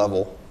tactical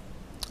level,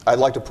 I'd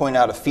like to point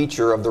out a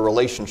feature of the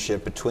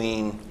relationship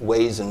between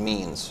ways and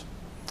means.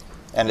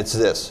 And it's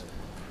this: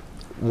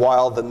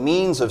 while the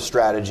means of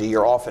strategy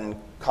are often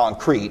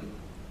concrete,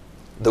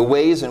 the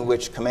ways in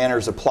which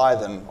commanders apply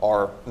them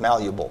are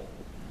malleable.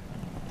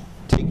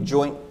 Take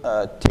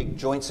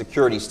joint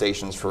security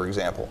stations, for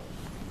example.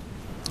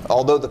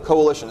 Although the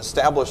coalition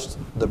established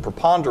the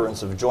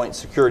preponderance of joint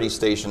security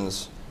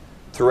stations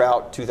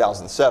throughout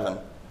 2007,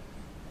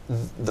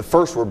 the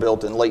first were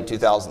built in late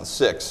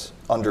 2006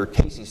 under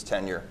Casey's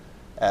tenure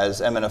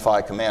as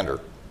MNFI commander.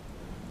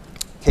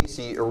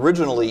 Casey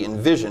originally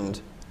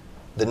envisioned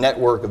the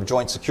network of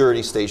joint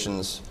security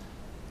stations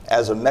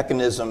as a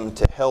mechanism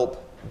to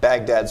help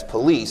Baghdad's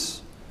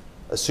police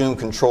assume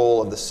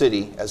control of the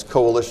city as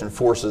coalition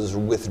forces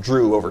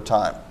withdrew over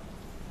time.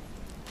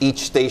 Each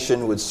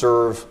station would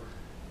serve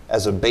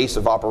as a base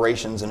of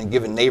operations in a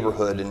given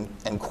neighborhood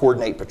and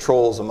coordinate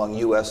patrols among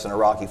U.S. and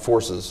Iraqi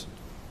forces,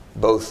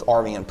 both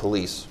Army and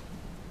police.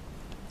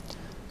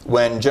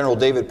 When General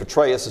David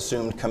Petraeus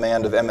assumed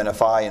command of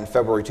MNFI in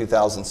February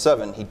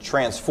 2007, he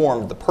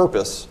transformed the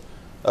purpose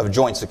of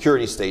joint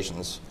security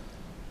stations,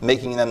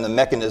 making them the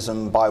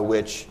mechanism by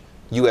which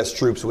U.S.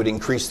 troops would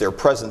increase their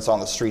presence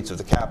on the streets of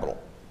the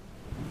capital.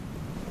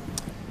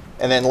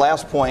 And then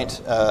last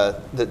point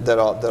that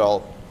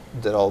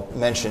I'll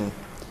mention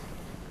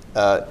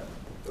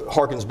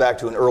harkens back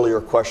to an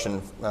earlier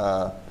question,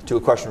 to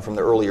a question from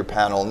the earlier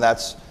panel, and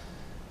that's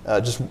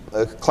just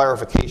a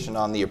clarification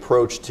on the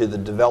approach to the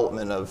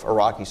development of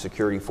Iraqi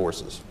security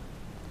forces.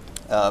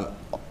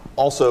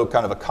 Also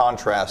kind of a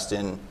contrast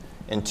in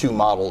two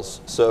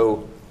models.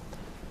 So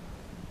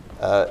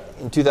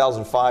in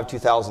 2005,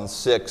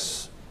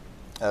 2006,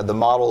 the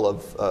model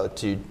of,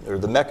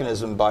 the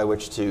mechanism by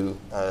which to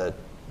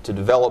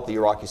develop the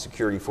Iraqi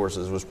security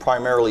forces was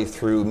primarily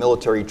through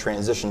military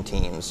transition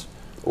teams,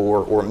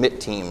 or MIT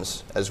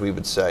teams, as we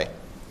would say.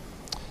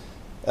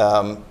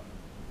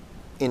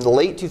 In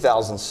late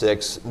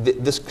 2006,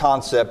 this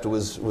concept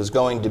was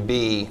going to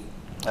be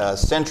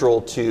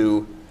central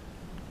to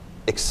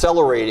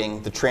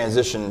accelerating the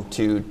transition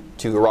to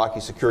Iraqi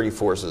security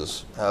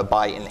forces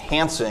by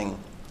enhancing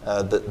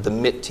the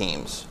MIT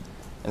teams.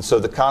 And so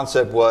the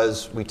concept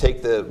was we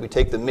take the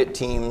MIT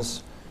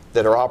teams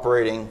that are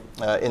operating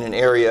in an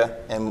area,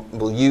 and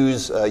we'll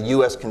use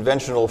U.S.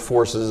 conventional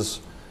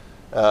forces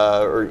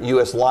or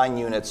U.S. line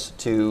units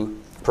to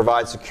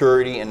provide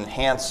security and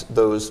enhance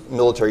those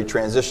military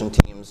transition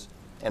teams.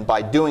 And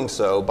by doing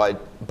so,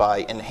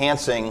 by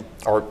enhancing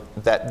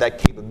that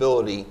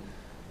capability,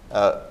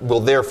 we'll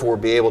therefore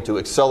be able to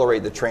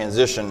accelerate the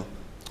transition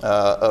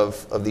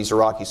of these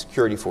Iraqi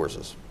security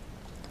forces.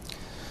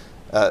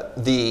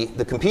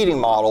 The competing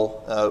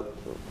model,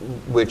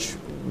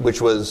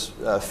 which was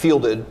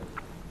fielded,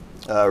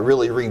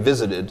 really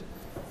revisited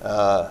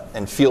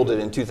and fielded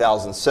in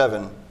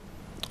 2007,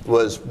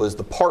 was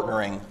the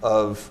partnering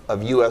of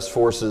U.S.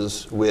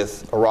 forces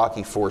with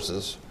Iraqi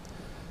forces.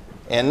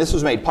 And this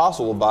was made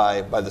possible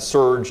by the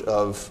surge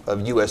of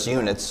U.S.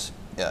 units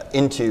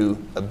into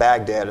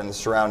Baghdad and the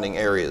surrounding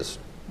areas.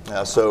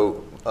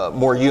 So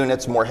more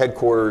units, more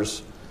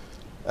headquarters,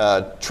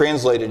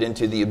 translated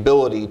into the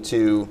ability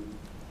to,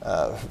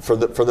 for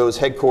those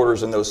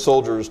headquarters and those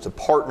soldiers to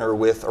partner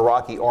with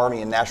Iraqi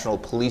Army and National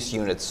Police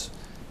units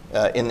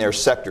in their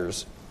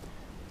sectors.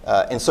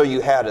 And so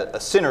you had a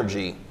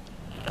synergy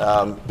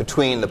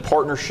between the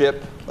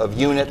partnership of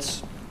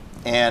units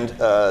and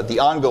the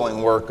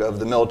ongoing work of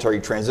the military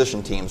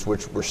transition teams,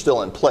 which were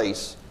still in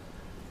place.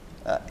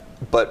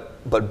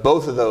 But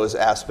both of those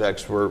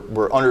aspects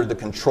were under the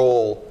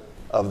control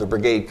of the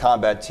brigade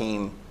combat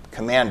team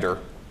commander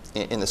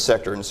in the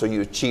sector, and so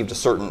you achieved a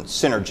certain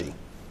synergy,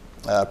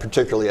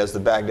 particularly as the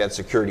Baghdad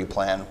security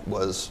plan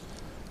was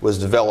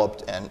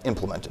developed and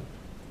implemented.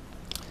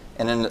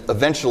 And then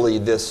eventually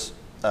this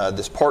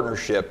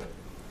partnership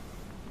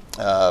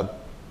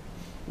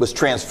was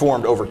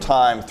transformed over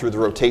time through the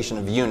rotation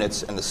of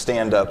units and the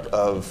stand-up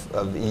of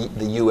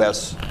the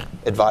U.S.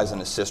 Advise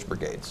and Assist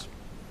Brigades.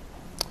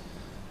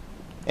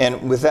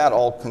 And with that,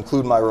 I'll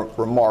conclude my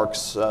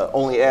remarks,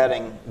 only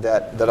adding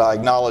that I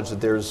acknowledge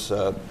that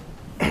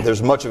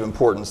there's much of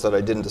importance that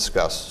I didn't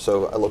discuss.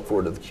 So I look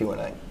forward to the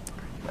Q&A.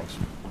 Thanks.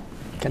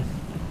 Ken?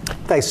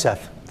 Thanks,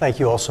 Seth. Thank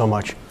you all so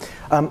much.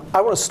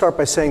 I want to start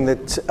by saying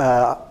that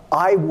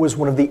I was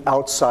one of the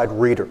outside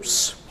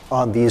readers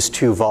on these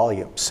two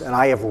volumes, and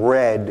I have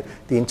read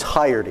the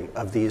entirety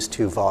of these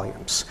two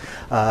volumes.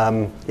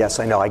 Yes,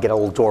 I know I get a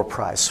little door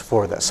prize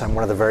for this. I'm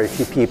one of the very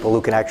few people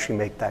who can actually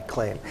make that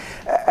claim.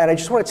 And I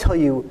just want to tell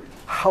you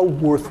how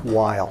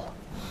worthwhile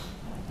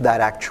that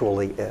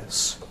actually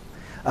is.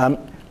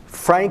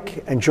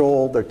 Frank and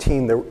Joel, their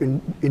team, they're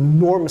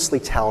enormously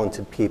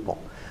talented people.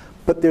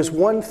 But there's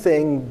one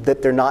thing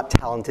that they're not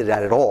talented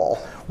at all,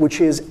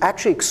 which is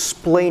actually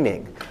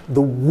explaining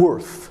the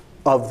worth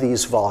of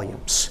these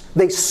volumes.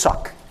 They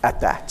suck at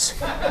that.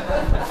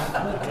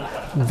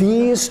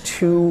 These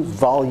two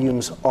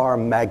volumes are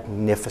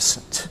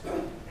magnificent.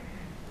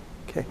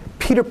 Okay.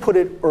 Peter put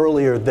it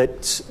earlier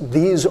that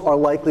these are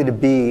likely to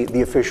be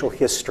the official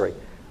history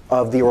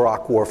of the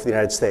Iraq War for the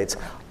United States.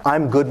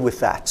 I'm good with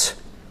that.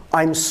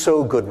 I'm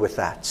so good with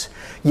that.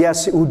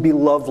 Yes, it would be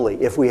lovely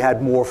if we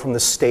had more from the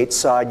state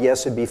side.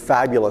 Yes, it'd be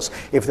fabulous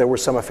if there were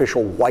some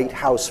official White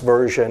House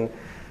version.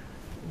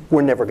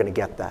 We're never going to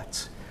get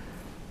that.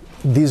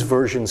 These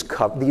volumes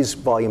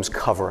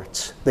cover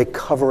it. They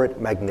cover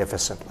it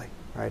magnificently,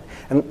 right?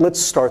 And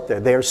let's start there.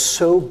 They are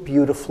so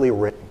beautifully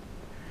written.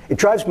 It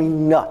drives me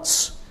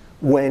nuts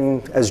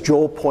when, as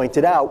Joel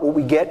pointed out, what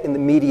we get in the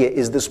media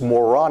is this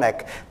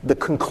moronic, the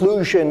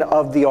conclusion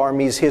of the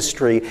Army's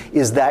history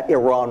is that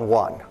Iran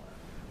won.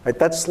 Right?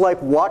 That's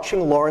like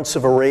watching Lawrence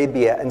of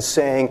Arabia and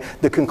saying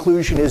the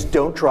conclusion is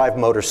don't drive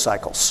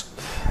motorcycles.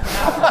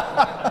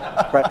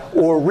 Right?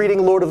 Or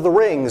reading Lord of the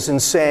Rings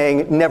and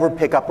saying never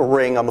pick up a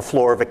ring on the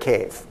floor of a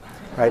cave.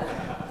 Right?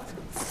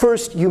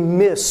 First, you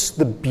miss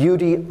the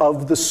beauty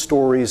of the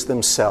stories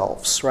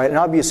themselves. Right? And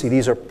obviously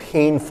these are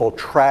painful,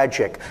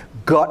 tragic,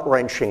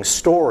 gut-wrenching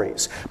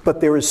stories,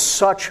 but there is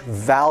such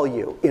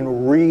value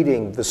in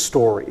reading the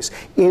stories,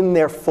 in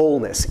their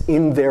fullness,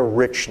 in their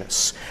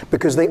richness,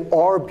 because they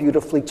are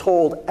beautifully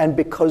told and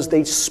because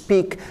they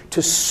speak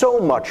to so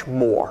much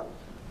more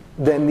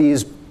than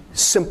these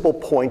simple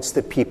points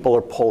that people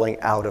are pulling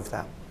out of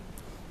them.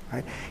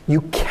 Right?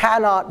 You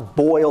cannot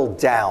boil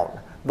down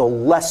the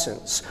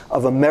lessons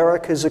of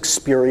America's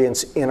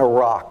experience in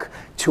Iraq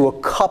to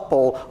a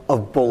couple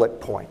of bullet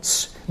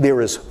points.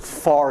 There is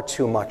far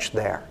too much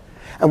there.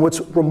 And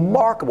what's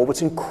remarkable,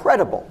 what's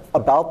incredible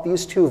about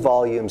these two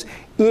volumes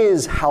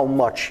is how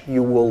much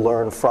you will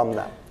learn from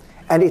them.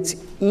 And it's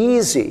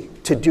easy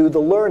to do the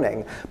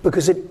learning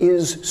because it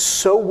is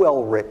so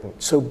well written,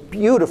 so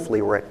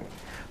beautifully written.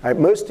 Right,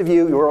 most of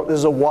you, this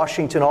is a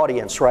Washington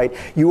audience, right?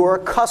 You are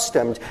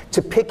accustomed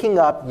to picking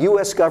up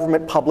U.S.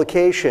 government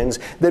publications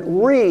that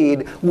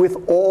read with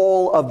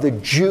all of the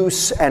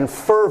juice and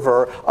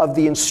fervor of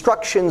the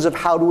instructions of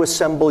how to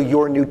assemble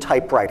your new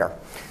typewriter,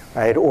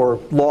 right, or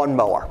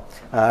lawnmower,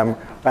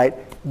 right?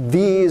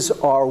 These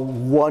are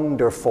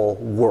wonderful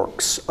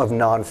works of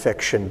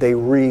nonfiction. They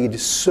read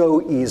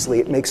so easily.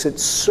 It makes it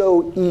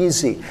so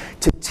easy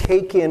to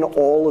take in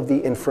all of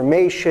the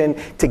information,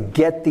 to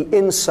get the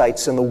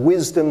insights and the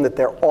wisdom that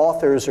their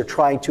authors are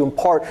trying to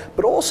impart,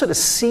 but also to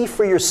see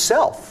for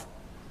yourself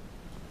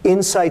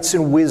insights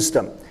and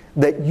wisdom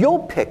that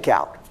you'll pick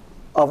out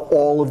of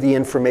all of the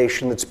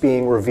information that's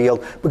being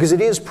revealed, because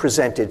it is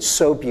presented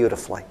so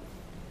beautifully.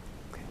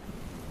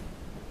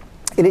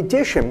 In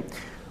addition,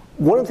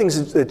 one of the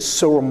things that's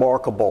so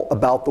remarkable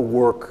about the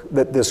work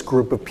that this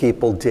group of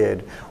people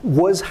did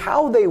was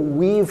how they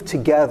weave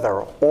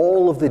together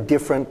all of the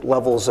different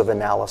levels of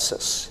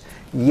analysis.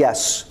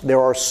 Yes, there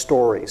are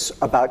stories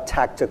about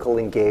tactical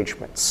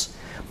engagements,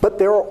 but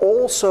there are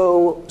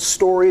also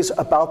stories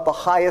about the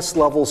highest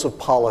levels of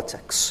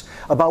politics,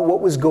 about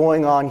what was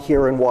going on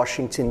here in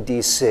Washington,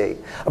 D.C.,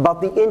 about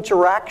the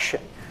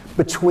interaction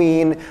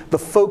between the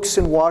folks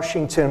in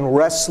Washington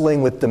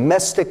wrestling with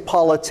domestic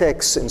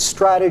politics and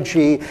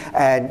strategy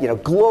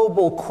and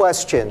global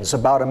questions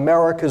about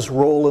America's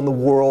role in the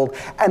world,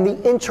 and the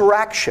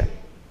interaction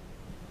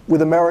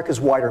with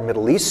America's wider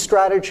Middle East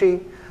strategy,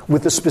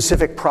 with the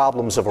specific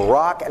problems of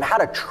Iraq, and how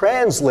to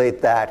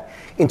translate that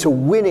into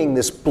winning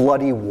this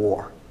bloody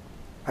war.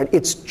 Right?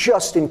 It's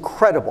just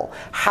incredible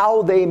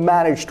how they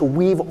managed to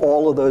weave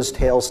all of those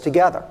tales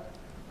together.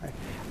 Right?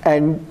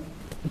 And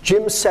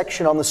Jim's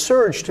section on the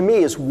surge, to me,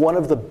 is one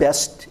of the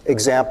best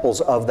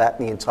examples of that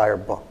in the entire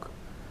book.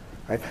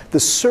 Right? The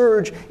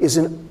surge is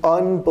an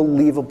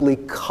unbelievably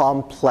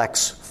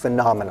complex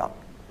phenomenon.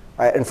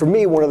 Right? And for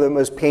me, one of the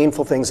most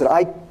painful things that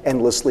I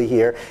endlessly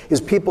hear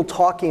is people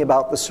talking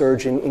about the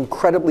surge in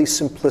incredibly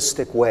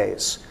simplistic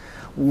ways.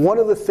 One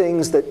of the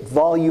things that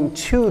Volume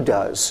 2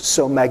 does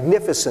so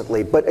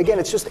magnificently, but again,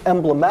 it's just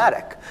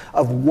emblematic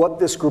of what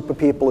this group of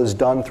people has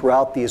done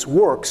throughout these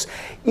works,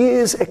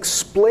 is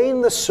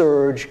explain the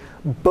surge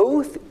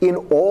both in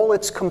all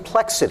its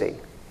complexity,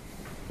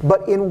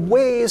 but in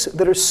ways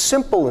that are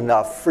simple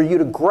enough for you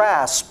to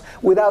grasp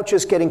without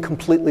just getting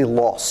completely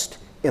lost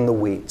in the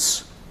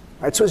weeds.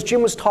 Right, so as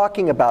Jim was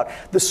talking about,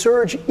 the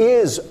surge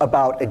is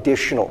about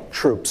additional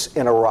troops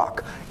in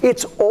Iraq.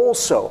 It's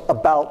also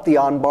about the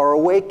Anbar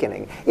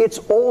Awakening. It's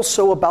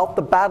also about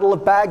the Battle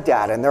of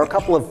Baghdad, and there are a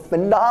couple of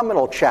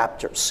phenomenal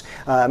chapters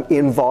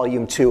in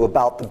Volume 2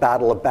 about the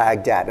Battle of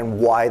Baghdad and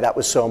why that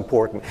was so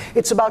important.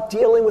 It's about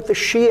dealing with the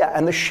Shia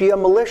and the Shia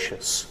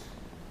militias.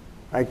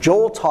 Right,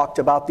 Joel talked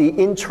about the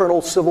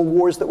internal civil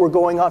wars that were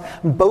going on,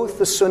 both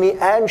the Sunni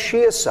and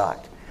Shia side.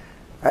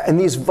 And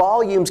these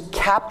volumes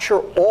capture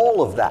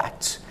all of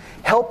that,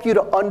 help you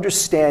to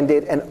understand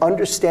it and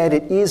understand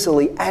it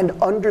easily and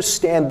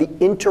understand the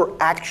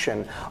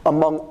interaction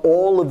among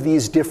all of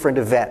these different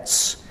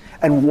events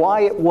and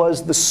why it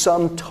was the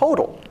sum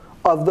total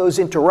of those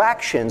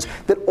interactions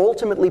that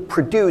ultimately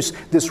produce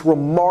this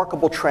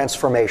remarkable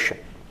transformation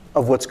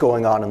of what's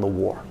going on in the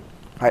war.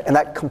 Right? And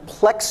that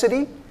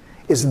complexity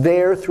is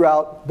there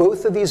throughout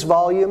both of these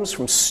volumes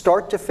from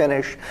start to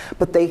finish,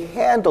 but they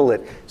handle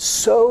it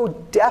so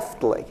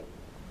deftly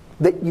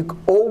that you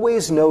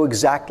always know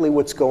exactly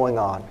what's going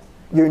on.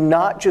 You're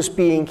not just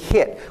being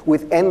hit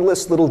with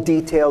endless little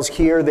details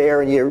here,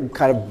 there, and you're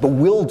kind of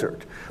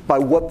bewildered by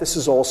what this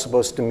is all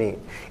supposed to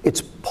mean.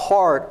 It's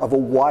part of a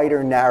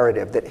wider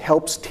narrative that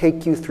helps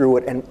take you through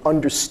it and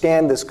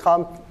understand this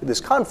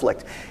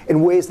conflict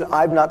in ways that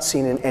I've not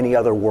seen in any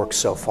other work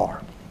so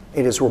far.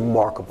 It is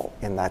remarkable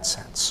in that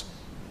sense.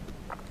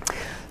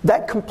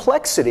 That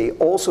complexity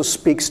also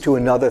speaks to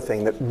another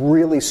thing that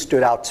really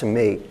stood out to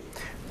me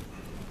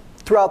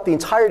throughout the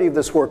entirety of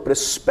this work, but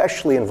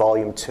especially in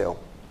Volume 2.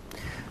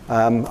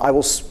 I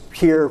will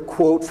here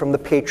quote from the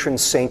patron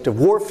saint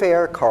of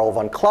warfare, Karl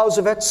von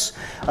Clausewitz,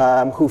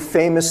 who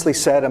famously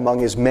said, among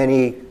his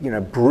many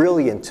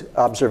brilliant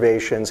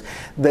observations,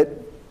 that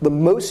the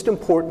most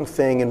important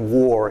thing in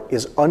war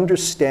is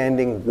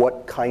understanding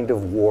what kind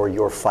of war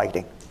you're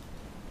fighting.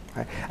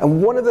 Right?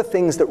 And one of the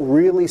things that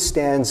really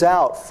stands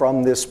out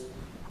from this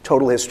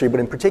total history, but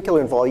in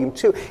particular in Volume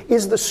 2,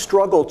 is the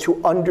struggle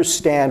to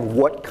understand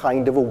what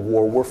kind of a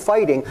war we're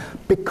fighting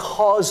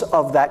because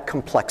of that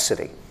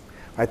complexity.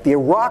 Right? The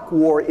Iraq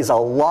War is a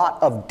lot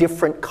of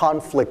different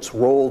conflicts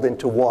rolled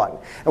into one.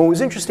 And what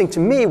was interesting to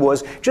me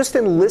was, just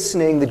in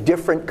listening to the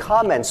different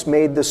comments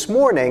made this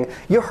morning,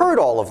 you heard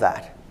all of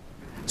that.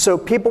 So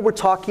people were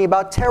talking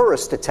about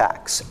terrorist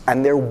attacks,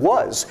 and there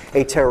was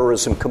a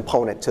terrorism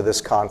component to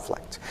this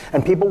conflict.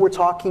 And people were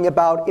talking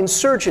about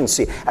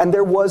insurgency, and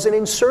there was an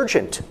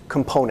insurgent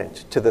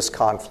component to this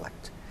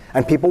conflict.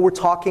 And people were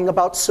talking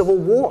about civil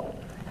war,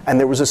 and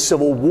there was a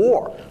civil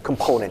war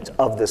component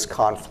of this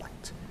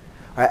conflict.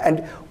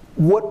 And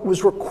what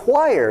was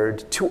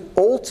required to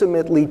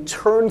ultimately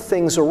turn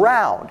things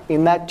around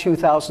in that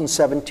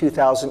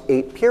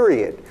 2007-2008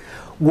 period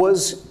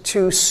was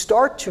to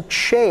start to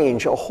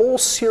change a whole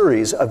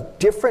series of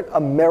different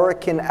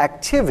American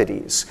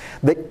activities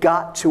that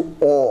got to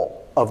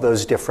all of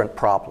those different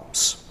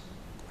problems.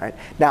 Right?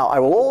 Now, I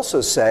will also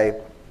say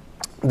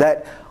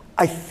that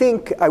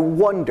I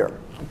wonder,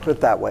 put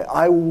it that way,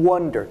 I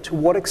wonder to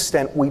what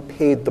extent we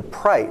paid the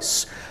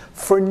price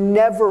for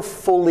never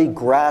fully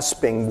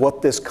grasping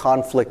what this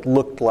conflict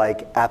looked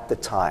like at the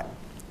time.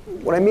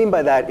 What I mean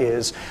by that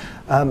is,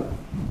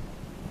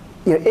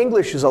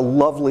 English is a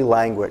lovely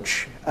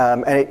language,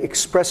 and it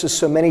expresses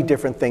so many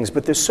different things,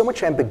 but there's so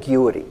much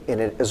ambiguity in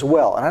it as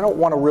well. And I don't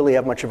want to really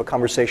have much of a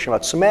conversation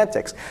about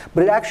semantics,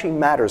 but it actually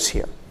matters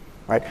here.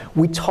 Right?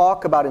 We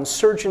talk about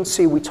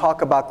insurgency, we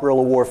talk about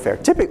guerrilla warfare.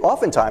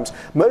 Oftentimes,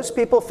 most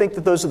people think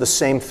that those are the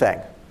same thing.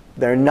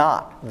 They're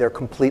not. They're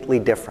completely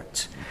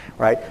different.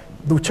 Right?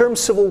 The term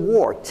civil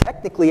war,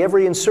 technically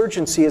every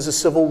insurgency is a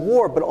civil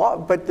war,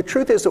 but the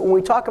truth is that when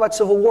we talk about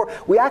civil war,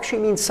 we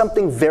actually mean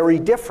something very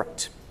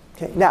different.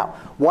 Okay? Now,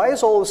 why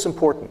is all this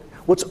important?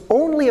 Well, it's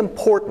only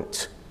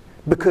important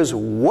because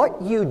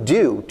what you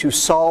do to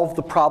solve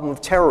the problem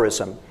of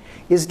terrorism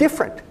is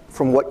different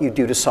from what you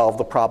do to solve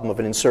the problem of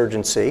an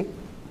insurgency,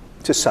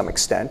 to some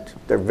extent.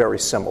 They're very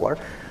similar.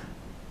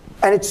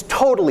 And it's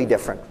totally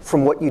different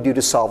from what you do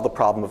to solve the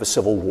problem of a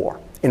civil war.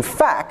 In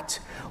fact,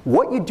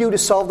 what you do to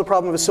solve the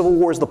problem of a civil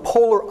war is the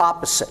polar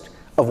opposite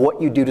of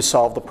what you do to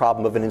solve the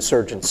problem of an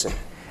insurgency.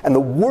 And the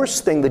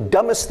worst thing, the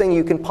dumbest thing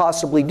you can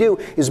possibly do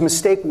is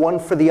mistake one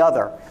for the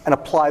other and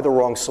apply the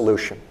wrong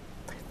solution.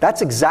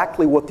 That's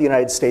exactly what the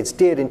United States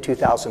did in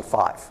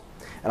 2005.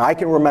 And I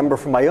can remember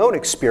from my own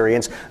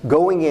experience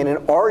going in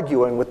and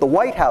arguing with the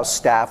White House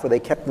staff where they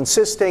kept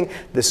insisting,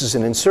 this is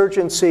an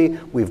insurgency,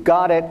 we've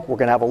got it, we're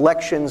going to have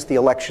elections, the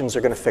elections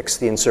are going to fix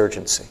the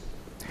insurgency.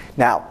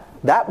 Now,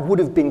 that would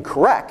have been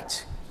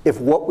correct if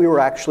what we were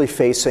actually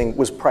facing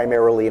was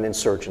primarily an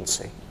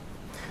insurgency.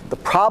 The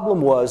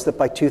problem was that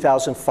by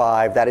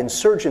 2005, that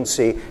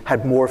insurgency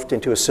had morphed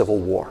into a civil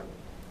war.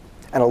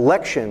 And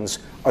elections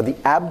are the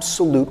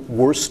absolute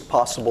worst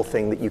possible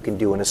thing that you can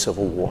do in a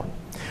civil war.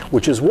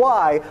 Which is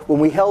why, when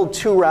we held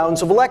 2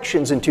 rounds of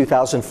elections in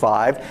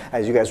 2005,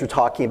 as you guys were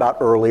talking about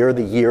earlier,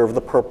 the year of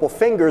the purple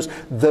fingers,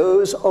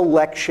 those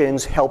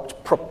elections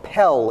helped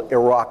propel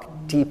Iraq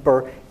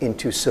deeper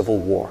into civil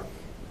war.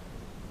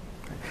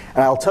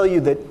 And I'll tell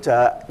you that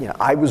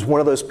I was one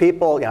of those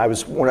people. I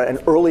was an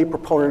early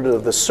proponent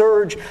of the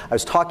surge. I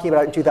was talking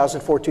about it in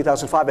 2004,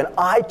 2005, and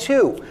I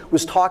too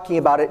was talking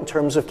about it in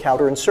terms of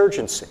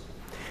counterinsurgency.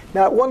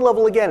 Now, at one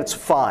level, again, it's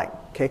fine.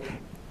 Okay?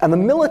 On the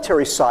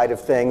military side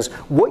of things,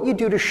 what you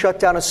do to shut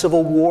down a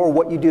civil war,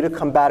 what you do to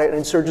combat an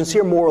insurgency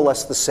are more or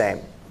less the same.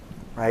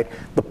 Right?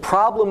 The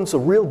problems, the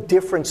real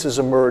differences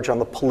emerge on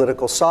the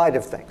political side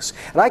of things.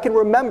 And I can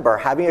remember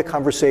having a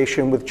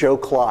conversation with Joe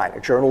Klein, a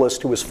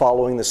journalist who was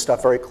following this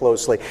stuff very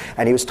closely,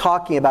 and he was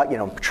talking about,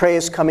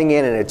 Petraeus coming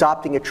in and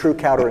adopting a true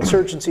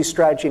counterinsurgency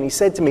strategy, and he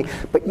said to me,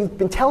 but you've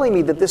been telling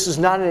me that this is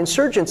not an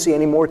insurgency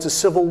anymore, it's a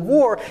civil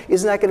war,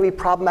 isn't that going to be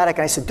problematic?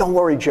 And I said, don't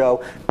worry,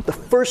 Joe, the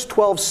first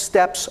 12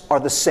 steps are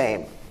the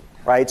same.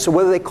 Right? So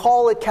whether they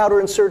call it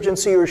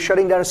counterinsurgency or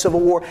shutting down a civil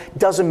war,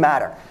 doesn't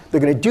matter. They're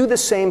going to do the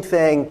same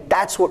thing.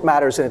 That's what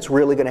matters, and it's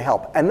really going to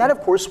help. And that,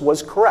 of course,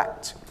 was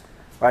correct.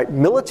 Right?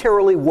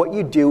 Militarily, what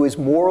you do is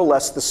more or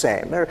less the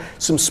same. There are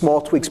some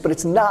small tweaks, but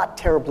it's not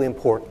terribly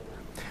important.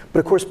 But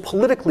of course,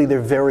 politically, they're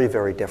very,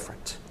 very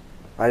different.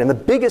 Right? And the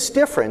biggest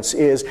difference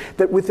is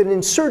that with an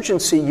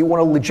insurgency, you want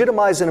to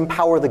legitimize and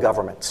empower the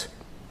government.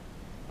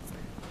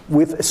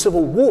 With a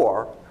civil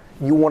war,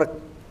 you want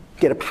to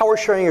get a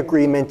power-sharing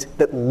agreement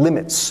that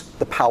limits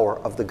the power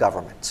of the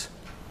government.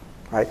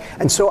 Right?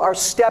 And so our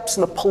steps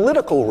in the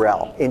political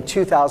realm in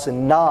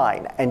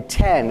 2009 and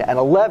 10 and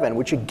 11,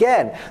 which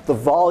again, the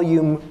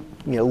volume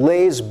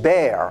lays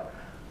bare,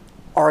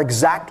 are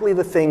exactly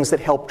the things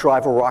that help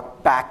drive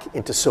Iraq back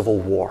into civil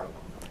war.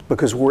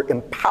 Because we're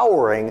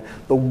empowering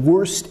the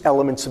worst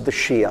elements of the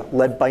Shia,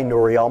 led by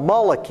Nouri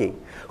al-Maliki,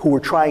 who are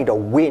trying to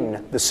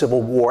win the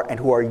civil war and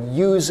who are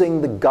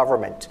using the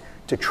government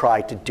to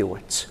try to do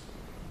it.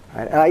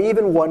 Right? And I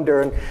even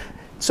wonder, and at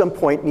some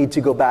point need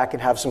to go back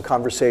and have some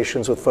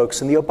conversations with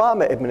folks in the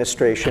Obama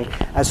administration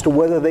as to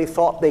whether they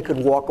thought they could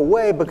walk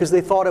away because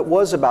they thought it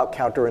was about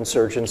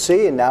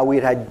counterinsurgency, and now we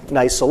had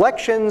nice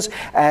elections,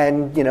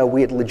 and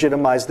we had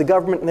legitimized the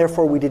government, and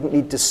therefore we didn't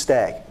need to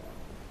stay.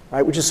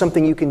 Right? Which is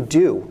something you can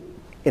do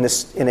in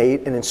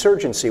an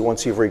insurgency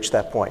once you've reached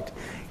that point.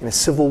 In a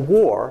civil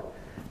war,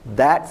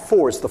 that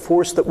force, the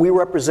force that we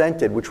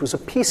represented, which was a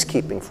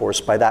peacekeeping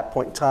force by that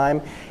point in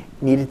time,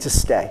 needed to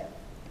stay.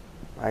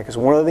 Because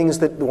one of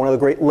the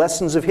great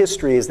lessons of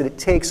history is that it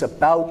takes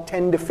about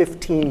 10 to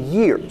 15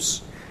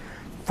 years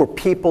for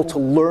people to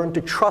learn to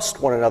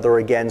trust one another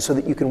again so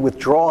that you can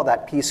withdraw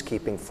that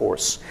peacekeeping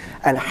force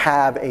and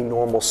have a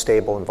normal,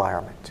 stable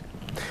environment.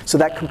 So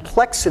that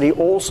complexity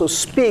also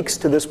speaks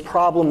to this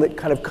problem that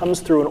kind of comes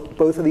through in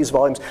both of these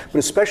volumes, but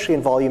especially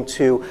in volume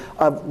 2,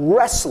 of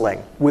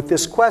wrestling with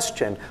this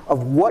question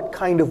of what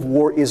kind of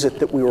war is it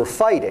that we were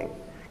fighting,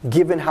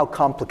 given how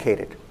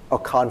complicated a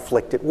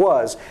conflict it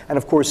was. And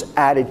of course,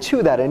 added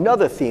to that,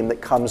 another theme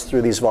that comes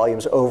through these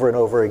volumes over and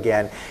over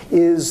again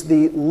is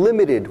the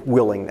limited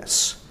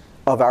willingness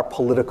of our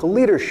political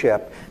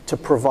leadership to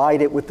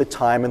provide it with the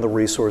time and the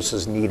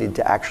resources needed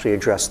to actually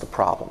address the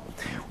problem.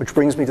 Which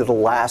brings me to the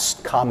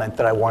last comment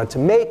that I wanted to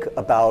make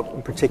about,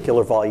 in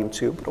particular, volume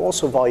 2, but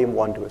also volume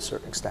 1 to a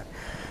certain extent.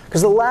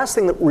 Because the last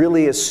thing that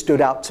really has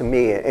stood out to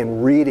me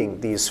in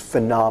reading these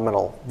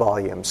phenomenal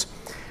volumes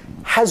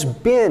has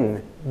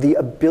been the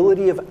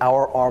ability of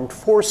our armed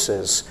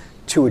forces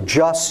to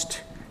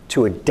adjust,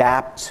 to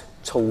adapt,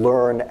 to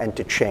learn, and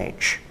to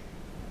change.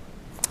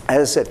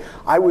 As I said,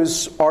 I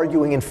was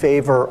arguing in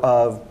favor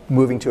of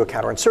moving to a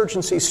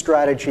counterinsurgency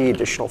strategy,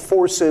 additional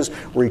forces,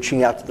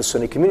 reaching out to the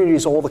Sunni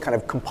communities, all the kind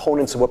of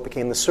components of what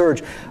became the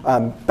surge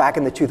back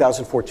in the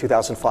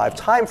 2004-2005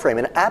 timeframe.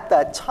 And at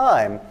that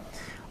time,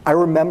 I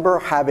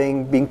remember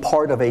being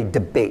part of a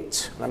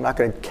debate. I'm not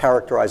going to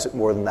characterize it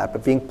more than that,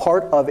 but being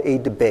part of a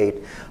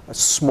debate, a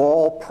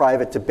small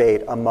private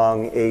debate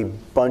among a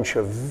bunch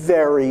of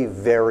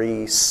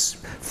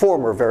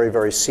former very,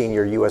 very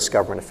senior US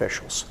government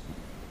officials.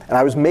 And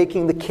I was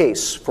making the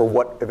case for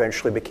what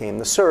eventually became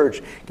the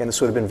surge. Again,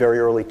 this would have been very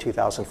early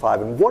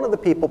 2005. And one of the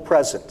people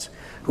present,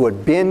 who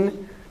had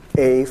been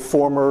a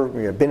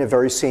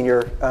very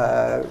senior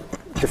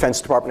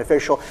Defense Department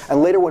official,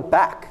 and later went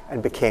back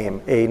and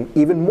became an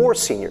even more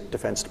senior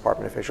Defense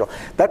Department official.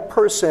 That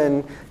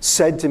person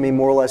said to me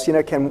more or less,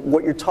 Ken,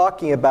 what you're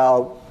talking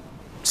about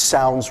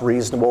sounds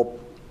reasonable,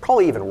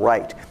 probably even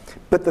right.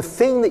 But the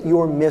thing that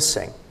you're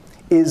missing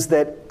is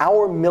that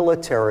our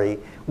military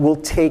will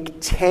take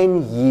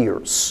 10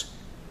 years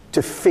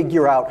to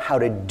figure out how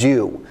to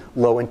do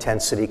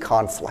low-intensity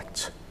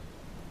conflict.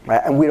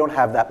 Right? And we don't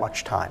have that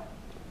much time.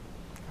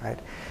 Right?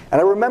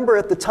 And I remember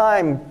at the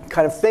time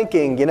kind of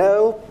thinking,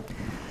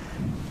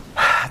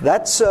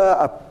 that's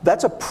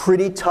a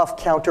pretty tough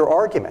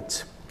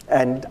counter-argument.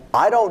 And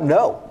I don't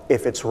know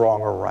if it's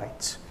wrong or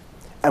right.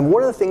 And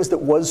one of the things that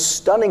was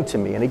stunning to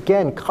me, and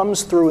again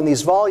comes through in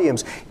these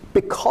volumes,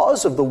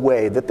 because of the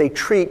way that they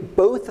treat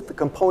both the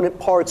component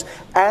parts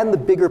and the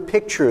bigger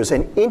pictures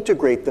and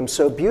integrate them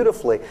so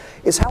beautifully,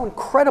 is how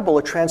incredible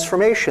a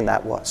transformation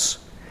that was.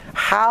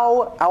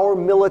 How our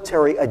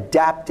military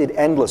adapted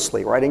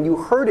endlessly, right? And you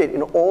heard it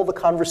in all the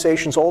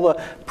conversations, all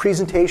the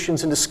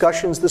presentations and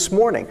discussions this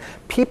morning.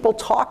 People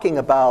talking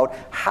about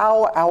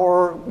how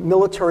our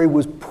military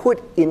was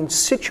put in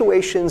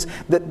situations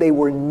that they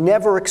were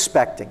never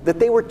expecting, that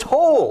they were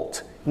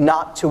told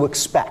not to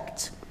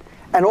expect.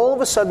 And all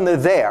of a sudden they're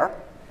there,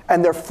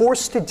 and they're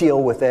forced to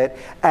deal with it,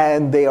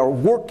 and they are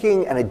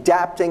working and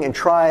adapting and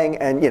trying,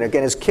 and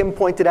again, as Kim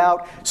pointed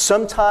out,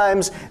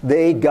 sometimes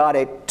they got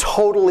it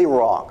totally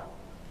wrong,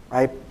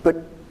 right? But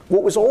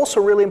what was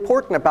also really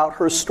important about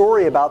her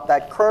story about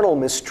that colonel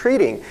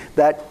mistreating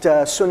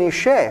that Sunni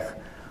sheikh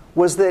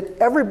was that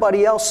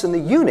everybody else in the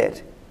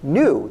unit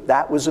knew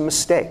that was a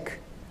mistake.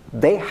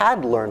 They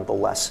had learned the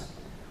lesson,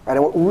 right?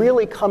 And what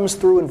really comes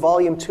through in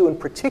Volume 2 in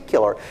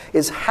particular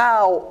is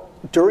how,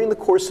 during the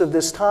course of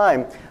this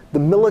time, the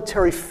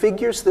military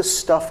figures this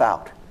stuff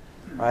out,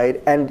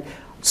 right? And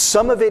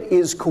some of it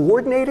is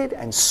coordinated,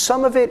 and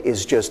some of it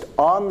is just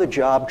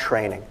on-the-job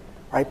training,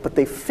 right? But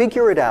they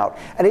figure it out.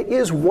 And it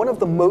is one of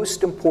the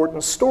most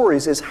important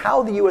stories, is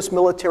how the U.S.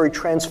 military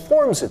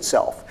transforms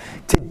itself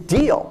to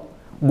deal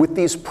with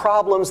these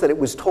problems that it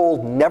was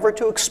told never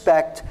to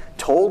expect,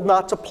 told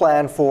not to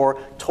plan for,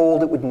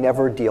 told it would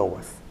never deal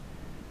with.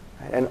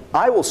 And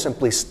I will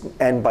simply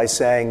end by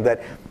saying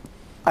that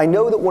I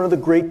know that one of the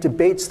great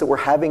debates that we're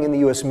having in the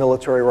U.S.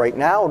 military right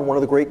now, and one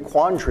of the great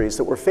quandaries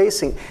that we're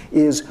facing,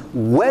 is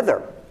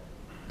whether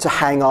to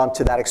hang on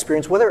to that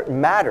experience, whether it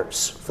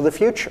matters for the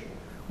future,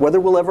 whether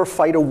we'll ever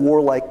fight a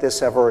war like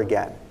this ever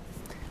again.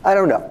 I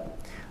don't know.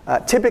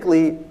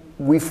 Typically,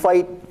 we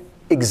fight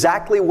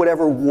exactly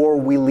whatever war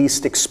we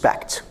least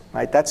expect.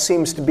 Right? That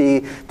seems to be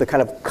the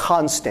kind of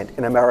constant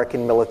in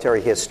American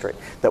military history,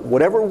 that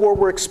whatever war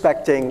we're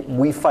expecting,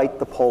 we fight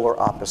the polar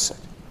opposite.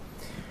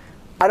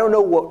 I don't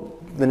know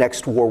what the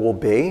next war will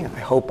be. I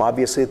hope,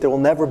 obviously, that there will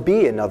never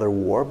be another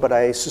war, but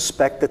I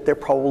suspect that there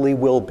probably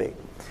will be.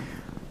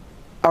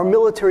 Our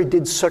military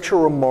did such a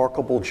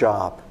remarkable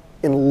job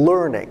in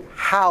learning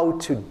how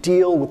to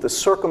deal with the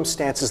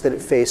circumstances that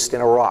it faced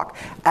in Iraq,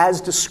 as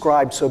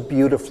described so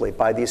beautifully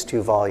by these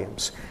two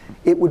volumes.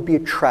 It would be a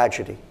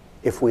tragedy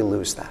if we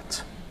lose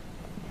that.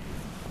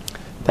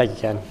 Thank you,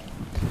 Ken.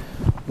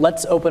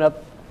 Let's open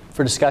up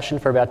for discussion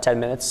for about 10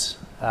 minutes.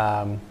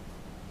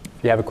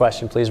 If you have a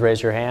question, please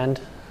raise your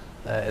hand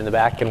in the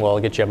back, and we'll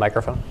get you a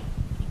microphone.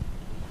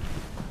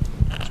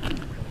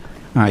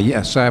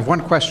 Yes, I have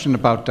one question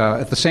about,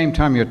 at the same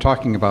time you're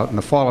talking about, in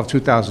the fall of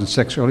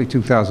 2006, early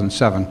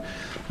 2007,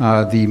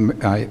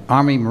 the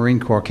Army Marine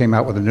Corps came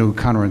out with a new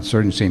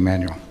counterinsurgency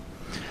manual.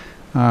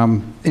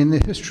 In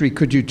the history,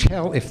 could you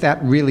tell if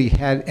that really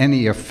had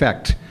any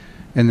effect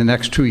in the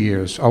next 2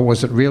 years, or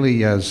was it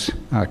really, as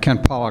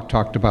Ken Pollack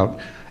talked about,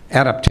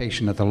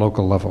 adaptation at the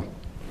local level?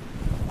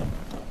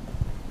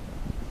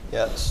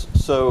 Yes.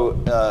 So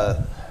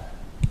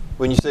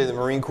when you say the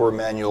Marine Corps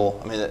manual,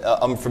 I mean,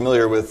 I'm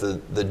familiar with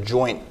the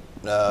Joint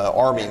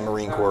Army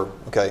Marine Corps.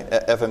 Okay,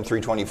 FM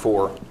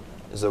 324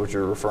 is that what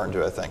you're referring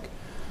to? I think.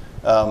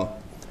 Well,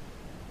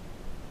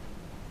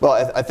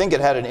 I think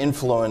it had an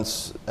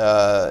influence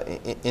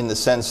in the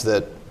sense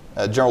that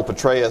General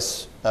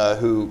Petraeus,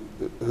 who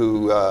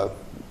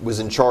was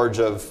in charge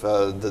of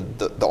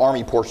the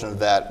Army portion of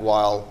that,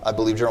 while I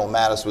believe General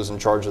Mattis was in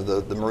charge of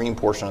the Marine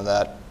portion of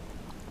that,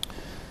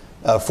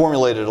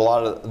 formulated a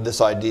lot of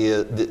this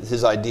idea,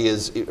 his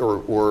ideas,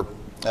 or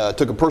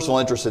took a personal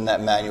interest in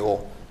that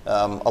manual.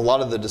 A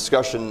lot of the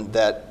discussion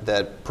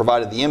that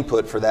provided the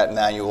input for that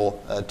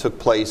manual took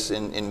place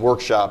in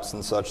workshops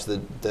and such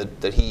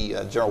that he,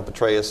 General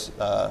Petraeus,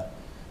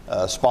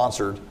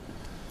 sponsored.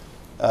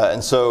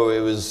 And so it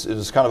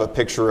was kind of a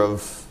picture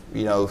of,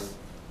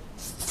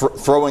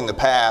 throwing the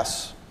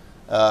pass,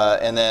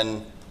 and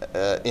then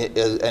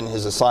and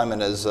his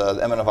assignment as the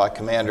MNFI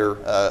commander,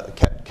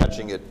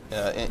 catching it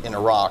in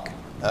Iraq.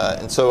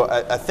 And so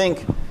I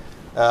think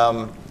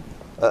how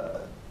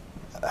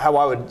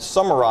I would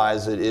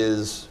summarize it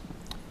is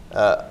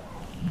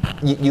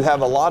you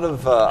have a lot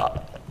of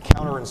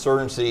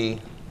counterinsurgency.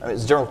 I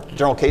mean,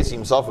 General Casey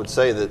himself would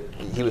say that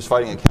he was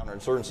fighting a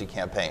counterinsurgency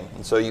campaign.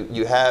 And so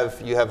you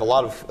have a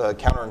lot of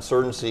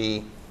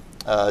counterinsurgency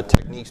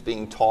techniques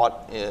being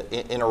taught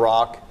in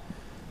Iraq.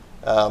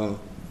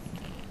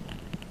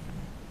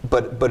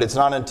 But it's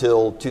not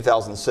until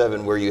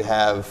 2007 where you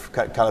have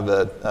kind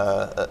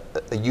of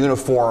a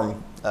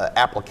uniform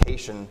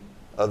application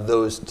of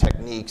those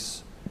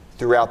techniques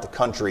throughout the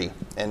country,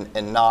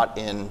 and not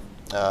in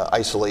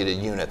isolated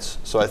units.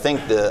 So I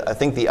think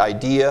the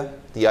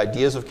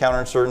ideas of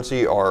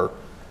counterinsurgency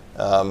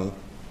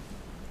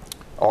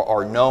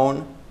are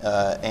known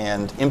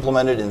and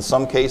implemented in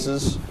some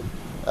cases.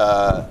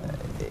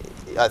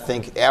 I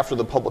think after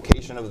the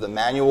publication of the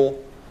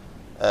manual,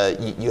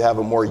 you have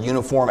a more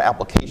uniform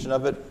application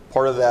of it.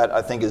 Part of that,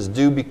 I think, is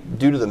due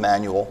to the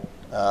manual,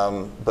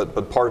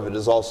 but part of it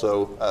is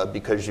also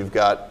because you've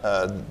got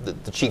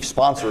the chief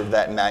sponsor of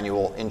that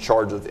manual in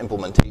charge of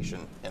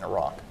implementation in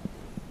Iraq.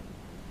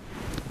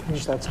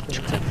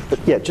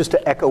 Yeah, just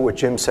to echo what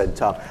Jim said,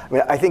 Tom. I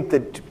mean, I think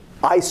that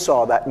I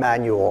saw that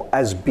manual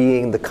as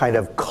being the kind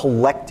of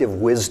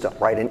collective wisdom,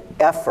 right? An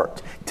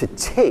effort to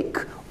take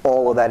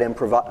all of that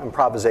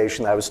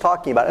improvisation that I was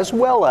talking about, as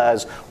well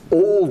as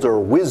older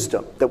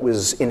wisdom that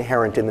was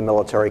inherent in the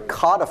military,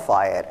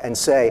 codify it and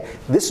say,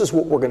 this is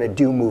what we're going to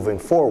do moving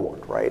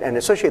forward, right? And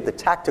especially at the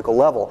tactical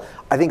level,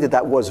 I think that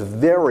that was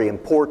very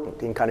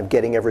important in kind of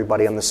getting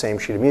everybody on the same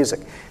sheet of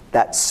music.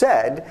 That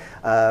said,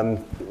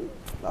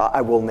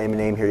 I will name a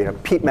name here, you know,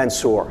 Pete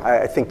Mansour.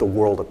 I think the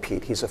world of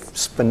Pete. He's a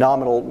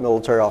phenomenal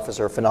military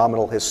officer, a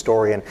phenomenal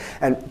historian.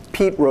 And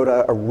Pete wrote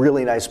a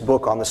really nice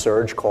book on the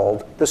surge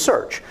called The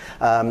Surge.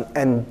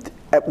 And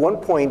at one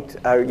point,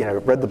 you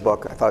know, read the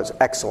book, I thought it was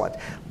excellent.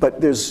 But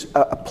there's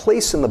a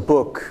place in the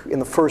book, in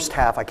the first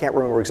half, I can't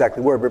remember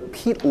exactly where, but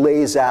Pete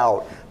lays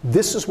out,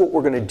 this is what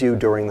we're going to do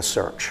during the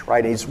surge,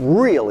 right? And he's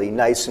really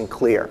nice and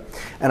clear.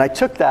 And I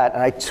took that,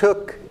 and I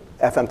took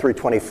FM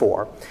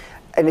 324.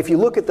 And if you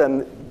look at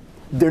them,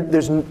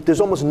 there's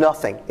almost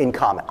nothing in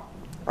common,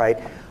 right?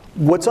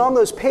 What's on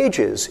those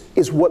pages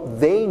is what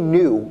they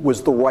knew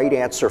was the right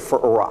answer for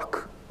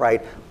Iraq,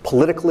 right?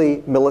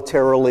 Politically,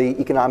 militarily,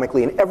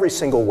 economically, in every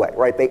single way,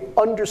 right? They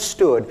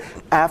understood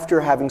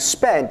after having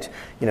spent,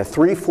 you know,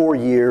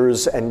 3-4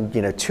 years and,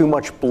 you know, too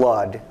much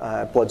blood,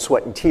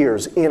 sweat, and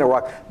tears in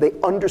Iraq, they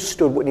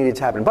understood what needed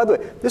to happen. By the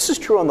way, this is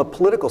true on the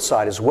political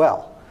side as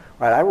well.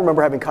 Right, I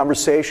remember having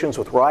conversations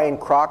with Ryan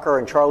Crocker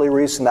and Charlie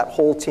Reese and that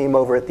whole team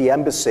over at the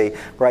embassy,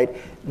 right?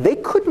 They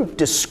couldn't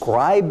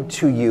describe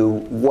to you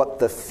what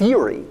the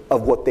theory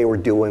of what they were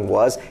doing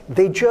was.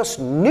 They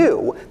just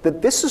knew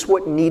that this is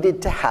what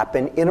needed to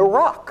happen in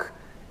Iraq.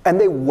 And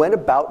they went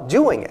about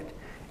doing it.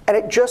 And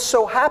it just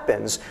so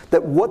happens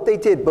that what they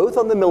did, both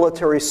on the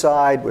military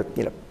side with,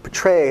 you know,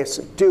 Petraeus,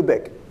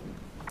 Dubik,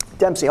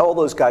 Dempsey, all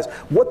those guys,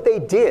 what they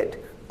did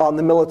on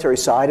the military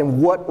side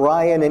and what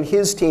Ryan and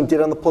his team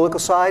did on the political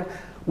side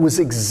was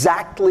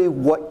exactly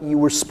what you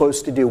were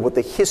supposed to do, what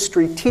the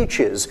history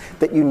teaches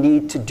that you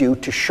need to do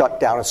to shut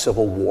down a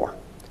civil war,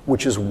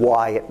 which is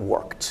why it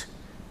worked.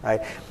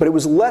 Right? But it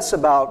was less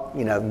about,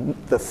 you know,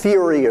 the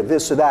theory or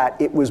this or that.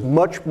 It was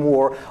much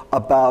more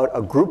about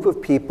a group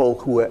of people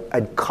who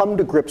had come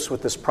to grips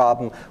with this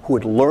problem, who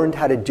had learned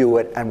how to do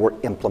it and were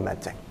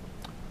implementing.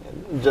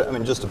 I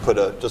mean, just to put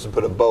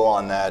a bow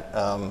on that,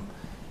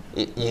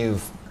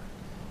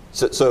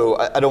 So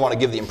I don't want to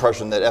give the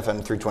impression that FM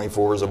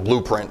 324 was a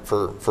blueprint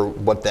for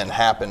what then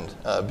happened,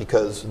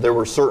 because there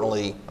were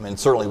certainly, I mean,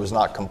 certainly was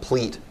not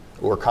complete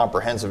or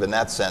comprehensive in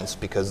that sense,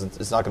 because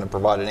it's not going to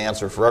provide an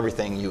answer for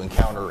everything you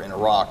encounter in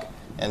Iraq.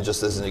 And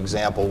just as an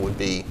example would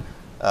be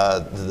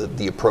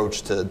the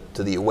approach to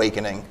the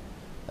awakening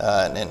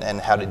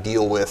and how to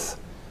deal with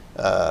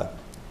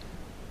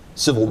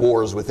civil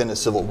wars within a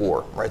civil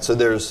war, right? So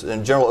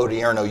and General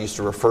Odierno used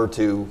to refer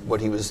to what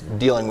he was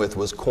dealing with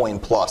was coin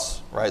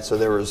plus, right? So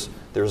there was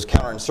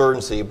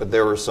counterinsurgency, but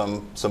there were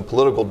some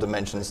political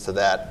dimensions to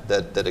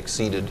that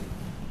exceeded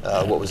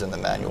what was in the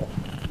manual.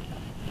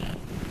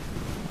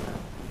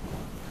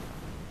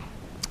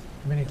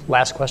 Any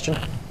last question?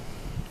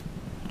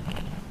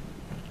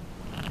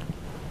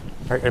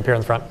 Right up here in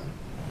the front.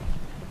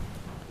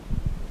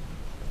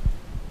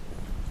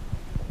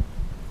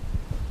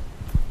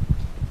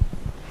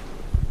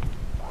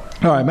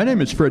 Hi, my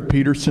name is Fred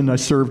Peterson. I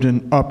served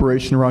in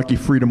Operation Iraqi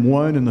Freedom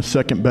I in the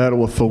Second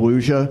Battle of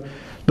Fallujah.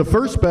 The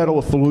First Battle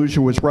of Fallujah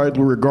was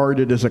widely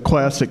regarded as a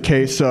classic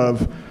case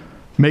of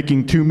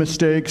making two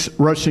mistakes,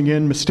 rushing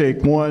in,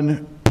 mistake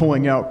one,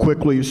 pulling out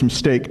quickly is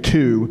mistake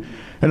two.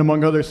 And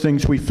among other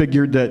things, we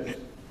figured that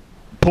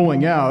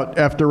pulling out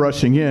after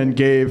rushing in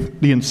gave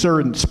the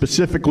insurgents,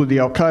 specifically the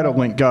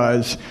Al-Qaeda-linked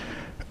guys,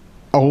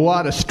 a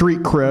lot of street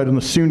cred in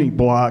the Sunni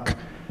bloc,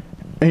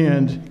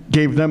 and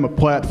gave them a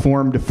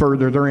platform to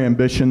further their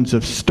ambitions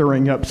of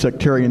stirring up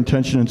sectarian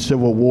tension and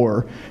civil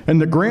war. In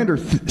the grander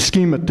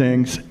scheme of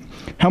things,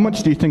 how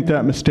much do you think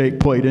that mistake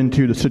played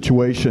into the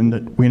situation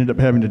that we ended up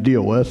having to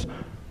deal with?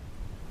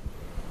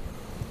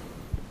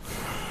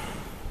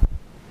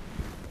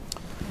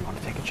 You want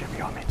to take it, Jim?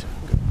 You want me to?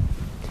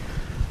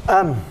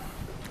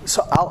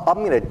 So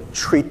I'm going to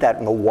treat that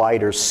in a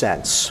wider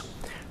sense,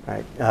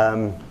 right?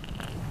 And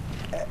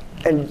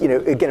you know,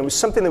 again, it was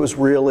something that was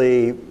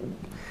really,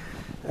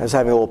 I was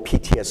having a little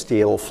PTSD, a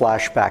little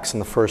flashbacks in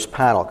the first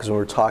panel, because we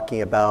were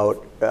talking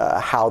about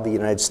how the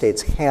United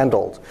States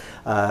handled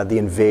the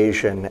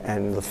invasion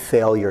and the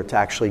failure to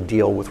actually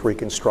deal with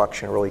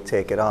Reconstruction and really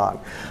take it on.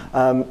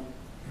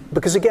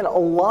 Because again, a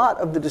lot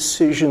of the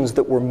decisions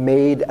that were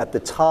made at the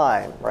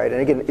time, right,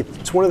 and again,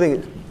 it's one of the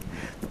things,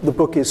 the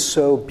book is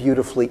so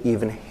beautifully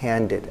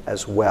even-handed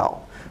as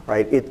well,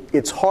 right?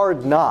 It's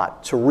hard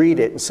not to read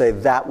it and say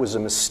that was a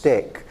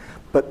mistake.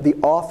 But the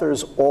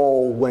authors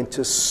all went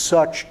to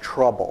such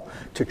trouble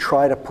to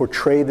try to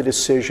portray the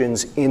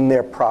decisions in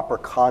their proper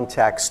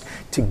context,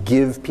 to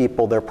give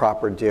people their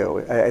proper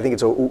due. I think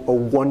it's a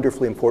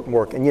wonderfully important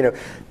work. And you know,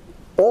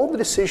 all the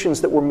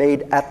decisions that were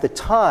made at the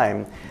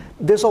time,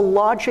 there's a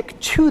logic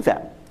to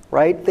them,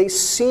 right? They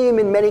seem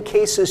in many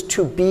cases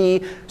to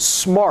be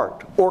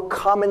smart or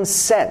common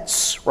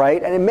sense,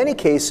 right? And in many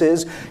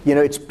cases,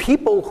 it's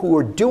people who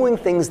are doing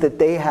things that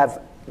they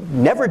have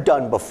never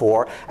done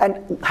before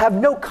and have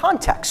no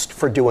context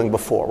for doing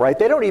before, right?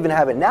 They don't even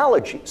have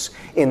analogies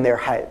in their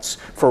heads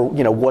for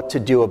what to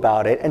do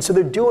about it, and so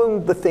they're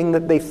doing the thing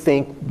that they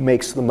think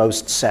makes the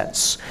most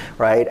sense,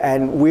 right?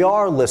 And we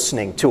are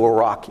listening to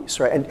Iraqis,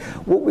 right? And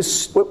what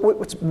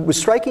was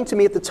striking to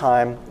me at the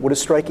time, what is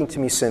striking to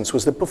me since,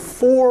 was that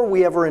before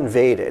we ever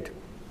invaded,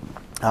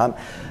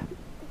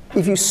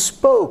 if you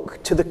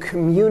spoke to the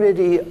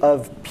community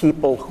of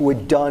people who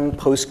had done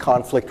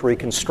post-conflict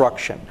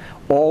reconstruction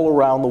all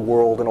around the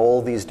world in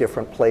all these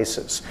different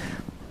places,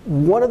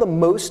 one of the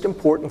most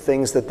important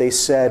things that they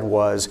said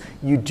was,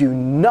 you do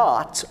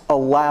not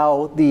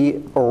allow the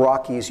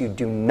Iraqis, you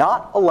do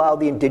not allow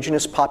the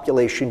indigenous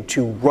population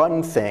to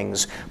run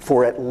things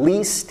for at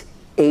least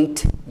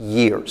 8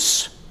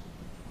 years.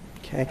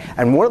 Okay?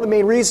 And one of the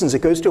main reasons,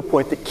 it goes to a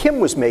point that Kim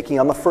was making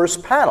on the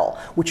first panel,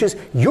 which is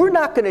you're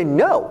not going to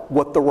know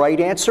what the right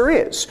answer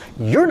is.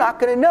 You're not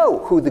going to know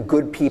who the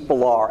good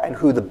people are and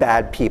who the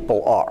bad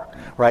people are.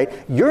 Right?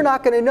 You're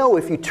not going to know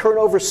if you turn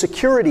over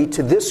security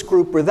to this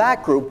group or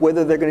that group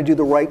whether they're going to do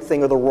the right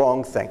thing or the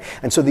wrong thing.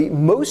 And so the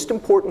most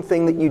important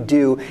thing that you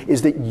do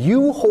is that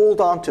you hold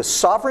on to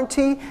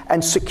sovereignty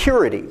and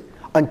security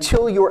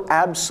until you're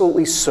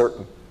absolutely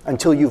certain,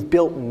 until you've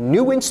built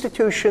new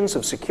institutions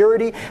of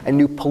security and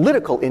new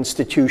political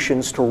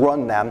institutions to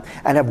run them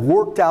and have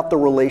worked out the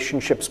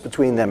relationships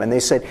between them. And they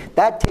said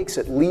that takes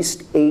at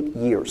least 8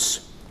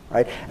 years.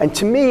 Right? And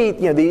to me,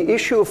 the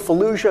issue of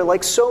Fallujah,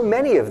 like so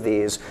many of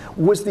these,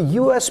 was the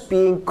U.S.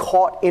 being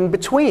caught in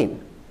between.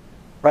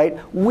 Right?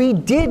 We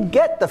did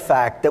get the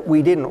fact that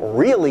we didn't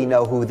really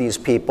know who these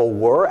people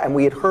were, and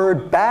we had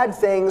heard bad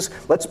things.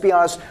 Let's be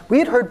honest, we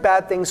had heard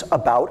bad things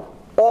about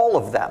all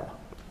of them.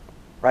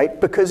 Right?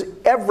 Because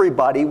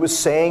everybody was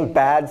saying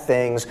bad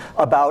things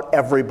about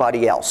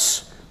everybody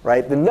else.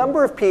 Right? The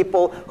number of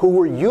people who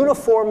were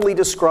uniformly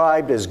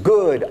described as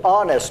good,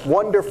 honest,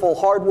 wonderful,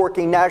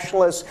 hardworking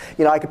nationalists,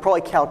 I could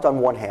probably count on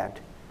one hand.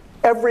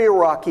 Every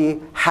Iraqi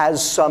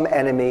has some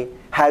enemy,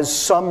 has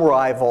some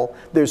rival.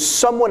 There's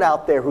someone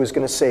out there who's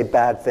going to say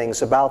bad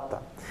things about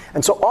them.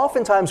 And so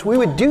oftentimes we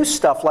would do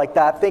stuff like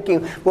that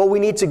thinking, well, we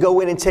need to go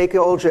in and take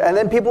over. And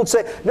then people would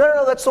say,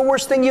 no, that's the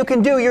worst thing you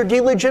can do. You're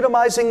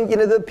delegitimizing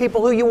the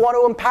people who you want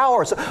to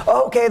empower. So,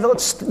 okay,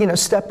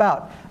 let's step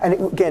out.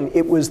 And again,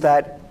 it was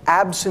that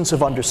absence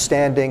of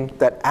understanding,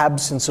 that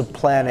absence of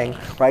planning,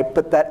 right?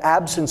 But that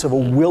absence of a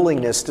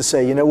willingness to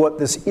say, you know what,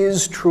 this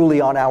is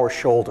truly on our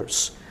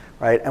shoulders,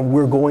 right? And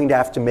we're going to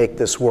have to make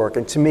this work.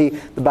 And to me,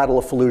 the Battle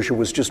of Fallujah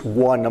was just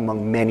one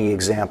among many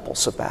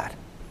examples of that.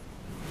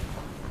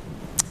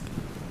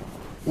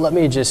 Let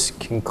me just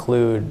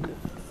conclude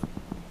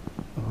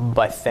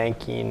by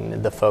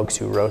thanking the folks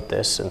who wrote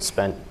this and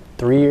spent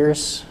 3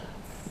 years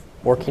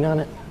working on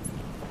it.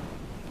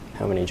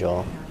 How many,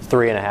 Joel?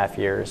 3.5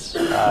 years.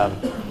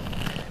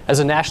 As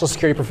a national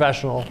security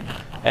professional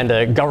and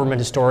a government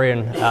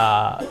historian,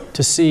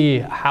 to see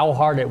how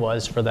hard it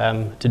was for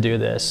them to do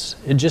this,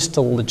 just to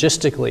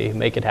logistically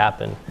make it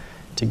happen,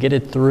 to get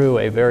it through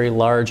a very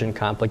large and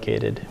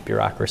complicated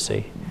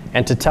bureaucracy,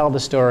 and to tell the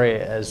story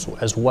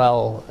as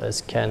well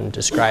as Ken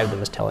described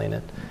them as telling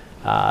it.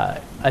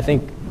 I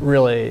think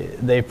really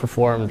they've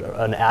performed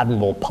an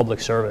admirable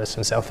public service,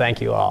 and so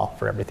thank you all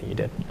for everything you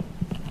did.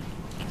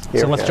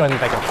 So let's join them.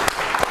 Thank you.